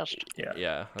say yes. Yeah.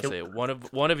 Yeah, I Can- say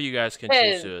one of you guys can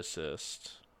choose to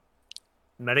assist.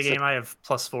 Metagame, I have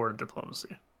 +4 to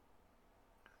diplomacy.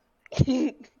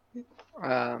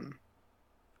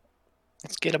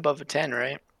 Let's get above a 10,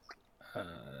 right?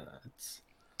 It's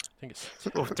I think it's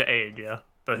Well, to aid, yeah.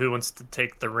 But who wants to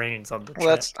take the reins on the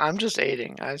Well, check? I'm just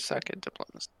aiding. I suck at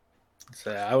diplomacy.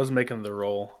 so I was making the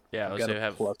roll. yeah. I've Let's got say a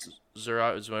have plus.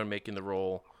 Zerat is one making the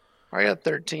roll. I got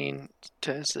 13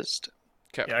 to assist.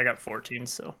 Okay. Yeah, I got 14,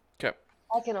 so. Okay.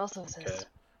 I can also assist. Okay.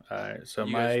 All right, so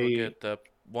You my guys will get the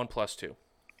 1 + 2.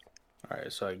 all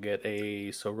right, so I get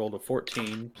rolled a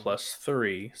 14 plus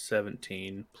 3,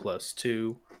 17 plus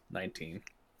 2, 19.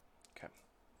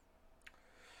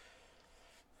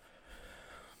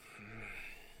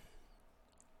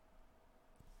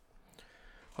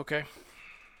 Okay.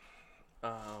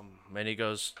 And he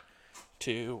goes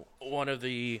to one of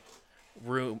the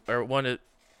rooms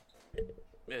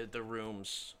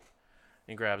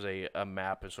and grabs a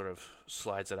map and sort of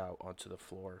slides it out onto the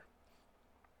floor.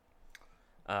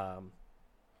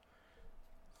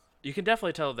 You can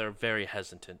definitely tell they're very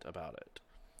hesitant about it.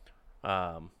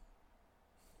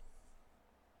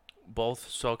 Both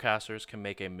spellcasters can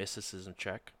make a mysticism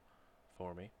check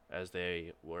for me, as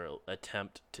they will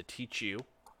attempt to teach you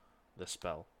the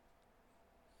spell.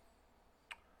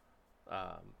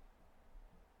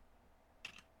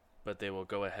 But they will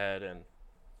go ahead and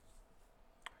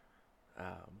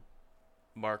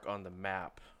mark on the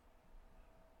map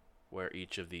where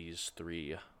each of these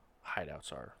 3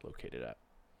 hideouts are located at.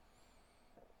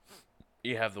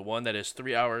 You have the one that is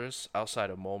 3 hours outside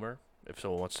of Mulmer, if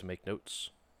someone wants to make notes.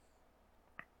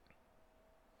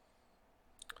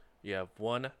 You have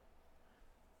one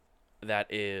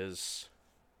that is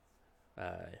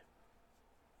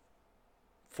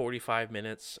 45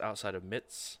 minutes outside of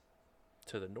Mitz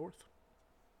to the north,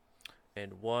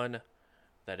 and one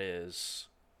that is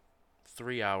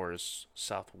 3 hours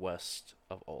southwest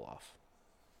of Olaf.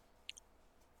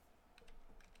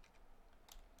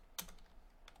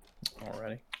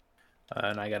 Alrighty.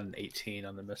 And I got an 18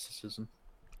 on the mysticism.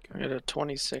 I got a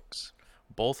 26.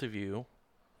 Both of you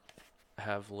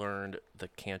have learned the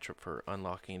cantrip for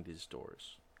unlocking these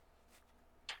doors.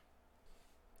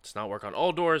 It's not work on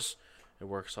all doors, it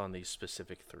works on these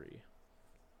specific 3.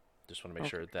 Just want to make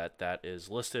sure that that is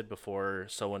listed before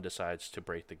someone decides to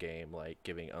break the game, like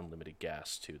giving unlimited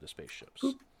gas to the spaceships.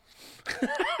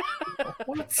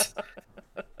 What?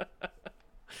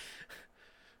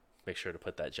 Make sure to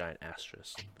put that giant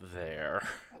asterisk there.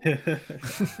 Sounds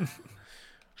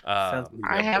like I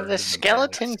you got have burned the in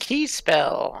skeleton past. key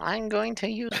spell. I'm going to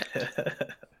use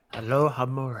it. Hello,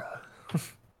 Hamura.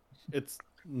 It's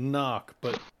knock,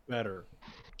 but better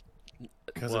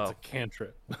because Well, it's a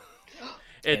cantrip.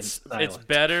 it's silent.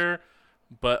 better,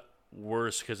 but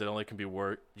worse because it only can be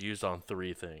used on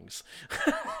 3 things.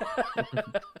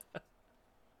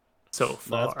 So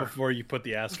That's far. before you put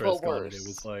the asterisk on it. It worse.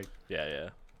 was like, Yeah.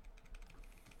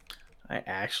 I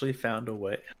actually found a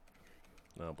way.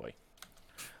 Oh boy.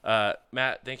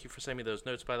 Matt, thank you for sending me those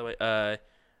notes, by the way.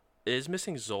 It is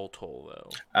missing Zoltol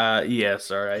though. Yeah,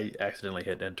 sorry, I accidentally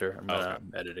hit enter. Okay.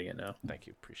 I'm editing it now. Thank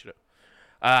you, appreciate it.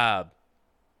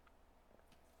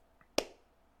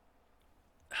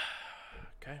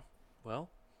 Okay, well,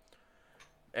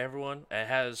 everyone, it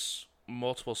has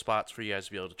multiple spots for you guys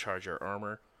to be able to charge your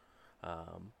armor.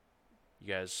 You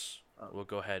guys will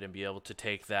go ahead and be able to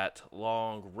take that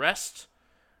long rest.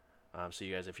 So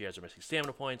you guys, if you guys are missing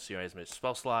stamina points, you guys miss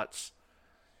spell slots.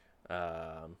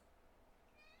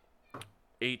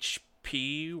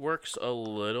 HP works a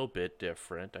little bit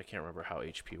different. I can't remember how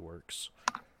HP works.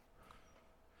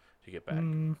 To get back,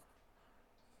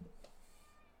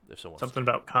 if someone Something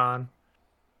about con.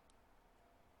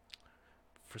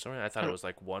 for some reason I thought it was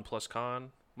like 1+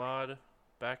 con mod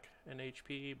back in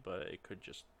HP, but it could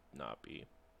just not be.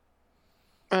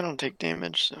 I don't take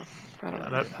damage, so I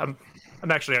don't know.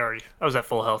 I'm actually already. I was at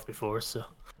full health before, so.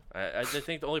 I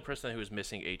think the only person who is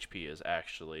missing HP is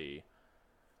actually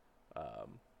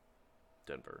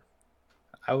Denver.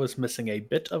 I was missing a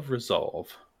bit of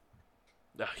resolve.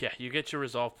 Oh, yeah, you get your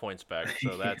resolve points back,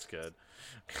 so that's good.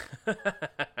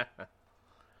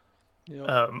 you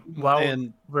know, While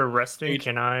and we're resting, H-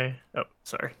 can I? Oh,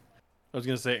 sorry. I was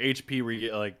gonna say HP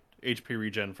HP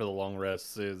regen for the long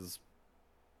rests is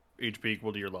HP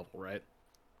equal to your level, right?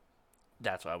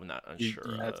 That's what I'm not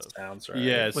unsure That of. sounds right.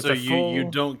 Yeah, With so the you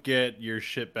full- don't get your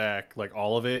shit back, like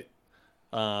all of it.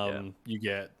 Yeah. You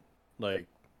get like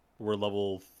we're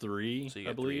level 3, So you I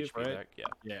get 3 believe, HP right? back. Yeah.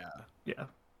 Yeah. Yeah.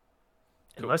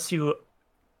 Cool. Unless you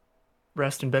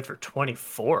rest in bed for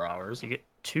 24 hours, you get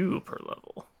 2 per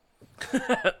level.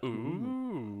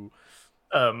 Ooh.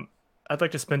 I'd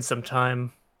like to spend some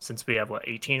time since we have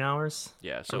 18 hours.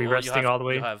 Yeah, so we you'll resting have, all the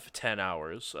way? You'll have 10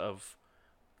 hours of,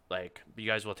 like, you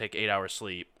guys will take 8 hours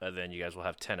sleep, and then you guys will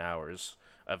have 10 hours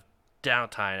of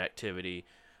downtime activity.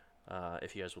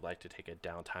 If you guys would like to take a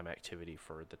downtime activity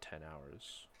for the 10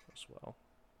 hours as well.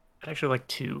 I'd actually like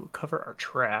to cover our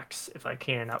tracks if I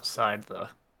can outside the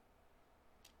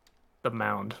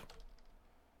mound.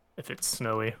 If it's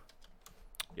snowy.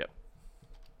 Yep.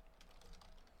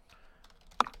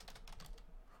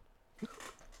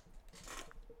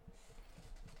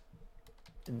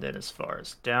 And then as far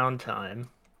as downtime,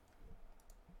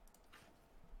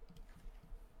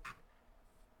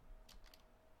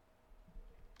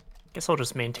 guess I'll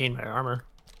just maintain my armor.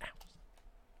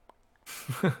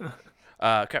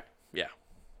 Okay, yeah.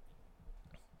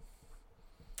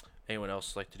 Anyone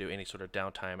else like to do any sort of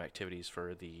downtime activities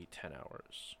for the 10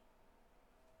 hours?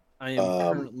 I am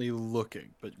currently looking,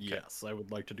 but yes, I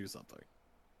would like to do something.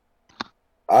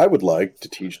 I would like to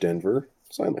teach Denver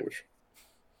sign language.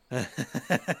 I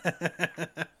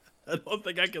don't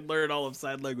think I can learn all of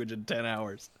sign language in 10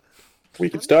 hours. We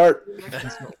can start.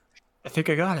 I think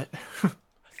I got it. I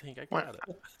think I got it.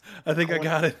 I think I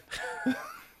got it.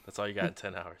 That's all you got in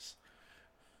 10 hours.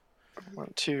 I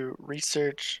want to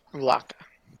research Vlaka.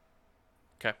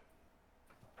 Okay.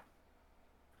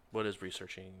 What does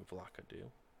researching Vlaka do?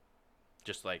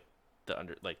 Just like the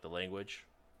language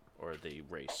or the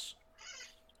race?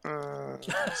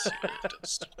 Let's see what it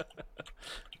does.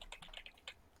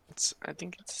 I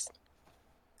think it's.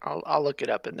 I'll look it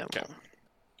up and then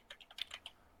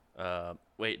we'll.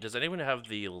 Wait, does anyone have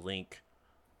the link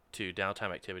to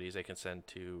downtime activities they can send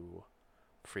to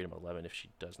Freedom 11 if she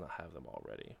does not have them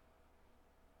already?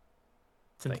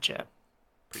 It's in the chat.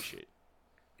 Appreciate it.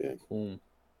 Yeah. Boom.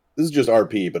 This is just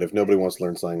RP, but if nobody wants to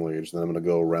learn sign language, then I'm going to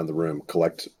go around the room,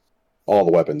 collect all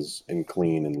the weapons, and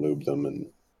clean and lube them, and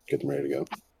get them ready to go.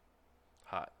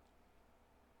 Hot.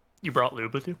 You brought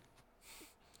lube with you?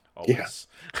 Always.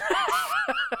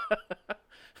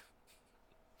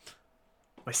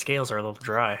 My scales are a little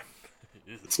dry.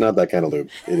 It's not that kind of lube.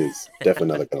 It is definitely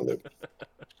not that kind of lube.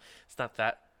 It's not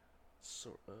that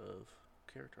sort of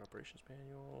character operations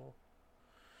manual.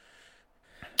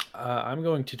 I'm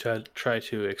going to try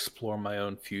to explore my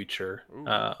own future, Ooh.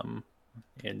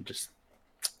 and just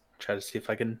try to see if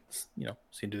I can,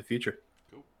 see into the future.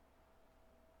 Cool.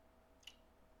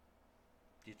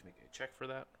 Do you have to make a check for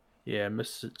that? Yeah,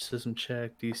 mysticism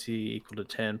check, DC equal to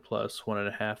 10 plus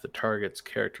 1.5 the target's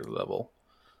character level.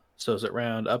 So is it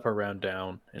round up or round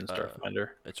down in Starfinder?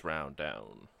 It's round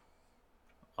down.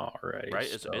 Alright. Right?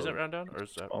 Is it round down? Or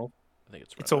is that... 12? I think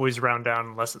it's round It's down. always round down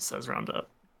unless it says round up.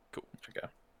 Okay.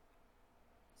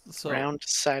 So, Round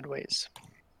sideways.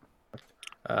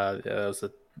 Yeah, that was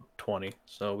a 20,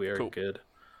 so we are Cool. good.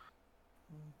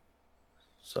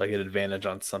 so I get advantage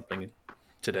on something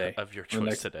today. Of your in the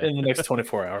choice next, today. in the next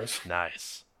 24 hours.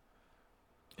 Nice.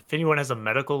 If anyone has a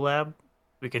medical lab,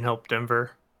 we can help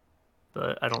Denver.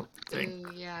 But I don't think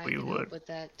Ooh, yeah, I we can would. help with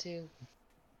that too.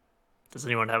 Does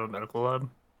anyone have a medical lab?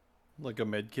 Like a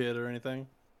med kit or anything?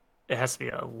 It has to be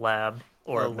a lab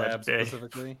or a a lab med bay.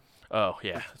 specifically? Oh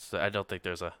yeah, so I don't think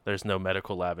there's no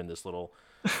medical lab in this little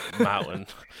mountain.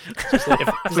 It's like,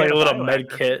 it's like a little med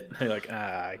biohacker. kit. You're like,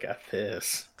 I got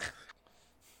this.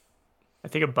 I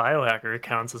think a biohacker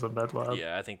counts as a med lab.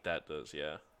 Yeah, I think that does.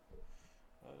 Yeah.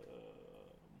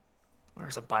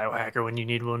 Where's a biohacker when you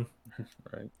need one?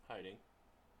 Right. Hiding.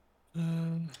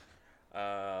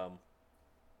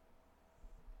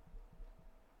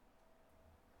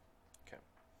 Okay.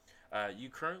 You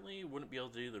currently wouldn't be able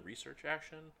to do the research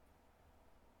action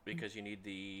because you need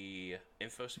the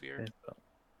infosphere.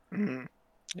 Mhm.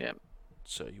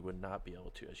 So you would not be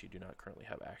able to, as you do not currently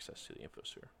have access to the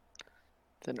infosphere.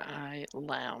 Then I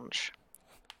lounge.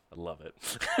 I love it.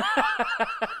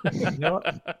 You know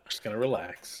what? Just gonna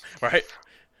relax. Right?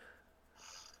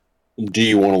 Do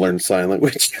you want to learn sign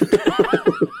language?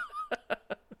 I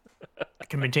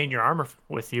can maintain your armor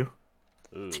with you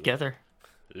Ooh. together.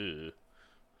 Ooh.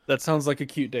 That sounds like a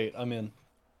cute date. I'm in.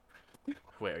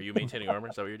 Wait, are you maintaining armor?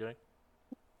 Is that what you're doing?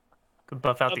 Could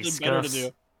buff out these Something better to scuffs.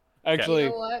 do. Actually, You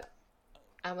know what?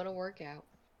 I'm gonna work out.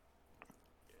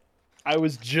 I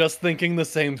was just thinking the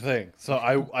same thing. So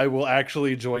I will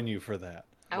actually join you for that.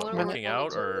 I What, want to working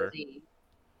out or-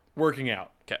 Working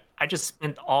out. I just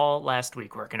spent all last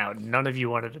week working out. None of you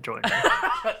wanted to join me.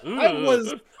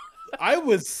 I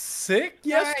was sick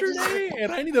yesterday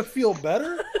and I need to feel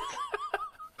better.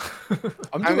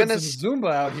 I'm doing gonna some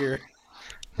Zumba out here.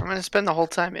 I'm gonna spend the whole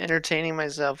time entertaining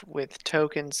myself with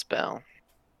token spell.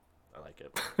 I like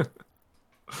it.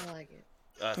 I like it.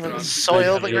 I'm Thrawn, gonna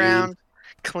soil the I- ground,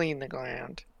 clean the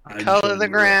ground, I color joined the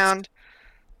Rex. ground,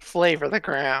 flavor the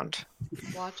ground,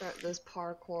 Watch this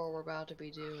parkour we're about to be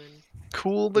doing.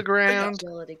 cool the ground,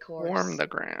 Agility course warm the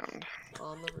ground.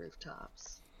 on the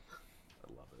rooftops. I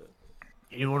love it.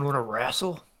 Anyone want to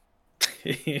wrestle?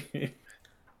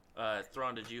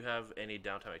 Thrawn, did you have any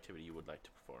downtime activity you would like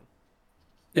to perform?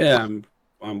 Yeah,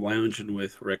 I'm lounging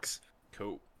with Rex.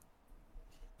 Cool.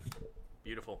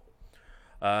 Beautiful.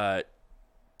 10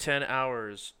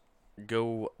 hours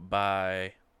go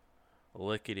by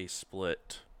lickety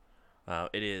split.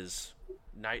 It is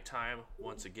nighttime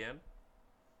once again.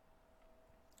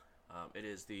 It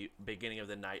is the beginning of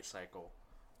the night cycle.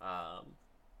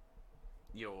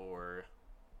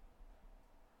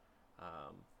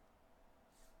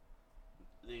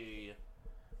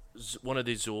 One of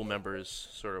the Zool members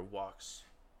sort of walks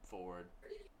forward,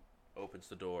 opens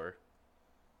the door.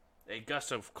 A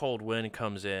gust of cold wind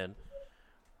comes in,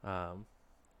 but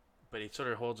he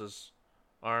sort of holds his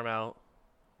arm out,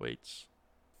 waits.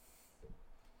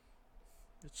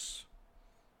 It's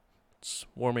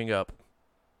warming up.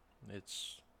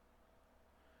 It's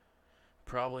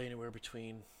probably anywhere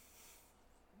between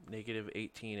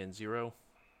 -18 and 0.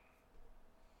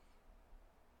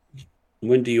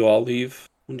 When do you all leave?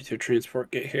 When did your transport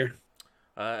get here?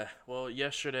 Well,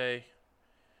 yesterday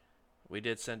we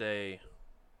did send I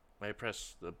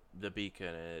pressed the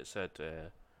beacon and it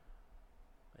said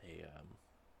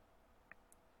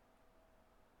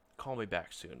call me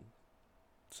back soon.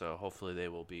 So hopefully they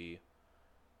will be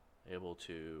able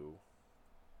to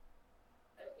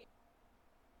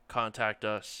contact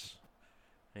us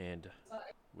and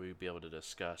we'll be able to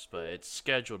discuss. But it's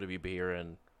scheduled to be here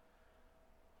in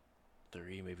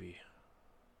 3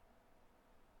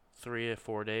 or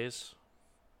 4 days.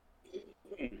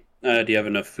 Do you have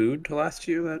enough food to last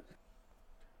you?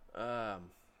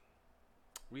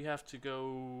 We have to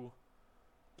go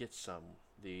get some.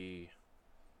 The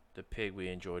pig we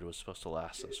enjoyed was supposed to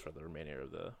last us for the remainder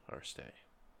of our stay.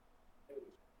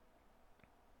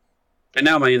 And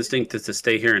now my instinct is to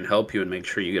stay here and help you and make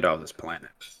sure you get off this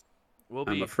planet.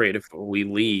 I'm afraid if we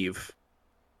leave,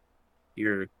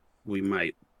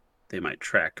 they might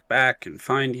track back and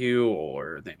find you,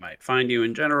 or they might find you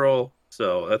in general.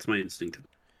 So that's my instinct.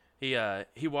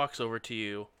 He walks over to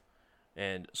you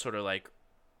and sort of like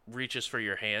reaches for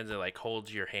your hands and like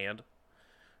holds your hand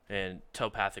and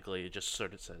telepathically just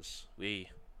sort of says, "We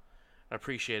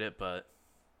appreciate it, but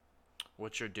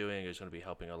what you're doing is going to be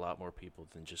helping a lot more people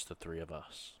than just the 3 of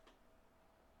us."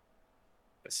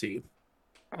 I see.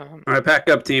 All right, pack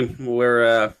up, team.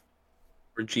 We're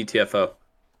GTFO.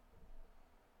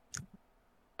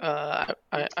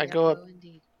 I go up.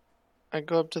 I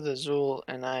go up to the Zool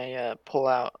and I pull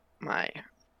out my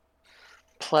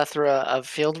plethora of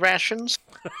field rations.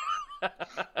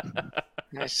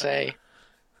 And I say,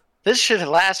 This should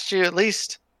last you at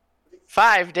least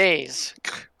 5 days.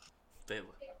 They,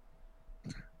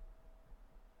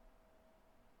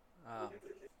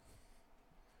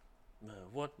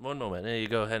 one moment. And you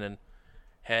go ahead and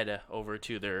head over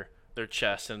to their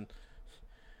chest, and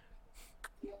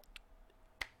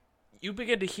you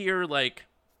begin to hear like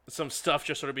some stuff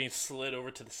just sort of being slid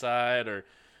over to the side, or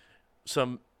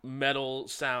some metal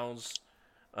sounds.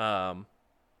 And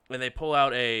they pull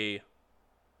out a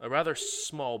rather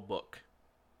small book.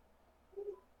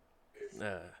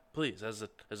 Please, as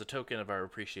a token of our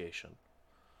appreciation.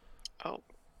 Oh.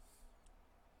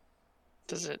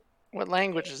 What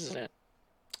language is it in?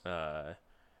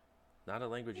 Not a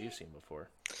language you've seen before.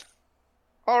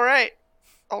 All right.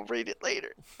 I'll read it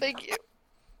later. Thank you.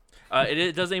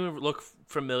 It doesn't even look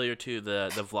familiar to the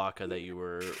Vlaka that you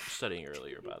were studying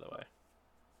earlier, by the way.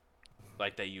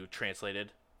 Like that you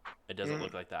translated. It doesn't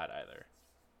look like that either.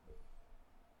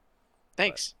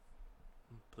 Thanks.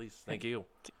 But, please, thank you.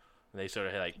 And they sort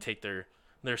of like take their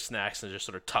snacks and just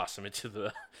sort of toss them into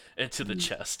the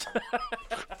chest.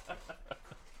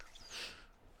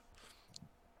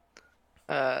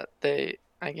 I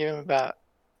gave him about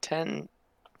 10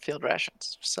 field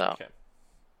rations. So Okay.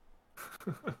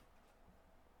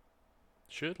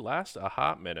 Should last a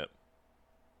hot minute.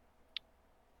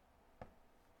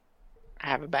 I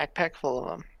have a backpack full of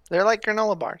them. They're like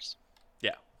granola bars.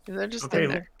 Yeah. They're just Okay, in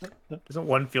there. doesn't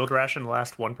one field ration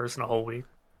last one person a whole week?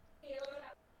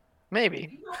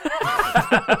 Maybe.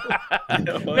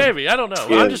 Maybe, I don't know.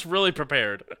 Yeah. I'm just really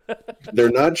prepared.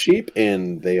 They're not cheap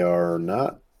and they are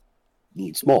not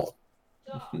small.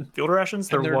 Field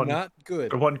rations, And they're they're one. not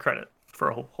good. They're 1 credit for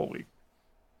a whole week.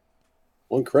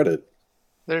 1 credit.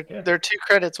 They're Yeah. 2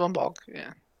 credits, 1 bulk.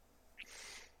 Yeah.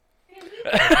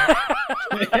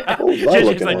 What was I JJ's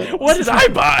looking like, at? what did I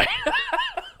buy?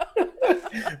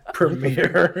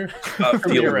 Premier Field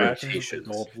Premier rations with rotations.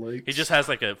 gold flakes. He just has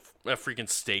like a freaking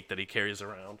steak that he carries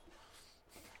around.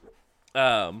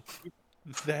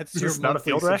 That's Is your this not a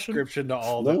monthly field ration? subscription to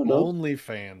all the No.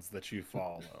 OnlyFans that you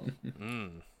follow.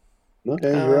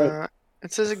 Okay, you're right.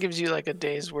 It says it gives you like a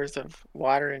day's worth of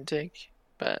water intake,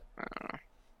 but I don't know.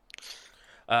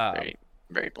 Very,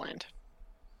 very bland.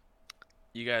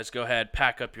 You guys go ahead,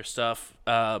 pack up your stuff.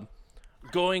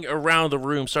 Going around the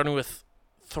room, starting with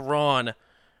Thrawn.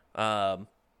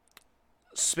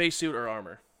 Spacesuit or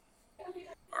armor?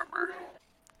 Armor.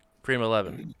 Prima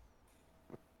 11.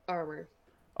 Armor.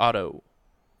 Otto.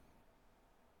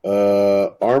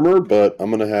 Armor, but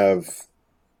I'm gonna have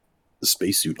the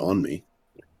spacesuit on me.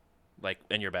 Like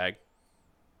in your bag.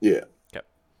 Yeah.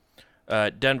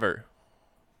 Denver.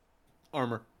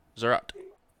 Armor. Zerat.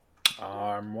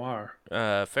 Armoire.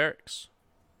 Ferrix.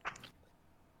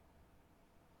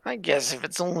 I guess if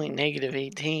it's only negative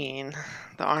 18,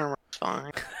 the armor's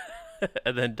fine.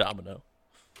 And then Domino.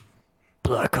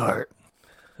 Blackheart.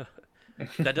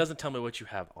 That doesn't tell me what you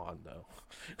have on, though.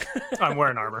 I'm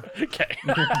wearing armor. Okay.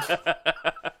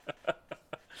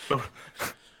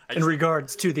 In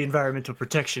regards to the environmental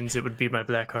protections, it would be my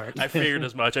Blackheart. I figured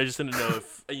as much. I just didn't know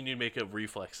if you need to make a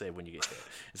reflex save when you get hit.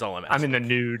 Is all I'm asking. I'm in the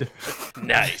nude.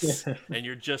 Nice. And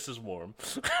you're just as warm.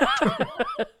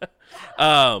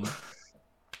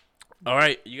 All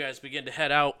right, you guys begin to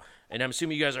head out, and I'm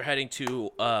assuming you guys are heading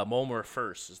to Mulmer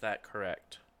first. Is that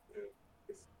correct?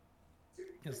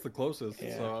 It's the closest,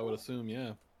 so I would assume,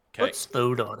 yeah. Okay. Let's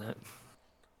vote on it.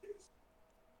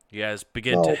 You guys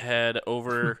begin to head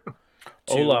over to...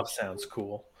 Olaf sounds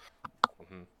cool.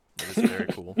 It is very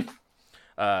cool.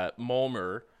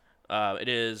 Mulmer. It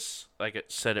is, like I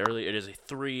said earlier, it is a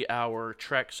 3-hour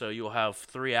trek, so you'll have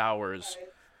 3 hours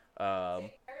of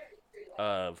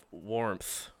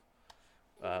warmth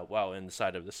while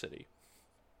inside of the city.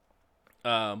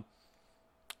 3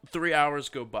 hours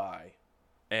go by,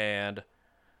 and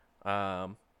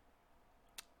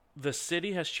the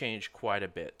city has changed quite a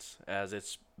bit, as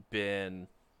it's been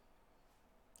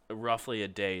roughly a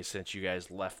day since you guys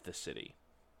left the city.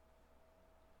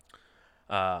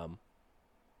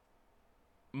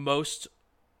 Most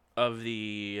of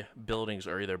the buildings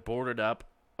are either boarded up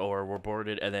or were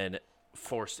boarded and then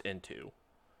forced into.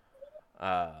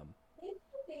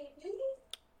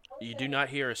 You do not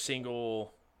hear a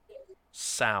single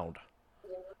sound.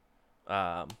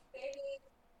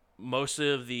 Most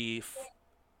of the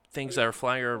things that are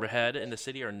flying overhead in the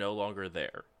city are no longer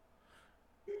there.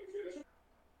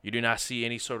 You do not see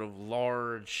any sort of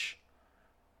large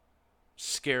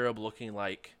scarab-looking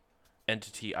like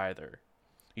entity either.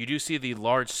 You do see the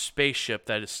large spaceship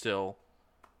that is still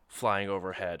flying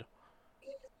overhead.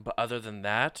 But other than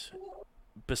that,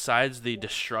 besides the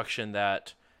destruction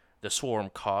that the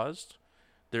swarm caused,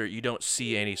 you don't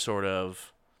see any sort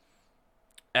of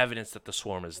evidence that the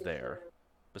swarm is there,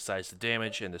 besides the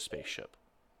damage in the spaceship.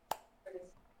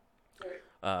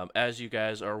 As you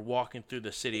guys are walking through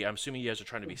the city, I'm assuming you guys are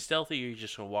trying to be stealthy, or you're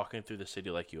just walking through the city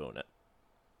like you own it.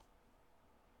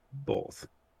 Both.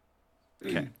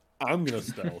 Okay. I'm gonna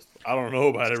stealth. I don't know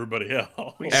about everybody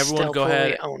else. We Everyone go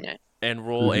stealthily ahead. own it. And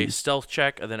roll a stealth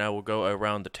check, and then I will go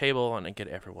around the table and get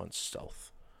everyone's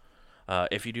stealth.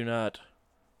 If you do not,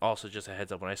 also just a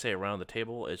heads up, when I say around the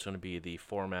table, it's going to be the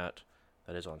format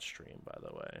that is on stream, by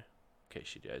the way, in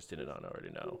case you guys did not already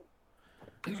know.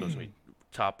 So it's going to be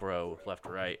top row, left to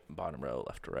right, bottom row,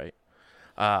 left to right.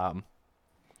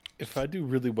 If I do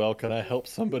really well, can I help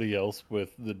somebody else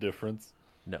with the difference?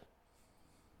 No.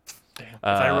 If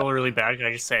I roll really bad, can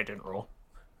I just say I didn't roll?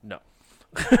 No.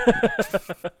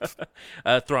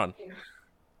 Thrawn.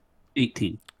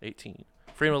 18. 18.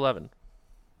 Freem 11.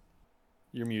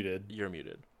 You're muted. You're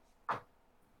muted.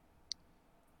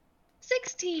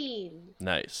 16.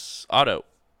 Nice. Otto.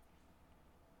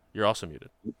 You're also muted.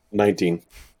 19.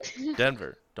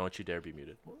 Denver. Don't you dare be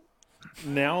muted.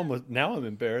 Now I'm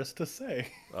embarrassed to say.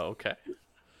 Oh, okay.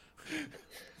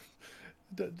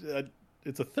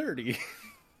 It's a 30.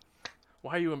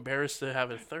 Why are you embarrassed to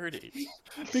have a 30?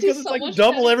 Because it's so like much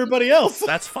double better. everybody else.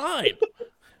 That's fine.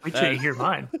 Wait till you hear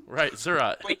mine. Right,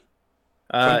 Zerat.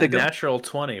 Where'd they go? Natural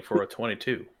 20 for a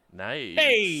 22. Nice.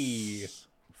 Hey!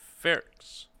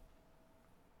 Ferrix.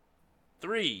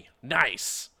 3.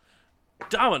 Nice.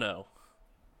 Domino.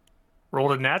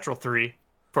 Rolled a natural 3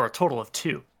 for a total of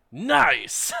 2.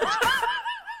 Nice.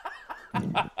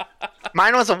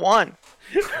 Mine was a 1.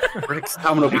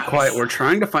 Domino, be quiet. We're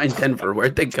trying to find Denver.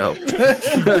 Where'd they go? Want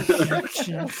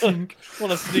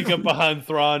to sneak up behind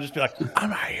Thrawn, just be like,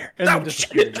 I'm out here, and then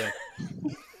disappear again.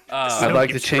 I'd Don't like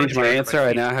to get change my frustrated answer. by I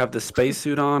me. now have the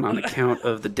spacesuit on account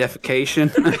of the defecation.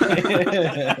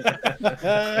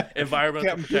 Environmental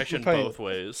Captain protection Payne. both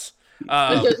ways.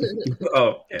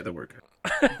 Oh, yeah, then we're good.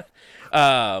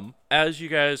 As you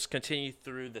guys continue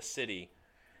through the city,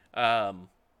 I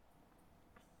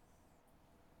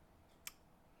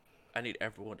need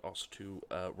everyone also to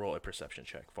roll a perception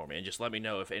check for me, and just let me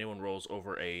know if anyone rolls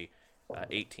over a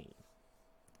 18.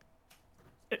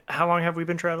 How long have we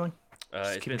been traveling?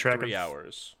 Just It's keeping been track 3 of-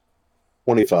 hours.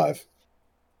 25.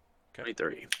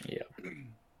 23. Yeah.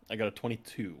 I got a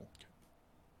 22.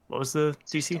 What was the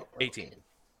DC? 18.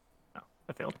 Oh,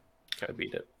 I failed. I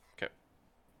beat it.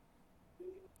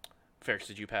 Ferrix,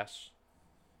 did you pass?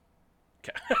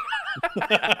 Okay.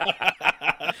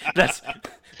 that's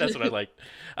what I like.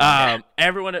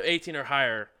 Everyone at 18 or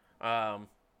higher,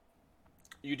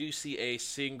 you do see a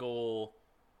single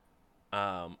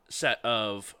set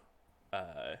of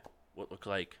what look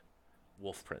like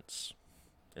wolf prints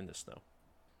in the snow.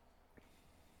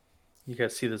 You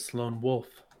guys see this lone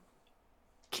wolf?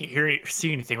 Can't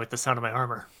see anything with the sound of my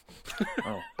armor.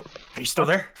 Oh, Are you still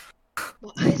there?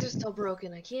 My eyes are still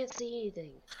broken. I can't see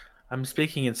anything. I'm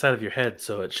speaking inside of your head,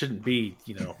 so it shouldn't be,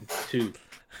 too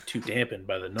dampened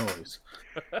by the noise.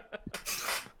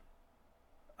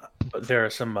 But there are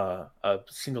some a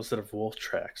single set of wolf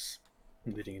tracks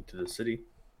leading into the city,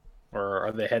 or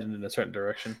are they heading in a certain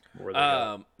direction? Where they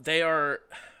go? They are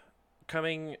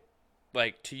coming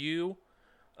like to you,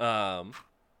 and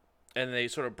they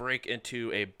sort of break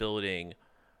into a building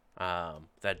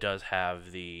that does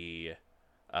have the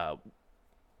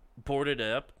boarded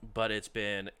up, but it's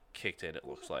been kicked in. It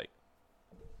looks like.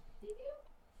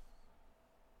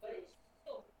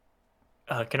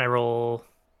 Can I roll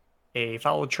a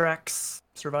follow tracks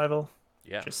survival?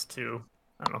 Yeah. Just to,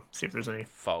 I don't know, see if there's any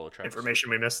Follow tracks. information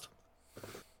we missed.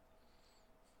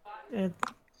 And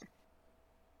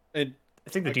I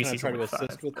think the can I DC's try to only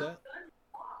assist 5. with that?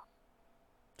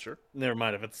 Sure. Never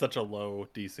mind. If it's such a low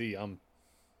DC,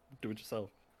 do it yourself.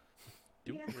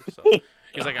 Do it yourself.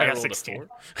 He's like, I I got rolled 16.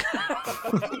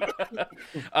 a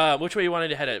 4. Which way you wanted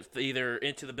to head it? Either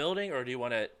into the building, or do you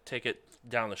want to take it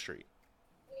down the street?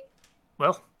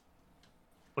 Well,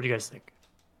 what do you guys think?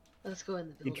 Let's go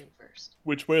in the building first.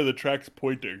 Which way are the tracks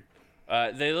pointing?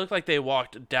 They look like they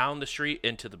walked down the street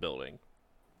into the building.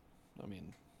 I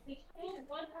mean,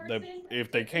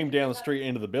 if they came down the street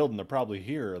into the building, they're probably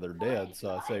here or they're dead.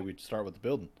 So I say we start with the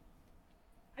building.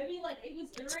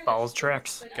 Follow the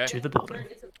tracks Okay. to the building.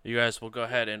 You guys will go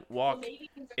ahead and walk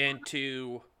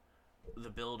into the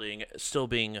building, still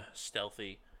being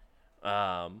stealthy.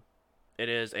 It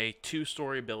is a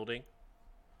 2-story building.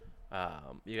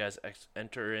 You guys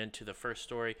enter into the first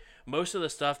story. Most of the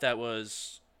stuff that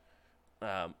was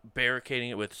barricading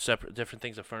it with different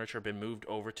things of furniture have been moved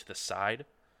over to the side.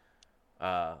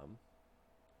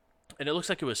 And it looks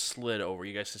like it was slid over.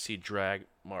 You guys can see drag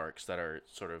marks that are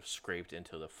sort of scraped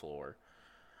into the floor.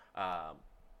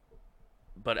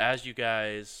 But as you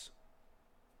guys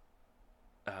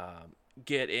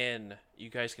get in, you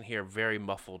guys can hear very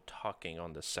muffled talking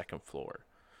on the second floor.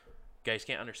 You guys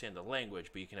can't understand the language,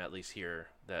 but you can at least hear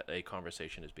that a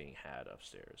conversation is being had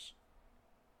upstairs.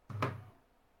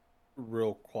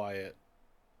 Real quiet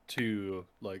to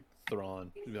like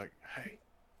Thrawn. Be like, hey,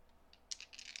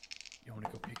 you want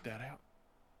to go pick that out?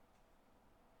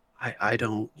 I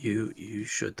don't. You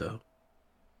should though.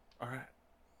 All right,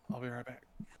 I'll be right back.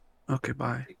 Okay,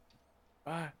 bye.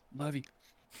 Bye, love you.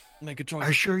 Make a choice. Are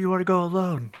you sure you want to go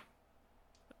alone?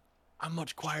 I'm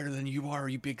much quieter than you are,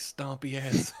 you big stompy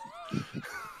ass.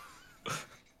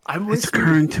 I'm It's listening.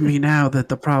 occurring to me now that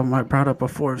the problem I brought up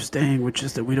before of staying, which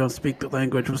is that we don't speak the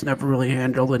language, was never really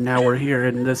handled, and now we're here,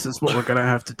 and this is what we're gonna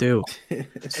have to do.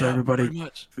 So everybody, Pretty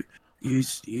much.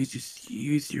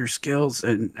 use your skills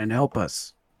and help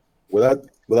us.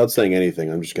 Without saying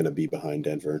anything, I'm just gonna be behind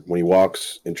Denver. When he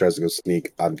walks and tries to go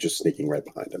sneak, I'm just sneaking right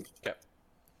behind him. Okay.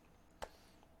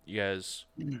 You guys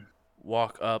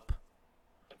walk up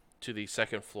to the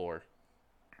second floor.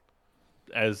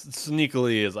 As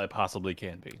sneakily as I possibly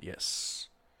can be. Yes.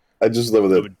 I just live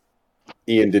with it.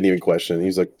 Ian didn't even question.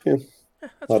 He's like, yeah,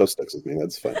 Otto sticks with me.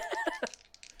 That's fine.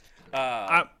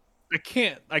 I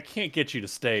can't get you to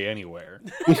stay anywhere.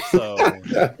 So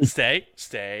Stay.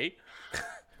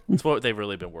 That's what they've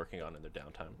really been working on in their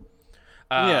downtime.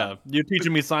 yeah, you're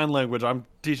teaching me sign language. I'm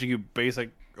teaching you basic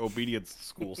obedience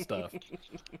school stuff.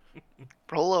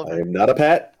 Roll I over. am not a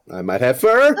pet. I might have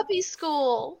fur. Puppy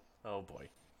school. Oh boy.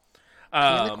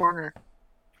 In the corner.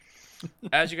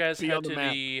 As you guys Be head on the to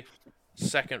map. the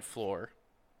second floor,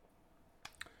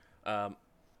 it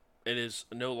is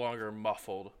no longer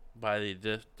muffled by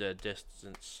the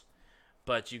distance,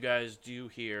 but you guys do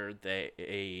hear that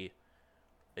a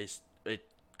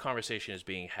conversation is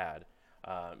being had.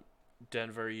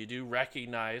 Denver, you do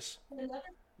recognize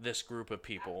this group of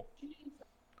people.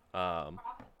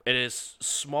 It is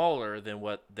smaller than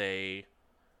what they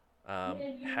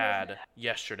had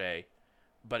yesterday,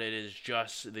 but it is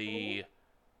just the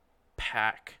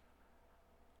pack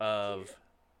of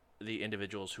the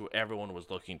individuals who everyone was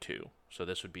looking to. So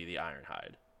this would be the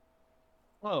Ironhide.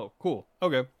 Oh, cool.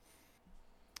 Okay.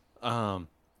 But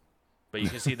you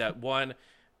can see that one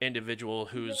individual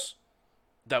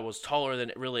that was taller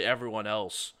than really everyone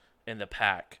else in the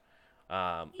pack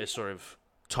is sort of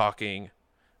talking,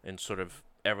 and sort of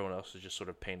everyone else is just sort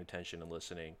of paying attention and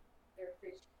listening.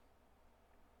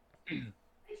 I'm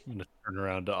gonna turn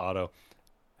around to Otto.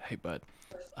 Hey, bud.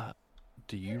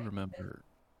 Do you remember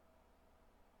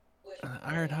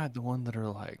Ironhide, the one that are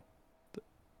like?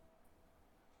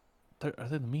 Are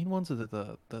they the mean ones, or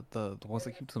the ones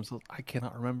that keep to themselves? I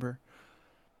cannot remember.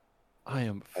 I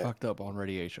am fucked up on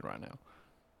radiation right now.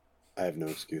 I have no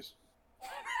excuse.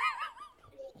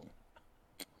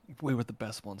 We were the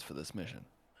best ones for this mission.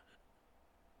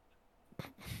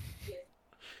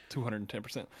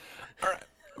 210%. All right,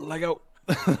 Lego.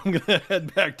 I'm gonna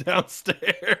head back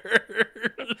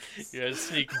downstairs. You guys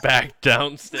sneak back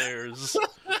downstairs.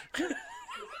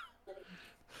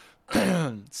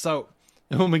 So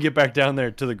when we get back down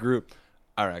there to the group,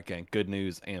 all right, gang. Good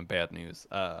news and bad news.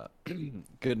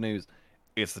 Good news,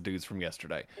 it's the dudes from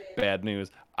yesterday. Bad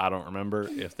news, I don't remember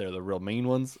if they're the real mean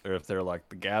ones or if they're like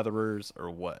the gatherers or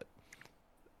what.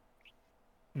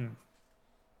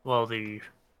 Well, the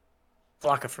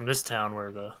Flocka from this town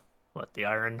were the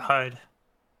Ironhide,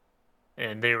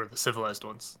 and they were the civilized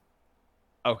ones.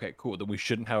 Okay, cool. Then we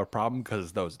shouldn't have a problem because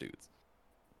it's those dudes.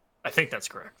 I think that's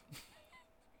correct.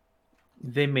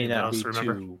 They may Anyone not else be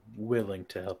remember? too willing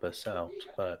to help us out,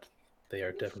 but they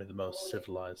are definitely the most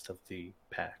civilized of the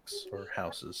packs or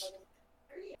houses.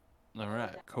 All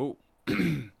right, cool.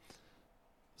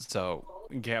 So,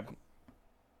 Cap,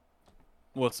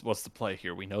 what's the play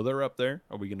here? We know they're up there.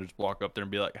 Are we gonna just walk up there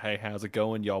and be like, "Hey, how's it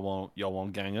going? Y'all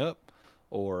won't gang up?"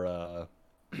 Or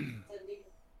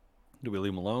do we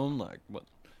leave them alone? Like, what?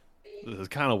 This is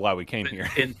kind of why we came here.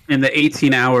 In the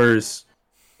 18 hours,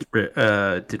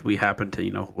 did we happen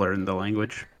to learn the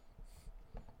language?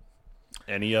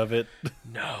 Any of it?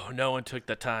 No one took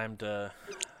the time to.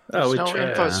 There's we no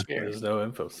tried. infosphere. There's no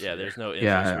info. Yeah, there's no info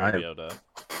Yeah, sphere to be able to.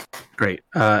 Great.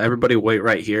 Everybody, wait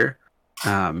right here.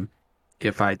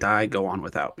 If I die, go on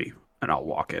without me, and I'll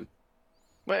walk in.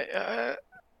 Wait,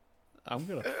 I'm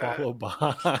gonna follow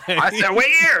behind. I said,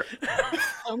 wait here.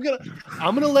 I'm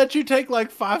gonna let you take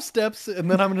like 5 steps, and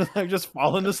then I'm gonna like just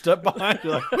fall into step behind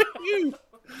you. Like, "Woo-hoo."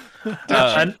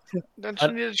 don't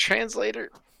you need a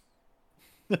translator?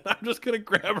 I'm just gonna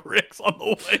grab Rick's on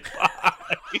the way by.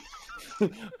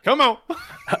 Come on.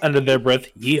 Under their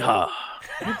breath, yeehaw.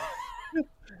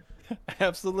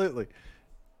 Absolutely.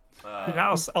 And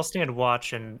I'll stand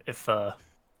watch, and if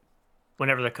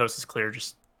whenever the coast is clear,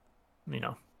 just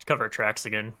cover our tracks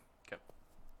again.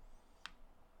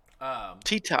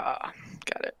 Tita,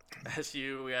 got it. As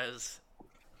you guys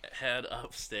head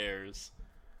upstairs,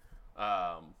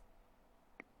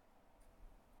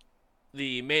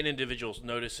 the main individual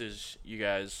notices you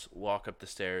guys walk up the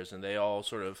stairs, and they all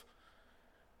sort of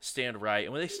stand right.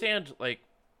 And when they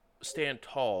stand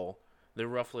tall, they're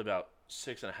roughly about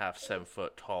 6.5, 7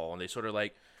 foot tall, and they sort of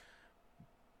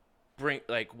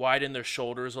widen their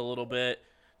shoulders a little bit,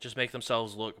 just make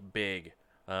themselves look big,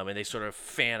 and they sort of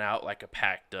fan out like a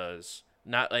pack does,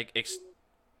 not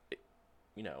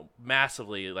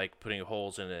massively like putting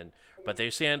holes in, but they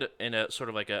stand in a sort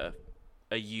of like a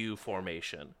U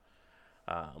formation.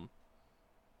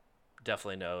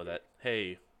 Definitely know that,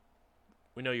 hey,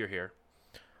 we know you're here.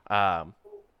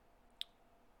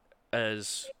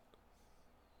 As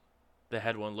the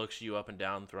head one looks you up and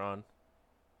down, Thrawn,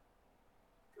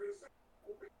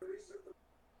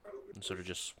 and sort of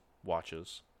just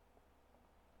watches.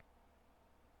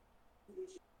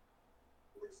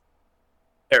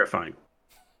 Terrifying.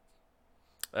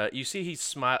 You see he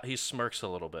smirks a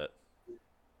little bit.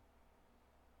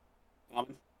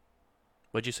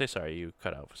 What'd you say? Sorry, you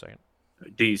cut out for a second.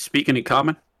 Do you speak any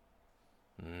common?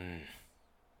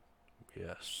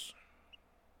 Yes.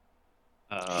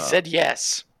 He said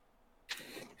yes.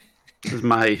 This is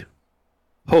my...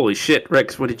 Holy shit,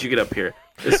 Rex, when did you get up here?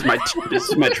 This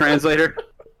is my translator.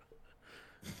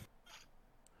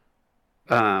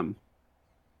 We're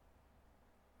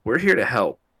here to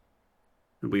help.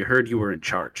 We heard you were in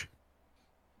charge.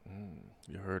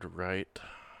 You heard right.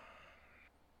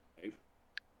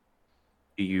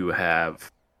 Do you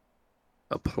have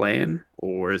a plan,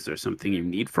 or is there something you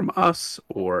need from us,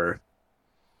 or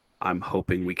I'm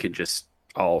hoping we can just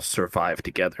all survive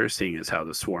together, seeing as how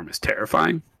the swarm is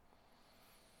terrifying?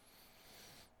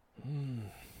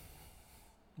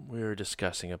 We're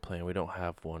discussing a plan. We don't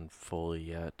have one fully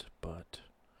yet, but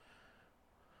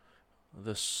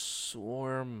the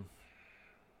swarm,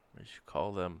 what should you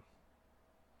call them?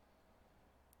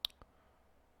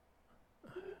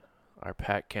 Our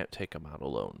pack can't take them out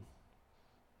alone.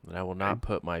 And I will not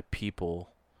put my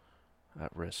people at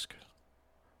risk.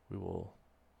 We will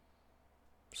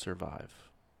survive.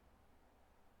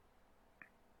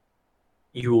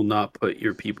 You will not put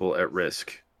your people at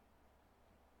risk.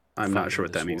 I'm not sure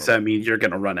what that means. That means you're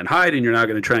going to run and hide, and you're not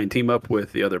going to try and team up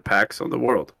with the other packs on the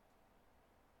world.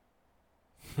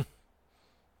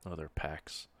 Other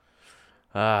packs.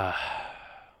 A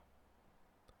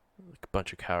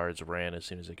bunch of cowards ran as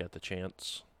soon as they got the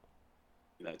chance.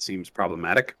 That seems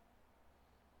problematic.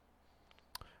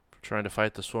 For trying to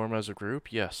fight the swarm as a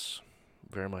group, yes,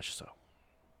 very much so.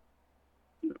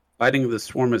 Fighting the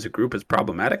swarm as a group is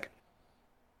problematic?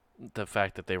 The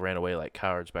fact that they ran away like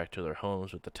cowards back to their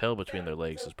homes with the tail between their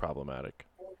legs is problematic.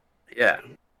 Yeah.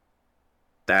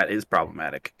 That is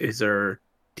problematic. Do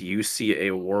you see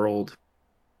a world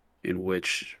in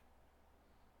which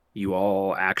you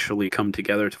all actually come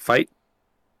together to fight?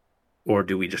 Or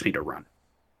do we just need to run?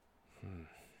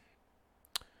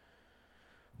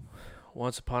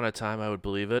 Once upon a time, I would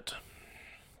believe it.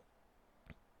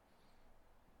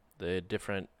 The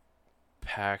different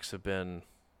packs have been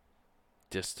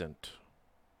distant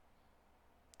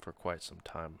for quite some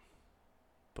time.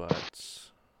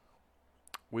 But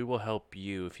we will help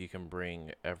you if you can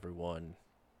bring everyone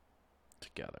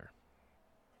together.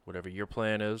 Whatever your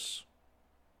plan is,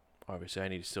 obviously I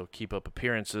need to still keep up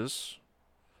appearances.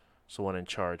 Someone in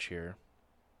charge here.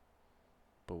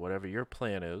 But whatever your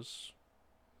plan is,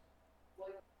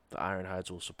 the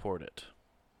Ironhides will support it.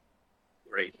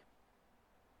 Great.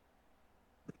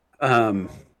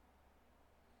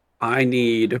 I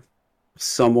need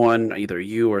someone, either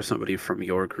you or somebody from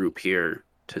your group here,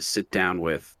 to sit down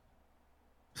with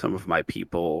some of my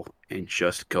people and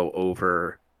just go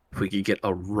over if we could get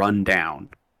a rundown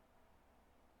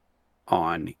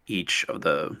on each of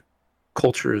the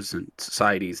cultures and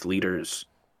societies, leaders,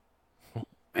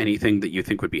 anything that you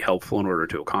think would be helpful in order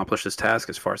to accomplish this task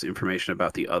as far as information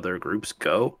about the other groups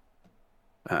go.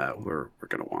 We're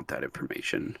going to want that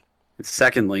information. And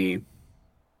secondly,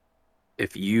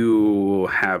 if you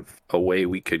have a way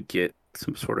we could get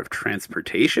some sort of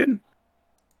transportation,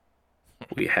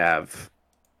 we have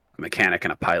a mechanic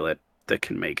and a pilot that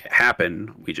can make it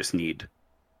happen. We just need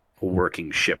a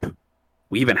working ship.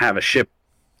 We even have a ship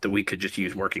that we could just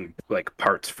use working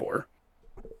parts for.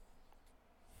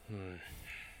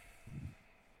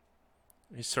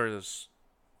 He sort of,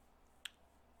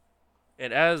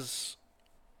 and as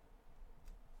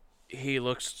he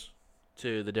looks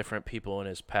to the different people in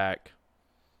his pack,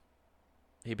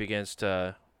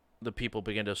 the people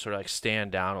begin to sort of like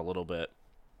stand down a little bit.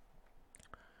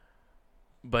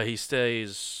 But he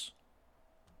stays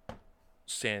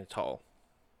standing tall.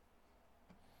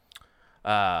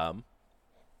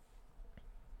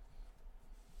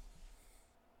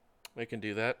 We can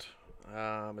do that.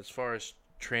 As far as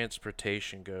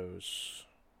transportation goes,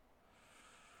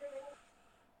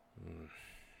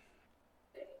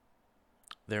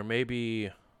 there may be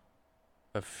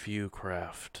a few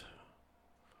craft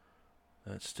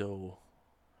that still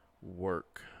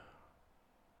work,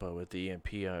 but with the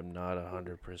EMP, I'm not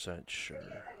 100% sure.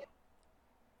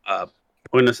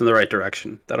 Point us in the right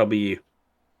direction. That'll be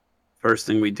first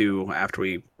thing we do after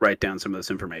we write down some of this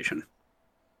information.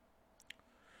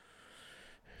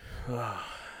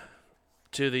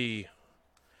 To the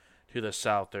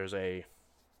south, there's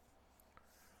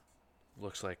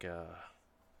looks like a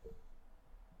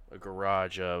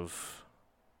garage of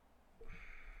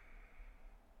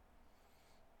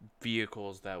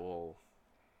vehicles that will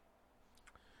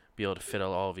be able to fit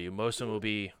all of you. Most of them will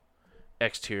be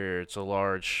exterior. It's a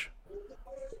large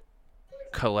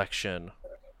collection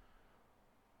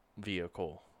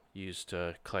vehicle used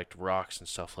to collect rocks and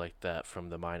stuff like that from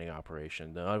the mining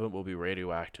operation. None of it will be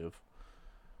radioactive,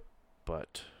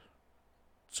 but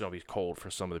it's going to be cold for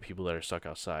some of the people that are stuck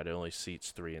outside. It only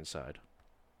seats 3 inside.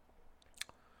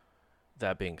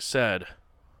 That being said,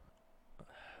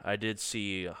 I did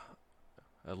see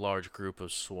a large group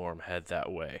of swarm head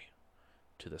that way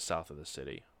to the south of the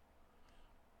city.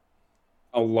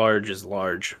 How large is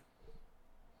large?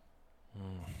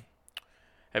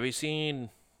 Have you seen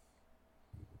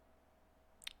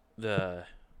the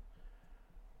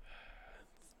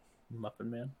Muffin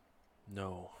Man?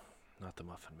 No, not the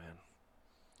Muffin Man.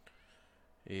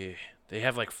 They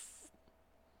have like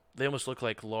they almost look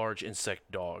like large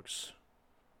insect dogs.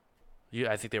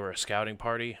 I think they were a scouting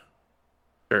party.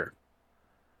 Sure.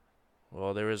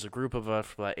 Well, there was a group of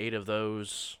about 8 of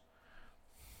those,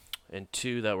 and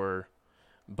 2 that were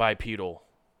bipedal,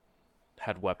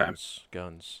 had weapons,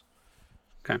 guns.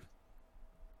 Okay.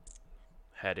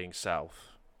 Heading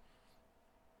south.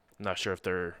 I'm not sure if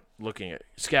they're looking at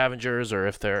scavengers or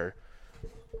if they're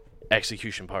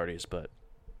execution parties, but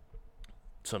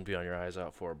something to be on your eyes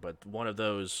out for. But one of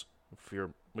those, if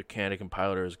your mechanic and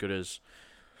pilot are as good as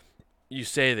you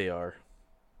say they are,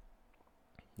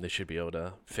 they should be able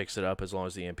to fix it up as long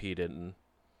as the EMP didn't.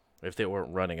 If they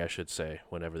weren't running, I should say,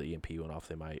 whenever the EMP went off,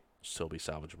 they might still be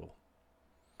salvageable.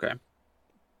 Okay.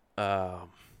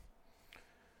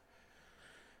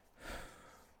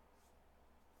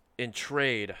 In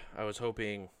trade, I was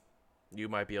hoping you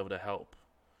might be able to help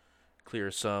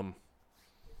clear some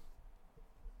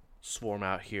swarm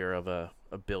out here of a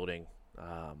building.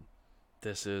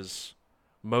 This is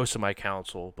most of my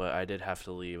council, but I did have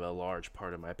to leave a large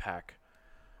part of my pack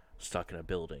stuck in a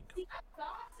building.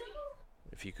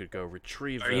 If you could go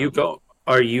retrieve them.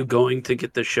 Are you going to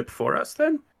get the ship for us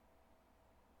then?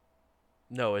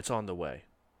 No, it's on the way.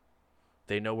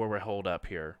 They know where we're holed up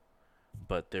here,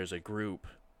 but there's a group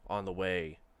on the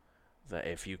way that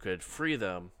if you could free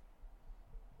them,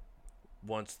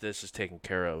 once this is taken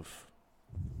care of,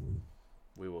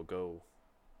 we will go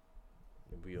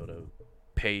and be able to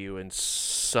pay you in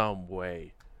some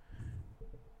way.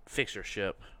 Fix your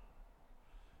ship.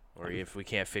 Or if we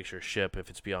can't fix your ship, if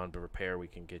it's beyond repair, we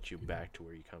can get you back to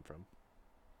where you come from.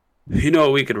 You know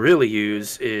what we could really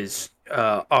use is we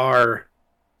are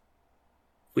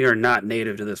not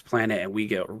native to this planet and we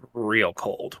get real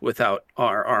cold without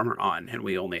our armor on, and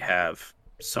we only have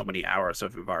so many hours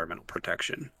of environmental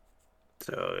protection.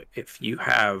 So if you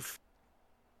have,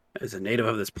 as a native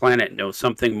of this planet, know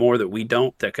something more that we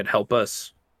don't that could help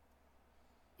us,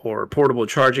 or a portable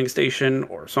charging station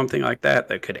or something like that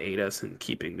that could aid us in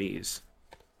keeping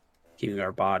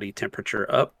our body temperature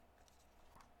up,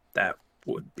 that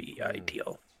would be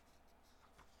ideal.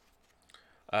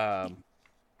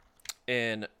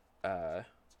 And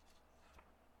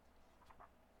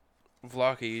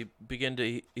Vlaki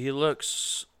he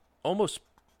looks almost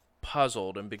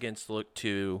puzzled and begins to look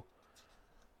to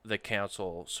the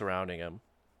council surrounding him.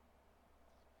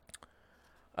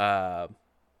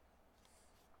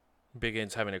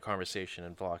 Begins having a conversation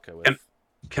in Vlaka with.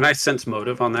 Can I sense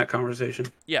motive on that conversation?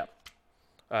 Yeah.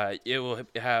 It will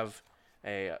have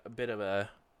a bit of a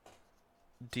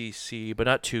DC, but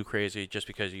not too crazy, just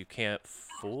because you can't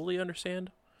fully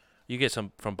understand. You get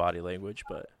some from body language,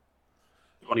 but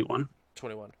 21.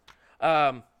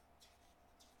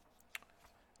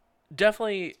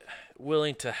 Definitely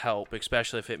willing to help,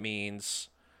 especially if it means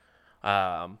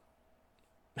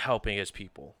helping his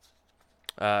people.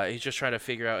 He's just trying to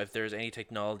figure out if there's any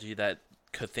technology that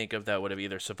could think of that would have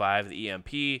either survived the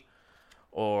EMP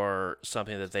or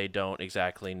something that they don't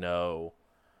exactly know,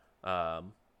 or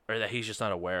that he's just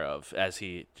not aware of, as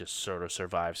he just sort of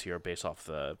survives here based off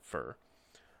the fur.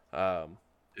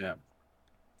 Yeah.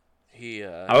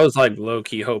 I was like low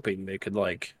key hoping they'd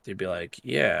be like,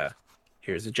 yeah,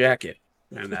 here's a jacket,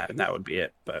 and that would be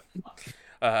it. But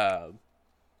go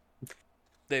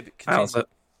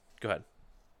ahead.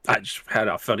 I just had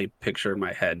a funny picture in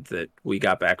my head that we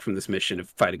got back from this mission of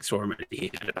fighting Storm, and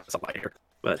he handed us a lighter.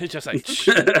 But He's just like,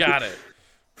 got it.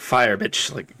 Fire,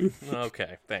 bitch. Like,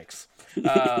 okay, thanks.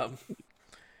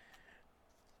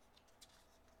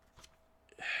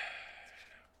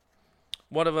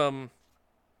 One of them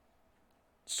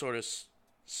sort of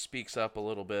speaks up a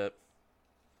little bit.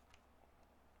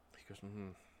 He goes,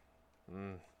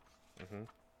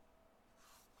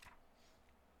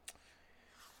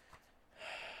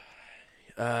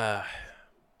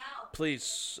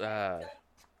 please,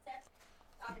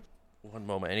 one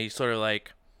moment. And he sort of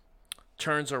like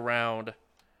turns around,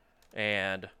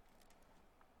 and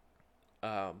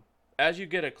as you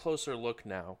get a closer look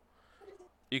now,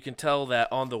 you can tell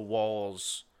that on the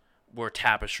walls were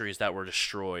tapestries that were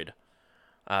destroyed.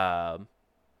 And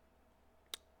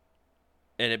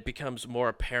it becomes more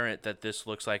apparent that this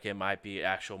looks like it might be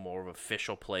more of an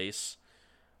official place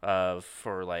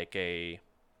for like a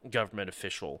government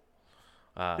official.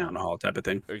 town hall type of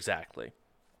thing. Exactly.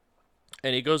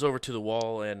 And he goes over to the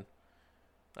wall, and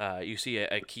you see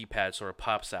a keypad sort of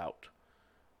pops out.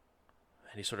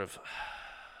 And he sort of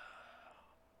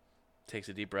takes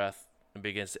a deep breath and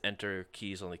begins to enter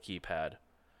keys on the keypad.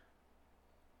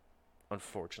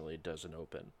 Unfortunately, it doesn't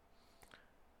open.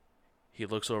 He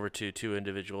looks over to two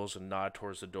individuals and nod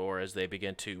towards the door as they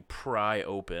begin to pry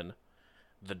open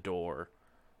the door.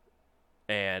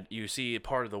 And you see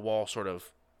part of the wall sort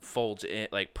of folds in,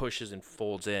 like pushes and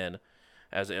folds in,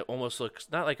 as it almost looks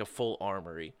not like a full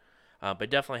armory, but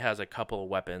definitely has a couple of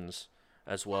weapons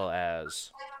as well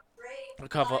as a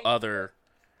couple other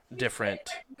different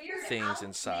things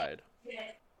inside.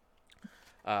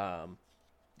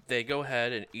 They go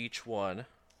ahead and each one,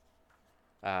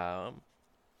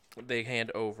 they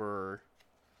hand over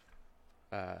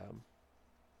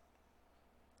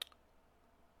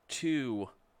 2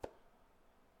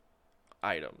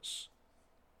 items.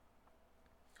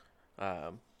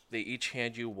 They each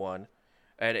hand you one,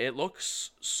 and it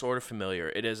looks sort of familiar.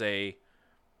 It is a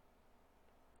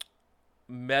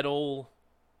metal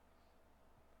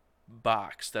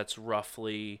box that's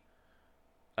roughly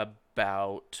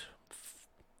about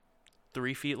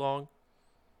 3 feet long,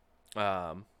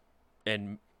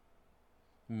 and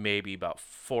maybe about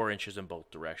 4 inches in both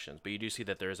directions. But you do see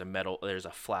that there's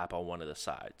a flap on one of the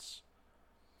sides.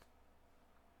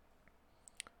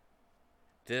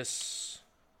 This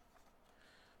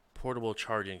portable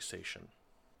charging station.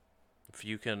 If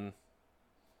you can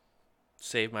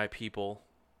save my people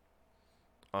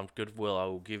on goodwill, I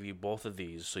will give you both of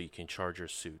these so you can charge your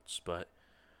suits. But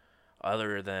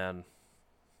other than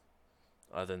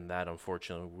that,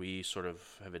 unfortunately, we sort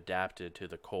of have adapted to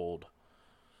the cold,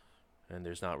 and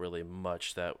there's not really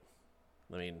much that,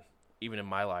 I mean, even in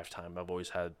my lifetime, I've always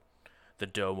had the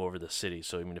dome over the city,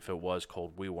 so even if it was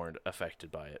cold, we weren't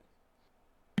affected by it.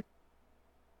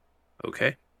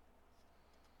 Okay.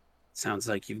 Sounds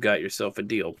like you've got yourself a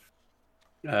deal.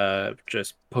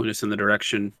 Just point us in the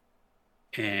direction,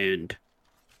 and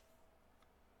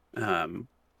I'll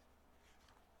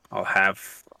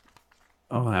have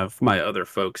my other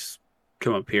folks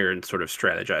come up here and sort of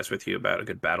strategize with you about a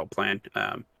good battle plan.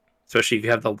 Especially if you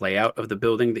have the layout of the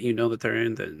building that you know that they're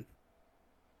in, then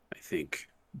I think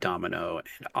Domino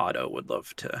and Otto would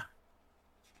love to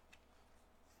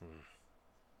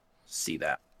see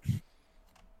that.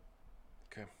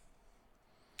 Okay.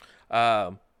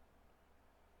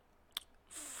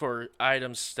 For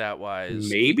items stat wise,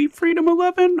 maybe Freedom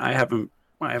 11. I haven't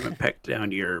pecked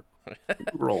down your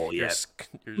roll yet.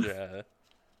 Your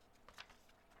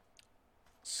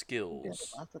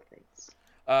skills. Yeah, lots of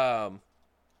things.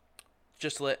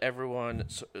 Just to let everyone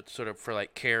sort of for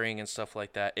like carrying and stuff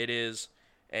like that. It is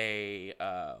a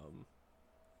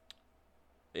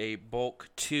bulk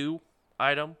 2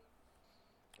 item,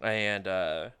 and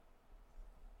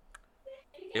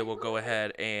it will go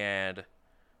ahead and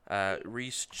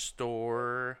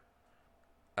restore.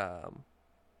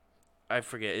 I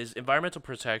forget. Is environmental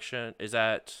protection?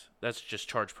 That's just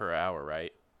charge per hour,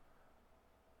 right?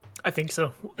 I think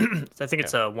so. I think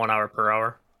it's 1 hour per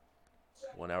hour.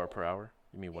 1 hour per hour?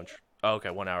 You mean one? Oh, okay,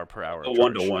 1 hour per hour.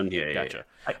 1-to-1. Yeah, gotcha.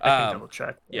 I can double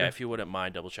check. Yeah, if you wouldn't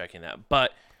mind double checking that.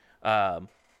 But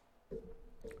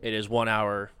it is 1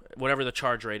 hour whatever the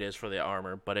charge rate is for the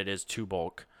armor, but it is 2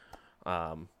 bulk.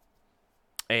 And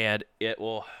it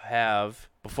will have,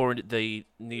 before they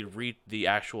need the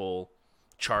actual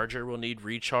charger will need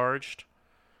recharged,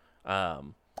 it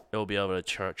will be able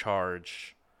to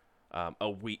charge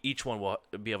each one will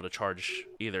be able to charge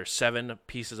either 7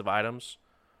 pieces of items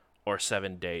or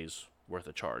 7 days worth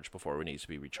of charge before it needs to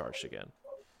be recharged again.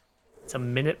 It's a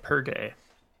minute per day.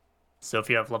 So if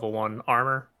you have level 1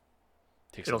 armor,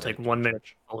 it'll take 1 minute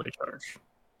to fully charge.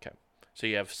 Okay. So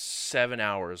you have 7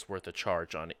 hours worth of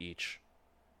charge on each.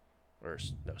 Or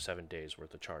no, 7 days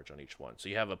worth of charge on each one. So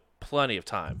you have plenty of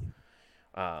time.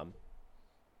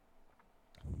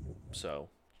 So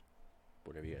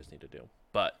whatever you guys need to do.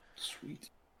 But Sweet.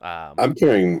 I'm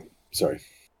carrying. Sorry.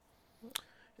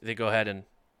 They go ahead and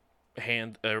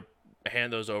hand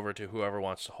those over to whoever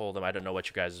wants to hold them. I don't know what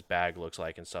your guys' bag looks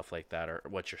like and stuff like that, or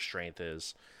what your strength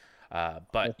is. But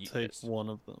I'll take one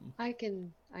of them. I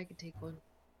can take one.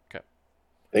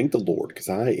 Thank the Lord, because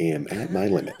I am at my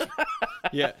limit.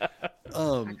 Yeah.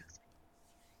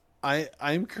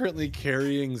 I'm currently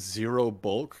carrying 0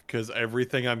 bulk because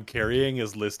everything I'm carrying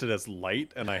is listed as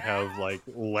light, and I have like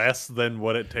less than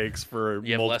what it takes for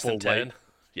you have less multiple than 10? light.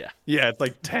 Yeah. Yeah, it's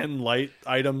like 10 light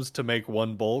items to make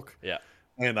 1 bulk. Yeah.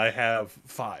 And I have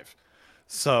 5.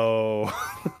 So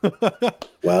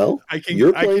Well, I can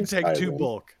take Skyrim. 2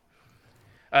 bulk.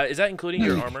 Is that including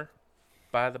your armor,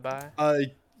 by the by?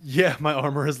 Yeah, my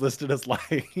armor is listed as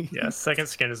light. Yeah, second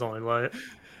skin is only light.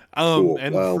 Cool,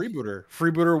 And well.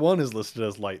 Freebooter 1 is listed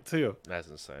as light too. That's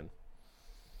insane.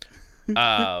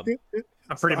 I'm pretty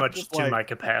So I'm much just to like- my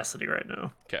capacity right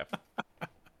now. Okay.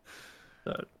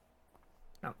 But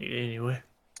I don't need it anyway.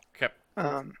 Okay.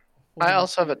 I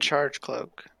also have a charge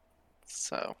cloak,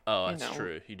 so Oh, you that's know,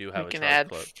 true. You do have we a can charge add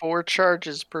cloak. 4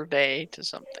 charges per day to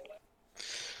something.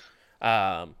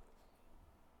 And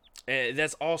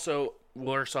that's also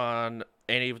works on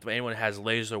anyone has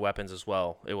laser weapons as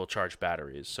well. It will charge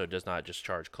batteries, so it does not just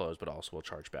charge clothes, but also will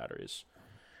charge batteries.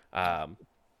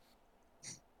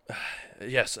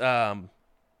 Yes.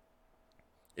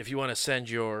 If you want to send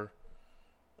your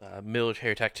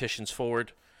military tacticians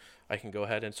forward, I can go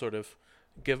ahead and sort of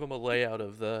give them a layout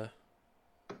of the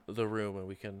room, and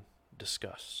we can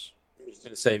discuss. I'm just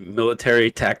gonna say military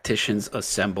tacticians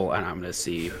assemble, and I'm gonna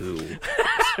see who.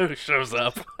 Who shows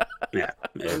up? Yeah,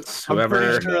 it's I'm whoever.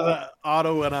 pretty sure that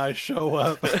Otto and I show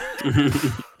up.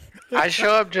 I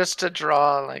show up just to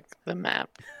draw like the map.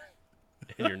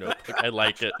 In your notebook. I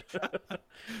like it.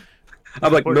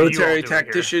 I'm like What are you all military doing here?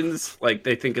 tacticians. Like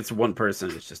they think it's one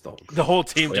person. It's just all. The whole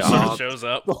team just Yeah. sort of shows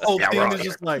up. The whole Yeah, we're team all is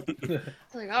just like,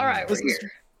 It's like, all right, we're This is-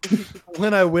 here.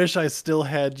 when I wish I still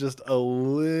had just a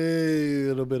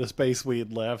little bit of space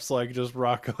weed left, so I could just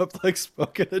rock up like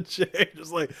smoking a J,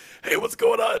 just like, hey, what's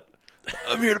going on?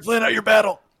 I'm here to plan out your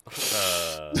battle. We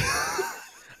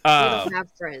don't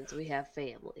have friends. We have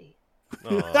family.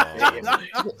 We're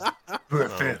a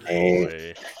family.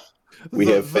 Boy. We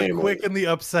The- have the family. quick and the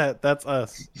upset. That's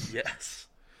us. Yes.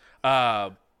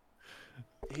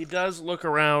 He does look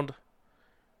around.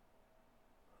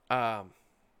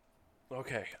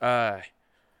 Okay.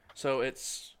 So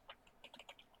it's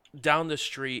down the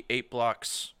street, 8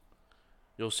 blocks.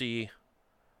 You'll see,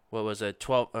 what was it,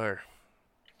 12 or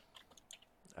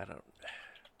I don't.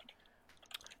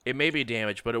 It may be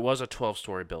damaged, but it was a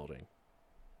 12-story building.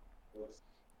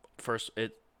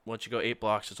 Once you go 8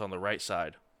 blocks, it's on the right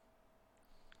side.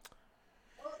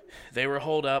 They were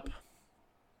holed up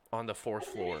on the 4th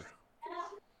floor.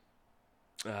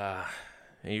 And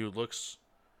he looks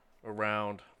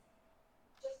around.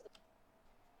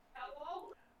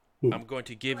 I'm going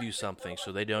to give you something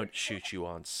so they don't shoot you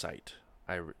on sight.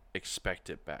 I expect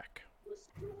it back.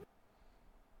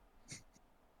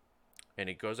 And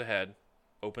he goes ahead,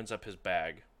 opens up his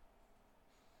bag,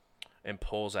 and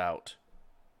pulls out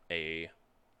a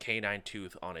canine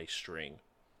tooth on a string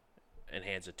and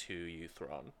hands it to you,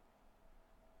 Thrawn.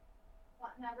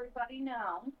 Letting everybody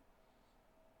know.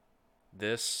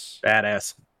 This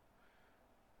Badass.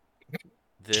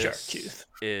 This Shark tooth.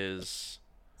 is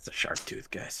It's a shark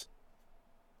tooth, guys.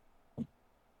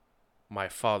 my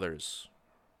father's.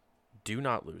 Do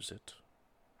not lose it.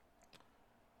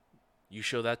 You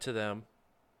show that to them,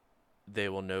 they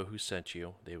will know who sent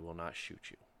you. They will not shoot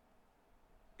you.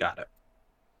 Got it.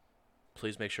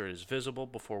 Please make sure it is visible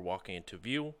before walking into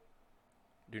view.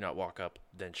 Do not walk up,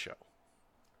 then show.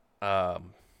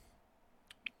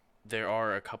 There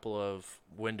are a couple of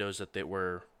windows that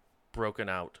were broken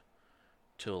out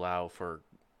to allow for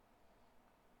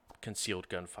concealed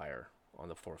gunfire on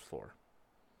the 4th floor.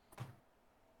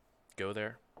 Go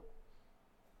there.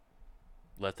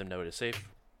 Let them know it is safe.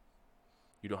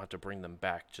 you don't have to bring them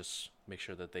back. Just make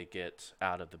sure that they get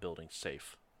out of the building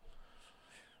safe.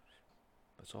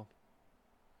 That's all.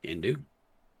 Can do.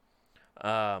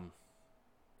 I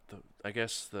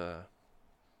guess the.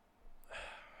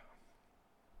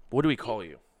 What do we call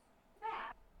you?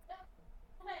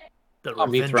 The Call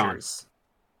me Thrawn. Revengers.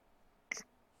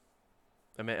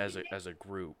 I meant as a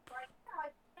group.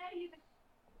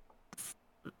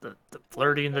 The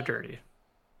flirty and the dirty.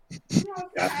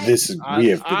 God, we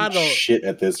have been shit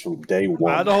at this from day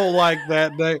one. I don't like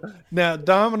that name. Now,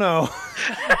 Domino,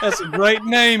 that's a great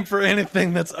name for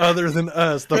anything that's other than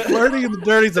us. The Flirty and the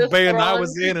Dirty's a The band I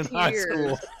was in high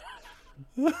Thronketeers.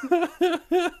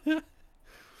 school.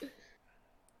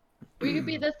 We could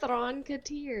be the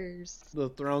Thronketeers. The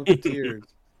Thronketeers.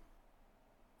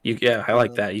 Yeah, I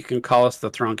like that. You can call us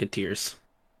the Thronketeers.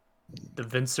 The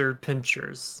Vincer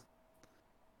Pinchers.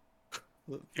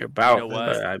 You're about. You know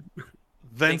what?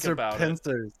 Vencer about it.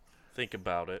 Pincers. Think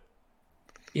about it.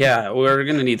 Yeah, we're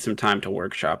gonna need some time to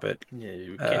workshop it. Yeah,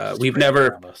 you can't just We've bring it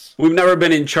never on us.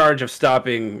 been in charge of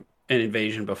stopping an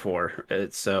invasion before.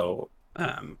 So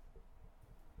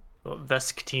Well,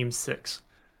 Vesk Team 6.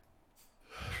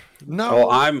 No,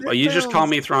 well, you just call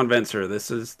me Thrawn Vencer. This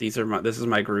is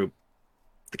my group,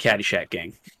 the Caddyshack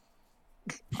gang.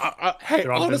 Hey,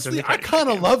 Thrawn honestly, Vencer and the I kind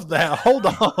of Caddyshack. love that. Hold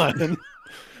on.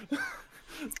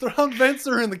 Thrawn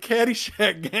Vencer and the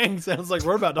Caddyshack gang sounds like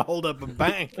we're about to hold up a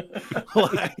bank.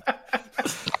 Like,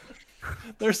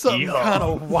 there's something Yeehaw. kind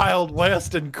of Wild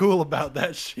West and cool about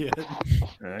that shit.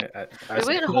 Right? If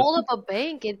we could hold up a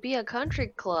bank, it'd be a country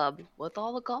club with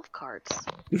all the golf carts.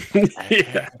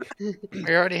 Yeah. We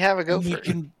already have a We gopher.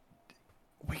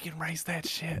 we can race that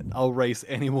shit. I'll race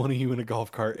any one of you in a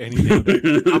golf cart any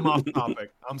day. I'm off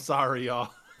topic. I'm sorry,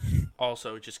 y'all.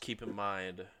 Also, just keep in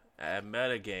mind, at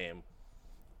metagame,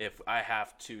 if I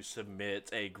have to submit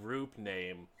a group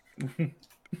name,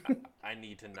 I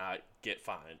need to not get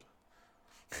fined.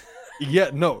 Yeah,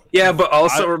 no. Yeah, but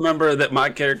also remember that my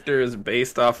character is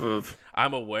based off of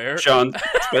I'm aware. Sean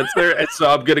Spencer, and so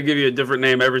I'm gonna give you a different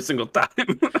name every single time.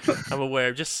 I'm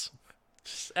aware. Just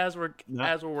as we're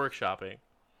workshopping.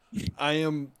 I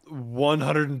am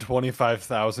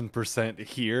 125,000%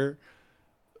 here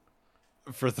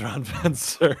for Thrawn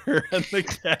Vencer and the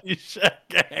Caddyshack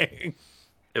gang.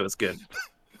 It was good.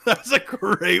 That's a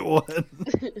great one.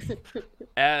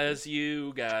 As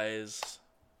you guys,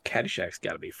 Caddyshack's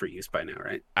got to be for use by now,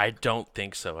 right? I don't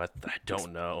think so. I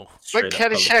don't know. But Straight up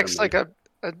public Caddyshack's like domain.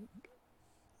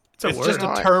 It's word. just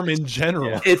a term in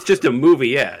general. Yeah. It's just a movie,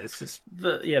 yeah. It's just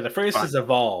The phrase has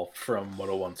evolved from what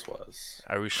it once was.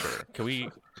 Are we sure? Can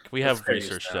we have Let's phrase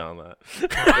research now. on that?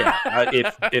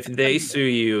 yeah. If they sue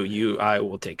you, I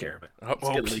will take care of it.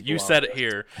 Oh, get legal you on said it this.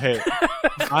 here. Hey,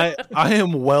 I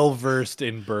am well versed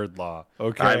in bird law.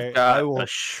 Okay, I've got I will. a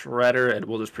shredder, and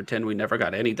we'll just pretend we never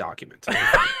got any documents.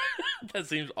 That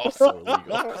seems also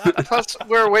illegal. Plus,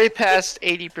 we're way past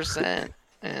 80%,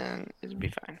 and it'd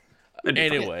be fine. It'd be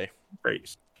fine. Anyway, Fair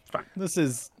use. It's fine. This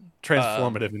is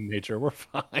transformative in nature. We're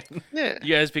fine. Yeah.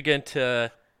 you guys begin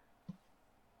to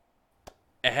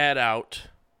head out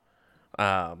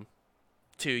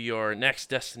to your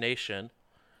next destination.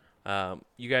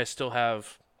 You guys still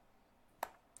have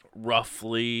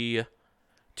roughly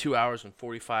 2 hours and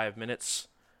 45 minutes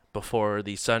before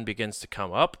the sun begins to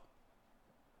come up.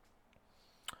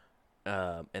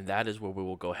 And that is where we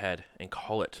will go ahead and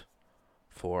call it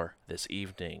for this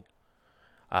evening.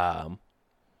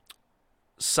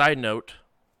 Side note,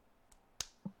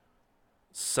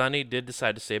 Sunny did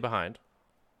decide to stay behind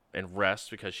and rest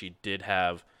because she did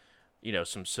have,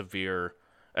 some severe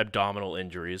abdominal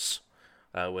injuries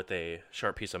with a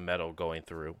sharp piece of metal going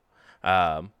through.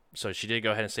 So she did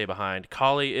go ahead and stay behind.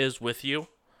 Kali is with you.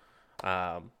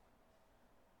 So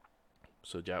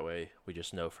that way we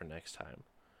just know for next time.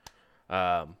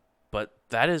 But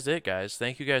that is it, guys.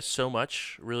 Thank you guys so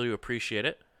much. Really appreciate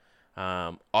it.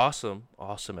 Awesome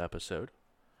episode.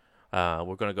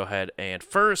 We're going to go ahead and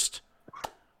first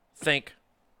thank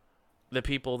the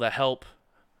people that help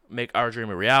make our dream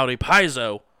a reality.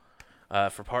 Paizo,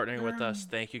 for partnering with us.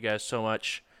 Thank you guys so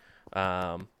much.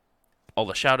 All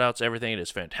the shout outs, everything. It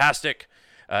is fantastic.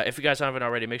 If you guys haven't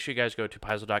already, make sure you guys go to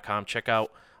Paizo.com. Check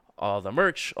out all the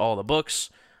merch, all the books,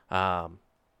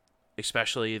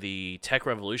 especially the Tech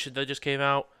Revolution that just came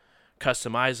out,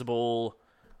 customizable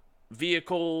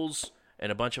vehicles,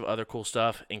 and a bunch of other cool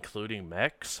stuff, including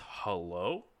mechs.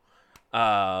 Hello?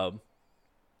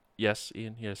 Yes,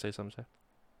 Ian, you gotta say something, Seth?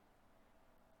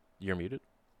 You're muted?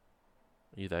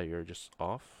 You thought you were just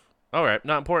off? All right,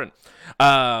 not important.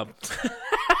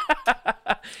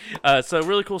 So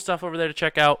really cool stuff over there to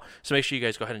check out. So make sure you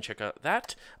guys go ahead and check out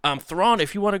that. Thrawn,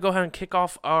 if you want to go ahead and kick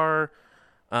off our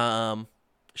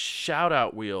shout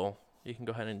out wheel, you can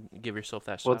go ahead and give yourself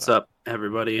that shout What's out. up,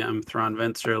 everybody? I'm Thrawn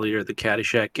Vance, earlier the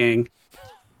Caddyshack Gang.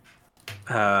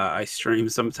 I stream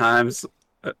sometimes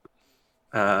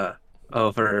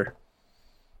over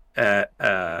at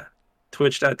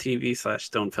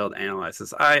twitch.tv/Stonefeld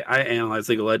Analyzes. I analyze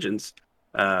League of Legends.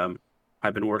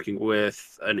 I've been working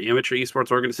with an amateur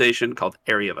esports organization called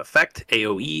Area of Effect,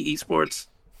 AOE Esports.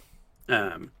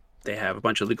 They have a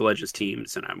bunch of League of Legends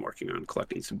teams, and I'm working on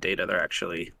collecting some data. They're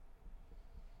actually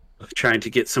trying to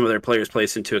get some of their players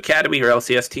placed into Academy or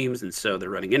LCS teams, and so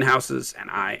they're running in-houses, and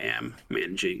I am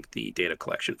managing the data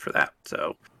collection for that.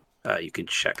 So you can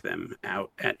check them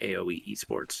out at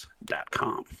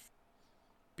aoeesports.com.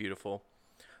 Beautiful.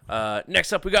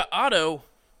 Next up, we got Otto.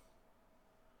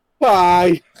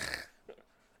 Bye.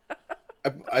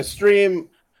 I stream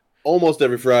almost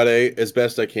every Friday as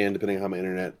best I can, depending on how my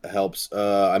internet helps.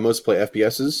 I mostly play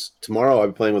FPSs. Tomorrow I'll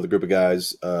be playing with a group of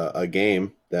guys a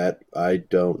game that I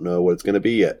don't know what it's going to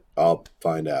be yet. I'll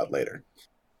find out later.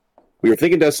 We were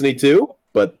thinking Destiny 2,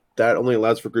 but that only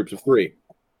allows for groups of 3.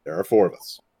 There are 4 of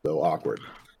us, so awkward.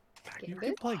 You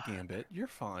can play Gambit. You're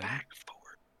fine.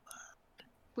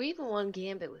 We even won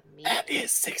Gambit with me. That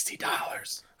is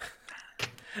 $60.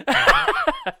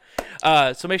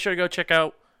 So make sure to go check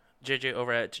out JJ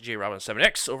over at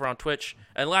JRobin7X over on Twitch.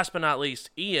 And last but not least,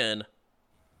 Ian,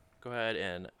 go ahead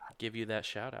and give you that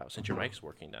shout out since your mic's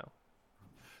working now.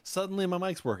 Suddenly my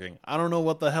mic's working. I don't know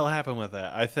what the hell happened with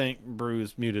that. I think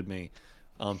Bruce muted me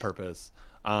on purpose.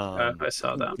 I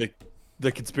saw that.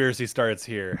 The conspiracy starts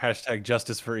here.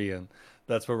 #justice for Ian.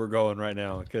 That's where we're going right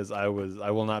now because I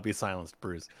will not be silenced,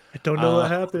 Bruce. I don't know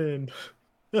what happened.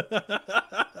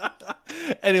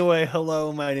 Anyway,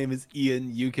 hello, my name is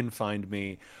Ian. You can find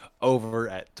me over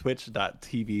at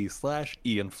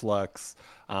twitch.tv/IanFlux.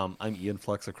 I'm Ian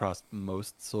Flux across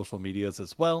most social medias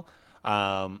as well.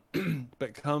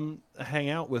 But come hang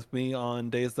out with me on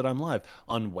days that I'm live.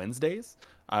 On Wednesdays,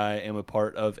 I am a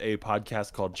part of a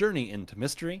podcast called Journey into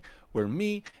Mystery, where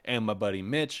me and my buddy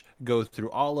Mitch go through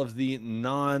all of the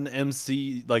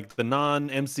non-MCU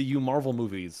Marvel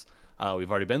movies.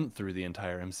 We've already been through the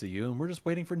entire MCU, and we're just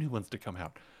waiting for new ones to come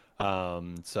out.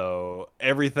 So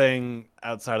everything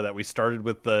outside of that, we started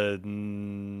with the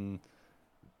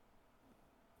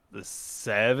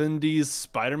 70s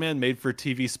Spider-Man,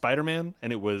 made-for-TV Spider-Man,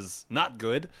 and it was not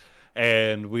good.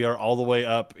 And we are all the way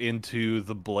up into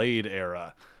the Blade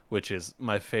era, which is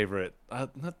my favorite.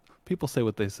 People say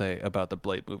what they say about the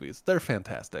Blade movies. They're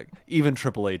fantastic. Even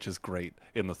Triple H is great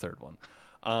in the third one.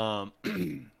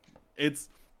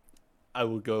 I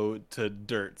will go to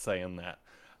dirt saying that.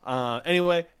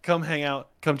 Anyway, come hang out.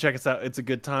 Come check us out. It's a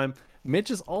good time.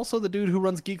 Mitch is also the dude who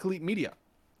runs Geek Elite Media.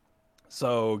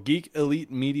 So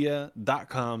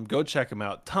geekelitemedia.com. Go check him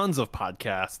out. Tons of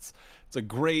podcasts. It's a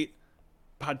great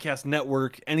podcast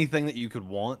network. Anything that you could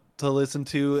want to listen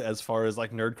to as far as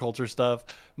like nerd culture stuff.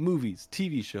 Movies,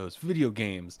 TV shows, video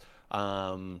games,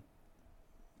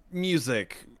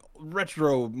 music,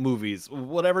 retro movies,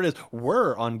 whatever it is.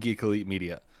 We're on Geek Elite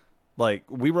Media. Like,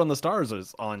 We Run the Stars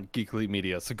is on Geek Elite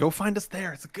Media, so go find us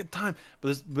there. It's a good time.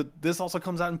 But this also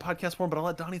comes out in podcast form, but I'll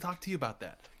let Donnie talk to you about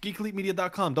that.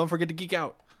 GeekEliteMedia.com. Don't forget to geek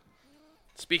out.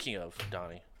 Speaking of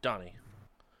Donnie.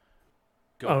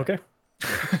 Go Oh, ahead.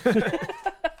 okay.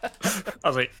 I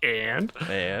was like, and?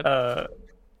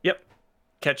 Yep.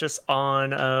 Catch us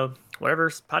on whatever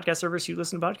podcast service you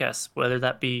listen to podcasts, whether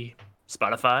that be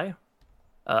Spotify,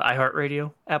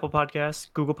 iHeartRadio, Apple Podcasts,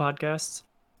 Google Podcasts,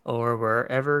 or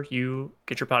wherever you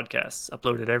get your podcasts,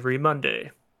 uploaded every Monday.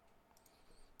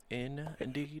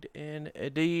 Indeed. And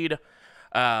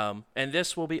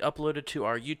this will be uploaded to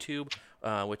our YouTube,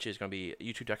 which is going to be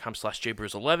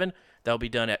youtube.com/jbrews11. That'll be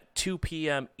done at 2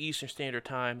 p.m. Eastern Standard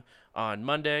Time on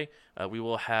Monday. We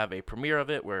will have a premiere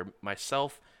of it where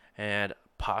myself and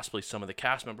possibly some of the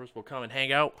cast members will come and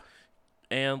hang out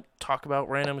and talk about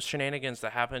random shenanigans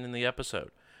that happen in the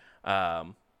episode.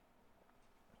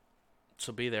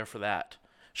 So be there for that.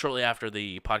 Shortly after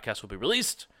the podcast will be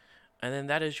released. And then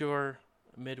that is your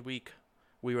midweek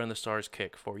We Run the Stars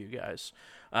kick for you guys.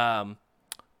 Other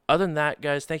than that,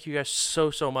 guys, thank you guys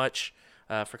so much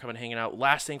for coming and hanging out.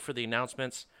 Last thing for the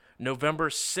announcements,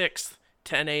 November 6th,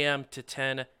 10 a.m. to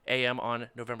 10 a.m. on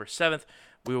November 7th,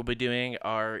 we will be doing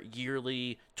our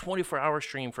yearly 24-hour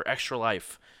stream for Extra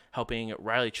Life, helping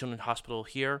Riley Children's Hospital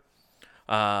here.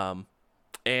 It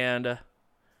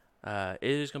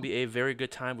is going to be a very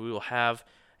good time. We will have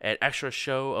an extra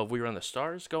show of We Run the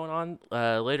Stars going on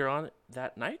later on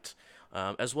that night.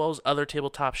 as well as other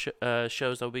tabletop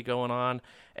shows that will be going on,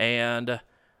 and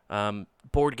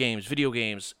board games, video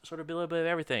games, sort of a little bit of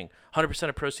everything. 100%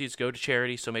 of proceeds go to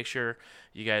charity, so make sure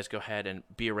you guys go ahead and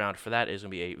be around for that. It's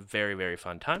going to be a very, very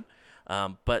fun time.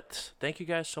 But thank you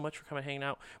guys so much for coming and hanging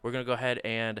out. We're going to go ahead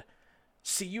and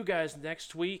see you guys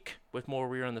next week with more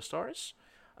We Are in the Stars.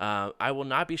 I will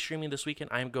not be streaming this weekend.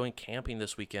 I am going camping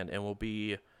this weekend and will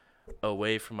be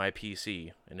away from my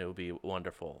PC, and it will be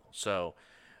wonderful. So,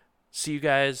 see you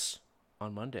guys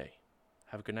on Monday.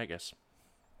 Have a good night, guys.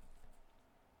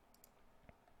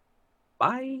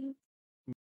 Bye.